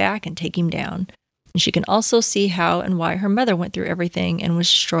fight back and take him down. And she can also see how and why her mother went through everything and was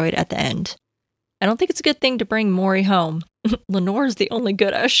destroyed at the end. I don't think it's a good thing to bring Maury home. Lenore's the only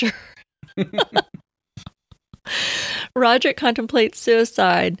good Usher. Roderick contemplates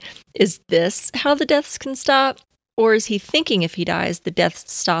suicide. Is this how the deaths can stop? Or is he thinking if he dies, the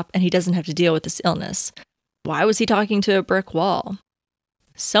deaths stop and he doesn't have to deal with this illness? Why was he talking to a brick wall?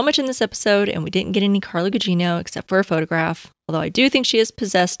 So much in this episode, and we didn't get any Carla Gugino except for a photograph, although I do think she has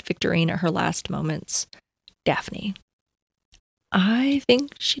possessed Victorine at her last moments. Daphne. I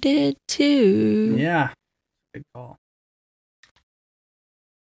think she did too. Yeah. Good call.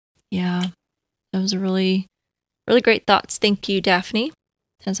 Yeah. Those are really, really great thoughts. Thank you, Daphne,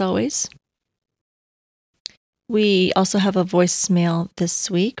 as always. We also have a voicemail this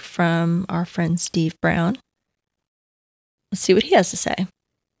week from our friend Steve Brown. Let's see what he has to say.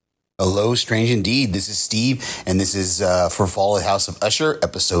 Hello, strange indeed. This is Steve, and this is for Fall of the House of Usher,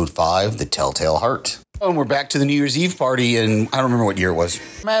 Episode 5, The Telltale Heart. Oh, and we're back to the New Year's Eve party, and I don't remember what year it was.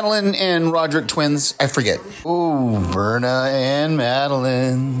 Madeline and Roderick twins, I forget. Oh, Verna and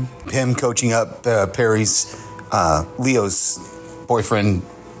Madeline. Him coaching up Perry's, Leo's boyfriend,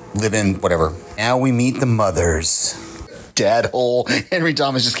 live-in, whatever. Now we meet the mothers. Dad hole. Henry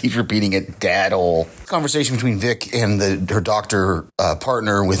Thomas just keeps repeating it. Dad hole. Conversation between Vic and her doctor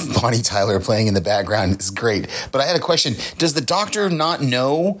partner with Bonnie Tyler playing in the background is great. But I had a question. Does the doctor not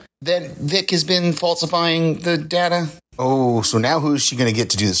know that Vic has been falsifying the data? Oh, so now who's she going to get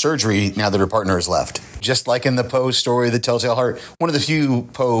to do the surgery now that her partner has left? Just like in the Poe story, The Telltale Heart, one of the few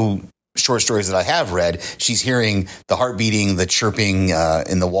Poe short stories that I have read, she's hearing the heart beating, the chirping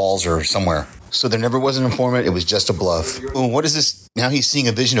in the walls or somewhere. So there never was an informant. It was just a bluff. Oh, what is this? Now he's seeing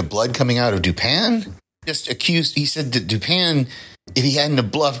a vision of blood coming out of Dupin? Just accused. He said that Dupin, if he hadn't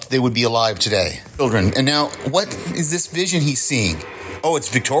have bluffed, they would be alive today. Children. And now what is this vision he's seeing? Oh, it's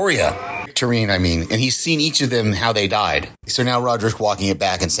Victorine, I mean. And he's seen each of them, how they died. So now Roderick's walking it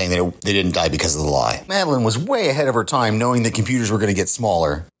back and saying that they didn't die because of the lie. Madeline was way ahead of her time knowing that computers were going to get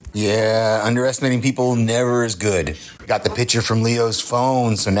smaller. Yeah, underestimating people never is good. Got the picture from Leo's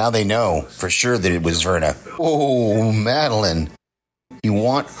phone, so now they know for sure that it was Verna. Oh, Madeline. You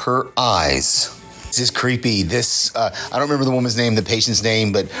want her eyes. This is creepy. I don't remember the woman's name, the patient's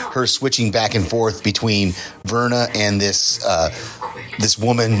name, but her switching back and forth between Verna and this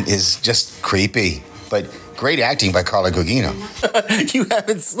woman is just creepy. But great acting by Carla Gugino. You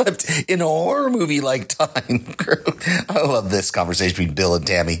haven't slept in a horror movie like time. I love this conversation between Bill and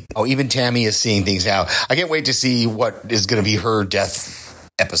Tammy. Oh, even Tammy is seeing things now. I can't wait to see what is going to be her death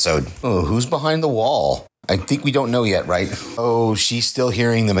episode. Oh, who's behind the wall? I think we don't know yet, right? Oh, she's still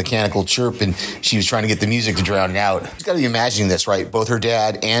hearing the mechanical chirp, and she was trying to get the music to drown it out. She's got to be imagining this, right? Both her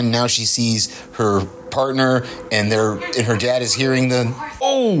dad and now she sees her partner, and her dad is hearing the...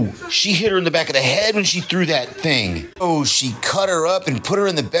 Oh, she hit her in the back of the head when she threw that thing. Oh, she cut her up and put her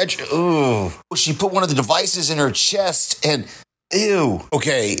in the bedroom. Oh, she put one of the devices in her chest, and... Ew.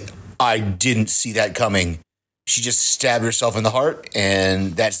 Okay, I didn't see that coming. She just stabbed herself in the heart,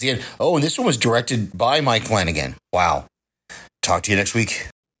 and that's the end. Oh, and this one was directed by Mike Flanagan. Wow. Talk to you next week.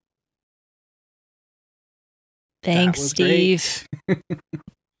 Thanks, Steve.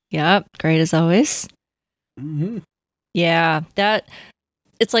 Yep, great as always. Mm-hmm. Yeah,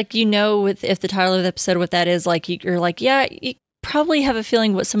 it's like, if the title of the episode, what that is, like, you're like, yeah, you probably have a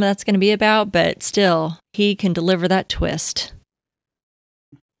feeling what some of that's going to be about, but still, he can deliver that twist.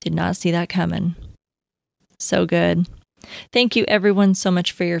 Did not see that coming. So good. Thank you, everyone, so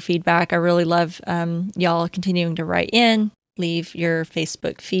much for your feedback. I really love y'all continuing to write in, leave your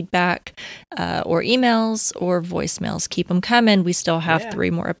Facebook feedback, or emails or voicemails. Keep them coming. We still have 3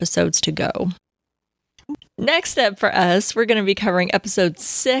 more episodes to go. Next up for us, we're going to be covering episode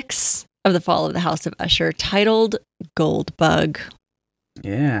 6 of The Fall of the House of Usher, titled Goldbug.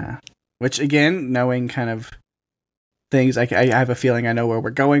 Yeah. Which, again, knowing kind of things, I have a feeling I know where we're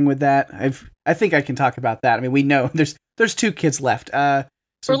going with that. I think I can talk about that. I mean, we know there's 2 kids left. Or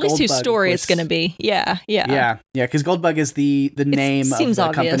at least whose story it's going to be. Yeah. Because Goldbug is the name of the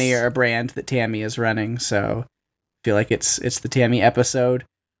obvious company or a brand that Tammy is running. So I feel like it's the Tammy episode.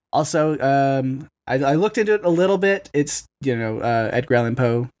 Also, I looked into it a little bit. It's Edgar Allan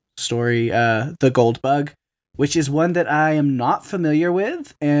Poe story, The Gold Bug, which is one that I am not familiar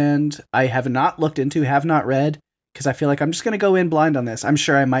with and I have not looked into, have not read, because I feel like I'm just going to go in blind on this. I'm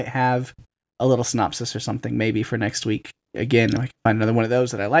sure I might have a little synopsis or something maybe for next week. Again, I can find another one of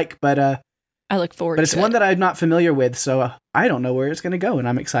those that I like, but I look forward to it. But it's one that I'm not familiar with, so I don't know where it's going to go, and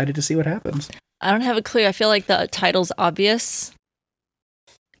I'm excited to see what happens. I don't have a clue. I feel like the title's obvious,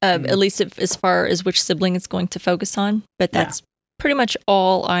 at least as far as which sibling it's going to focus on, but that's pretty much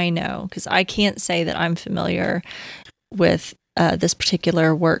all I know, because I can't say that I'm familiar with this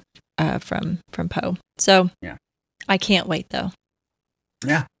particular work from Poe. So I can't wait, though.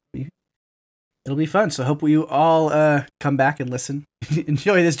 Yeah. It'll be fun. So hope you all come back and listen.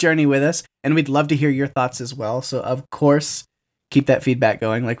 Enjoy this journey with us. And we'd love to hear your thoughts as well. So, of course, keep that feedback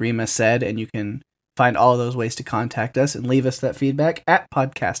going, like Rima said. And you can find all of those ways to contact us and leave us that feedback at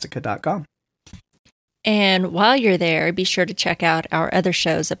podcastica.com. And while you're there, be sure to check out our other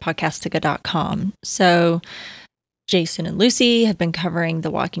shows at podcastica.com. So Jason and Lucy have been covering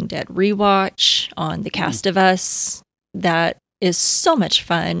The Walking Dead rewatch on The Cast of Us. That is so much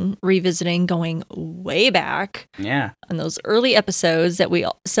fun, revisiting, going way back on those early episodes that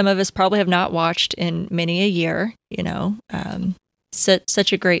some of us probably have not watched in many a year,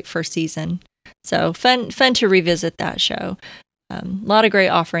 such a great first season. So fun to revisit that show. A lot of great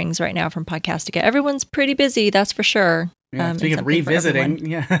offerings right now from Podcastica. Everyone's pretty busy, that's for sure. Yeah, speaking of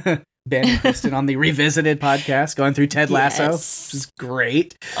revisiting, Ben listed on the Revisited podcast, going through Ted Lasso, which is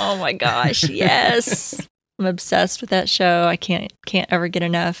great. Oh my gosh, yes. I'm obsessed with that show. I can't ever get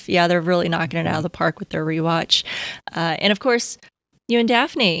enough. Yeah, they're really knocking it out of the park with their rewatch. And of course, you and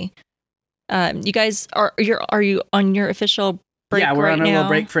Daphne. You guys are you on your official break? Yeah, we're right on a now little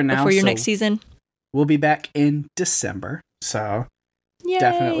break for now before your next season. We'll be back in December, so Yay.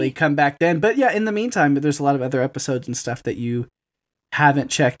 Definitely come back then. But yeah, in the meantime, there's a lot of other episodes and stuff that you haven't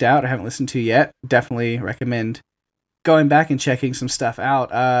checked out or haven't listened to yet. Definitely recommend going back and checking some stuff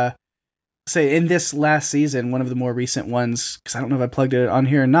out. Say in this last season, one of the more recent ones, because I don't know if I plugged it on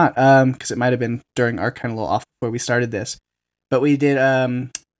here or not, because it might have been during our kind of little off before we started this, but we did a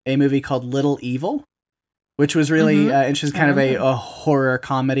movie called Little Evil, which was really interesting, kind of a horror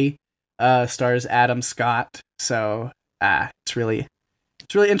comedy. Stars Adam Scott, so it's really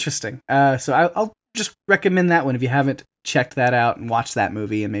interesting. So I'll just recommend that one if you haven't checked that out and watched that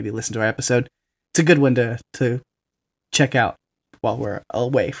movie and maybe listen to our episode. It's a good one to check out while we're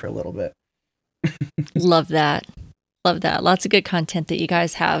away for a little bit. Love that. Lots of good content that you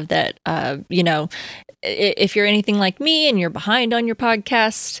guys have that, if you're anything like me and you're behind on your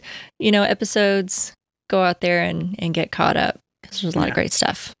podcast, episodes, go out there and get caught up, because there's a lot of great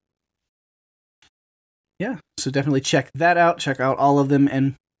stuff. Yeah, so definitely check that out. Check out all of them.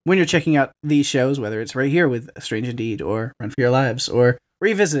 And when you're checking out these shows, whether it's right here with Strange Indeed or Run for Your Lives or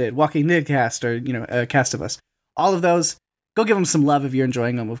Revisited, Walking Dead Cast, or, Cast of Us, all of those, go give them some love if you're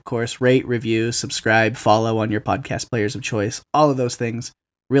enjoying them, of course. Rate, review, subscribe, follow on your podcast players of choice. All of those things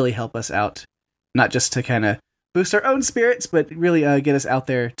really help us out, not just to kind of boost our own spirits, but really get us out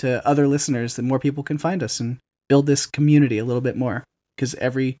there to other listeners, that more people can find us and build this community a little bit more. Because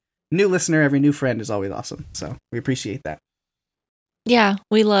every new listener, every new friend is always awesome. So we appreciate that. Yeah,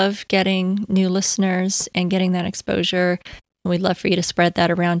 we love getting new listeners and getting that exposure. And we'd love for you to spread that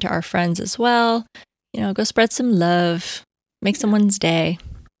around to our friends as well. Go spread some love. Make someone's day.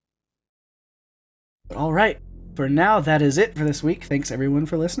 All right. For now, that is it for this week. Thanks, everyone,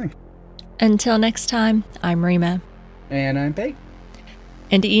 for listening. Until next time, I'm Rima. And I'm Peg.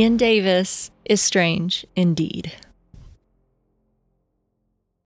 And Ian Davis is strange indeed.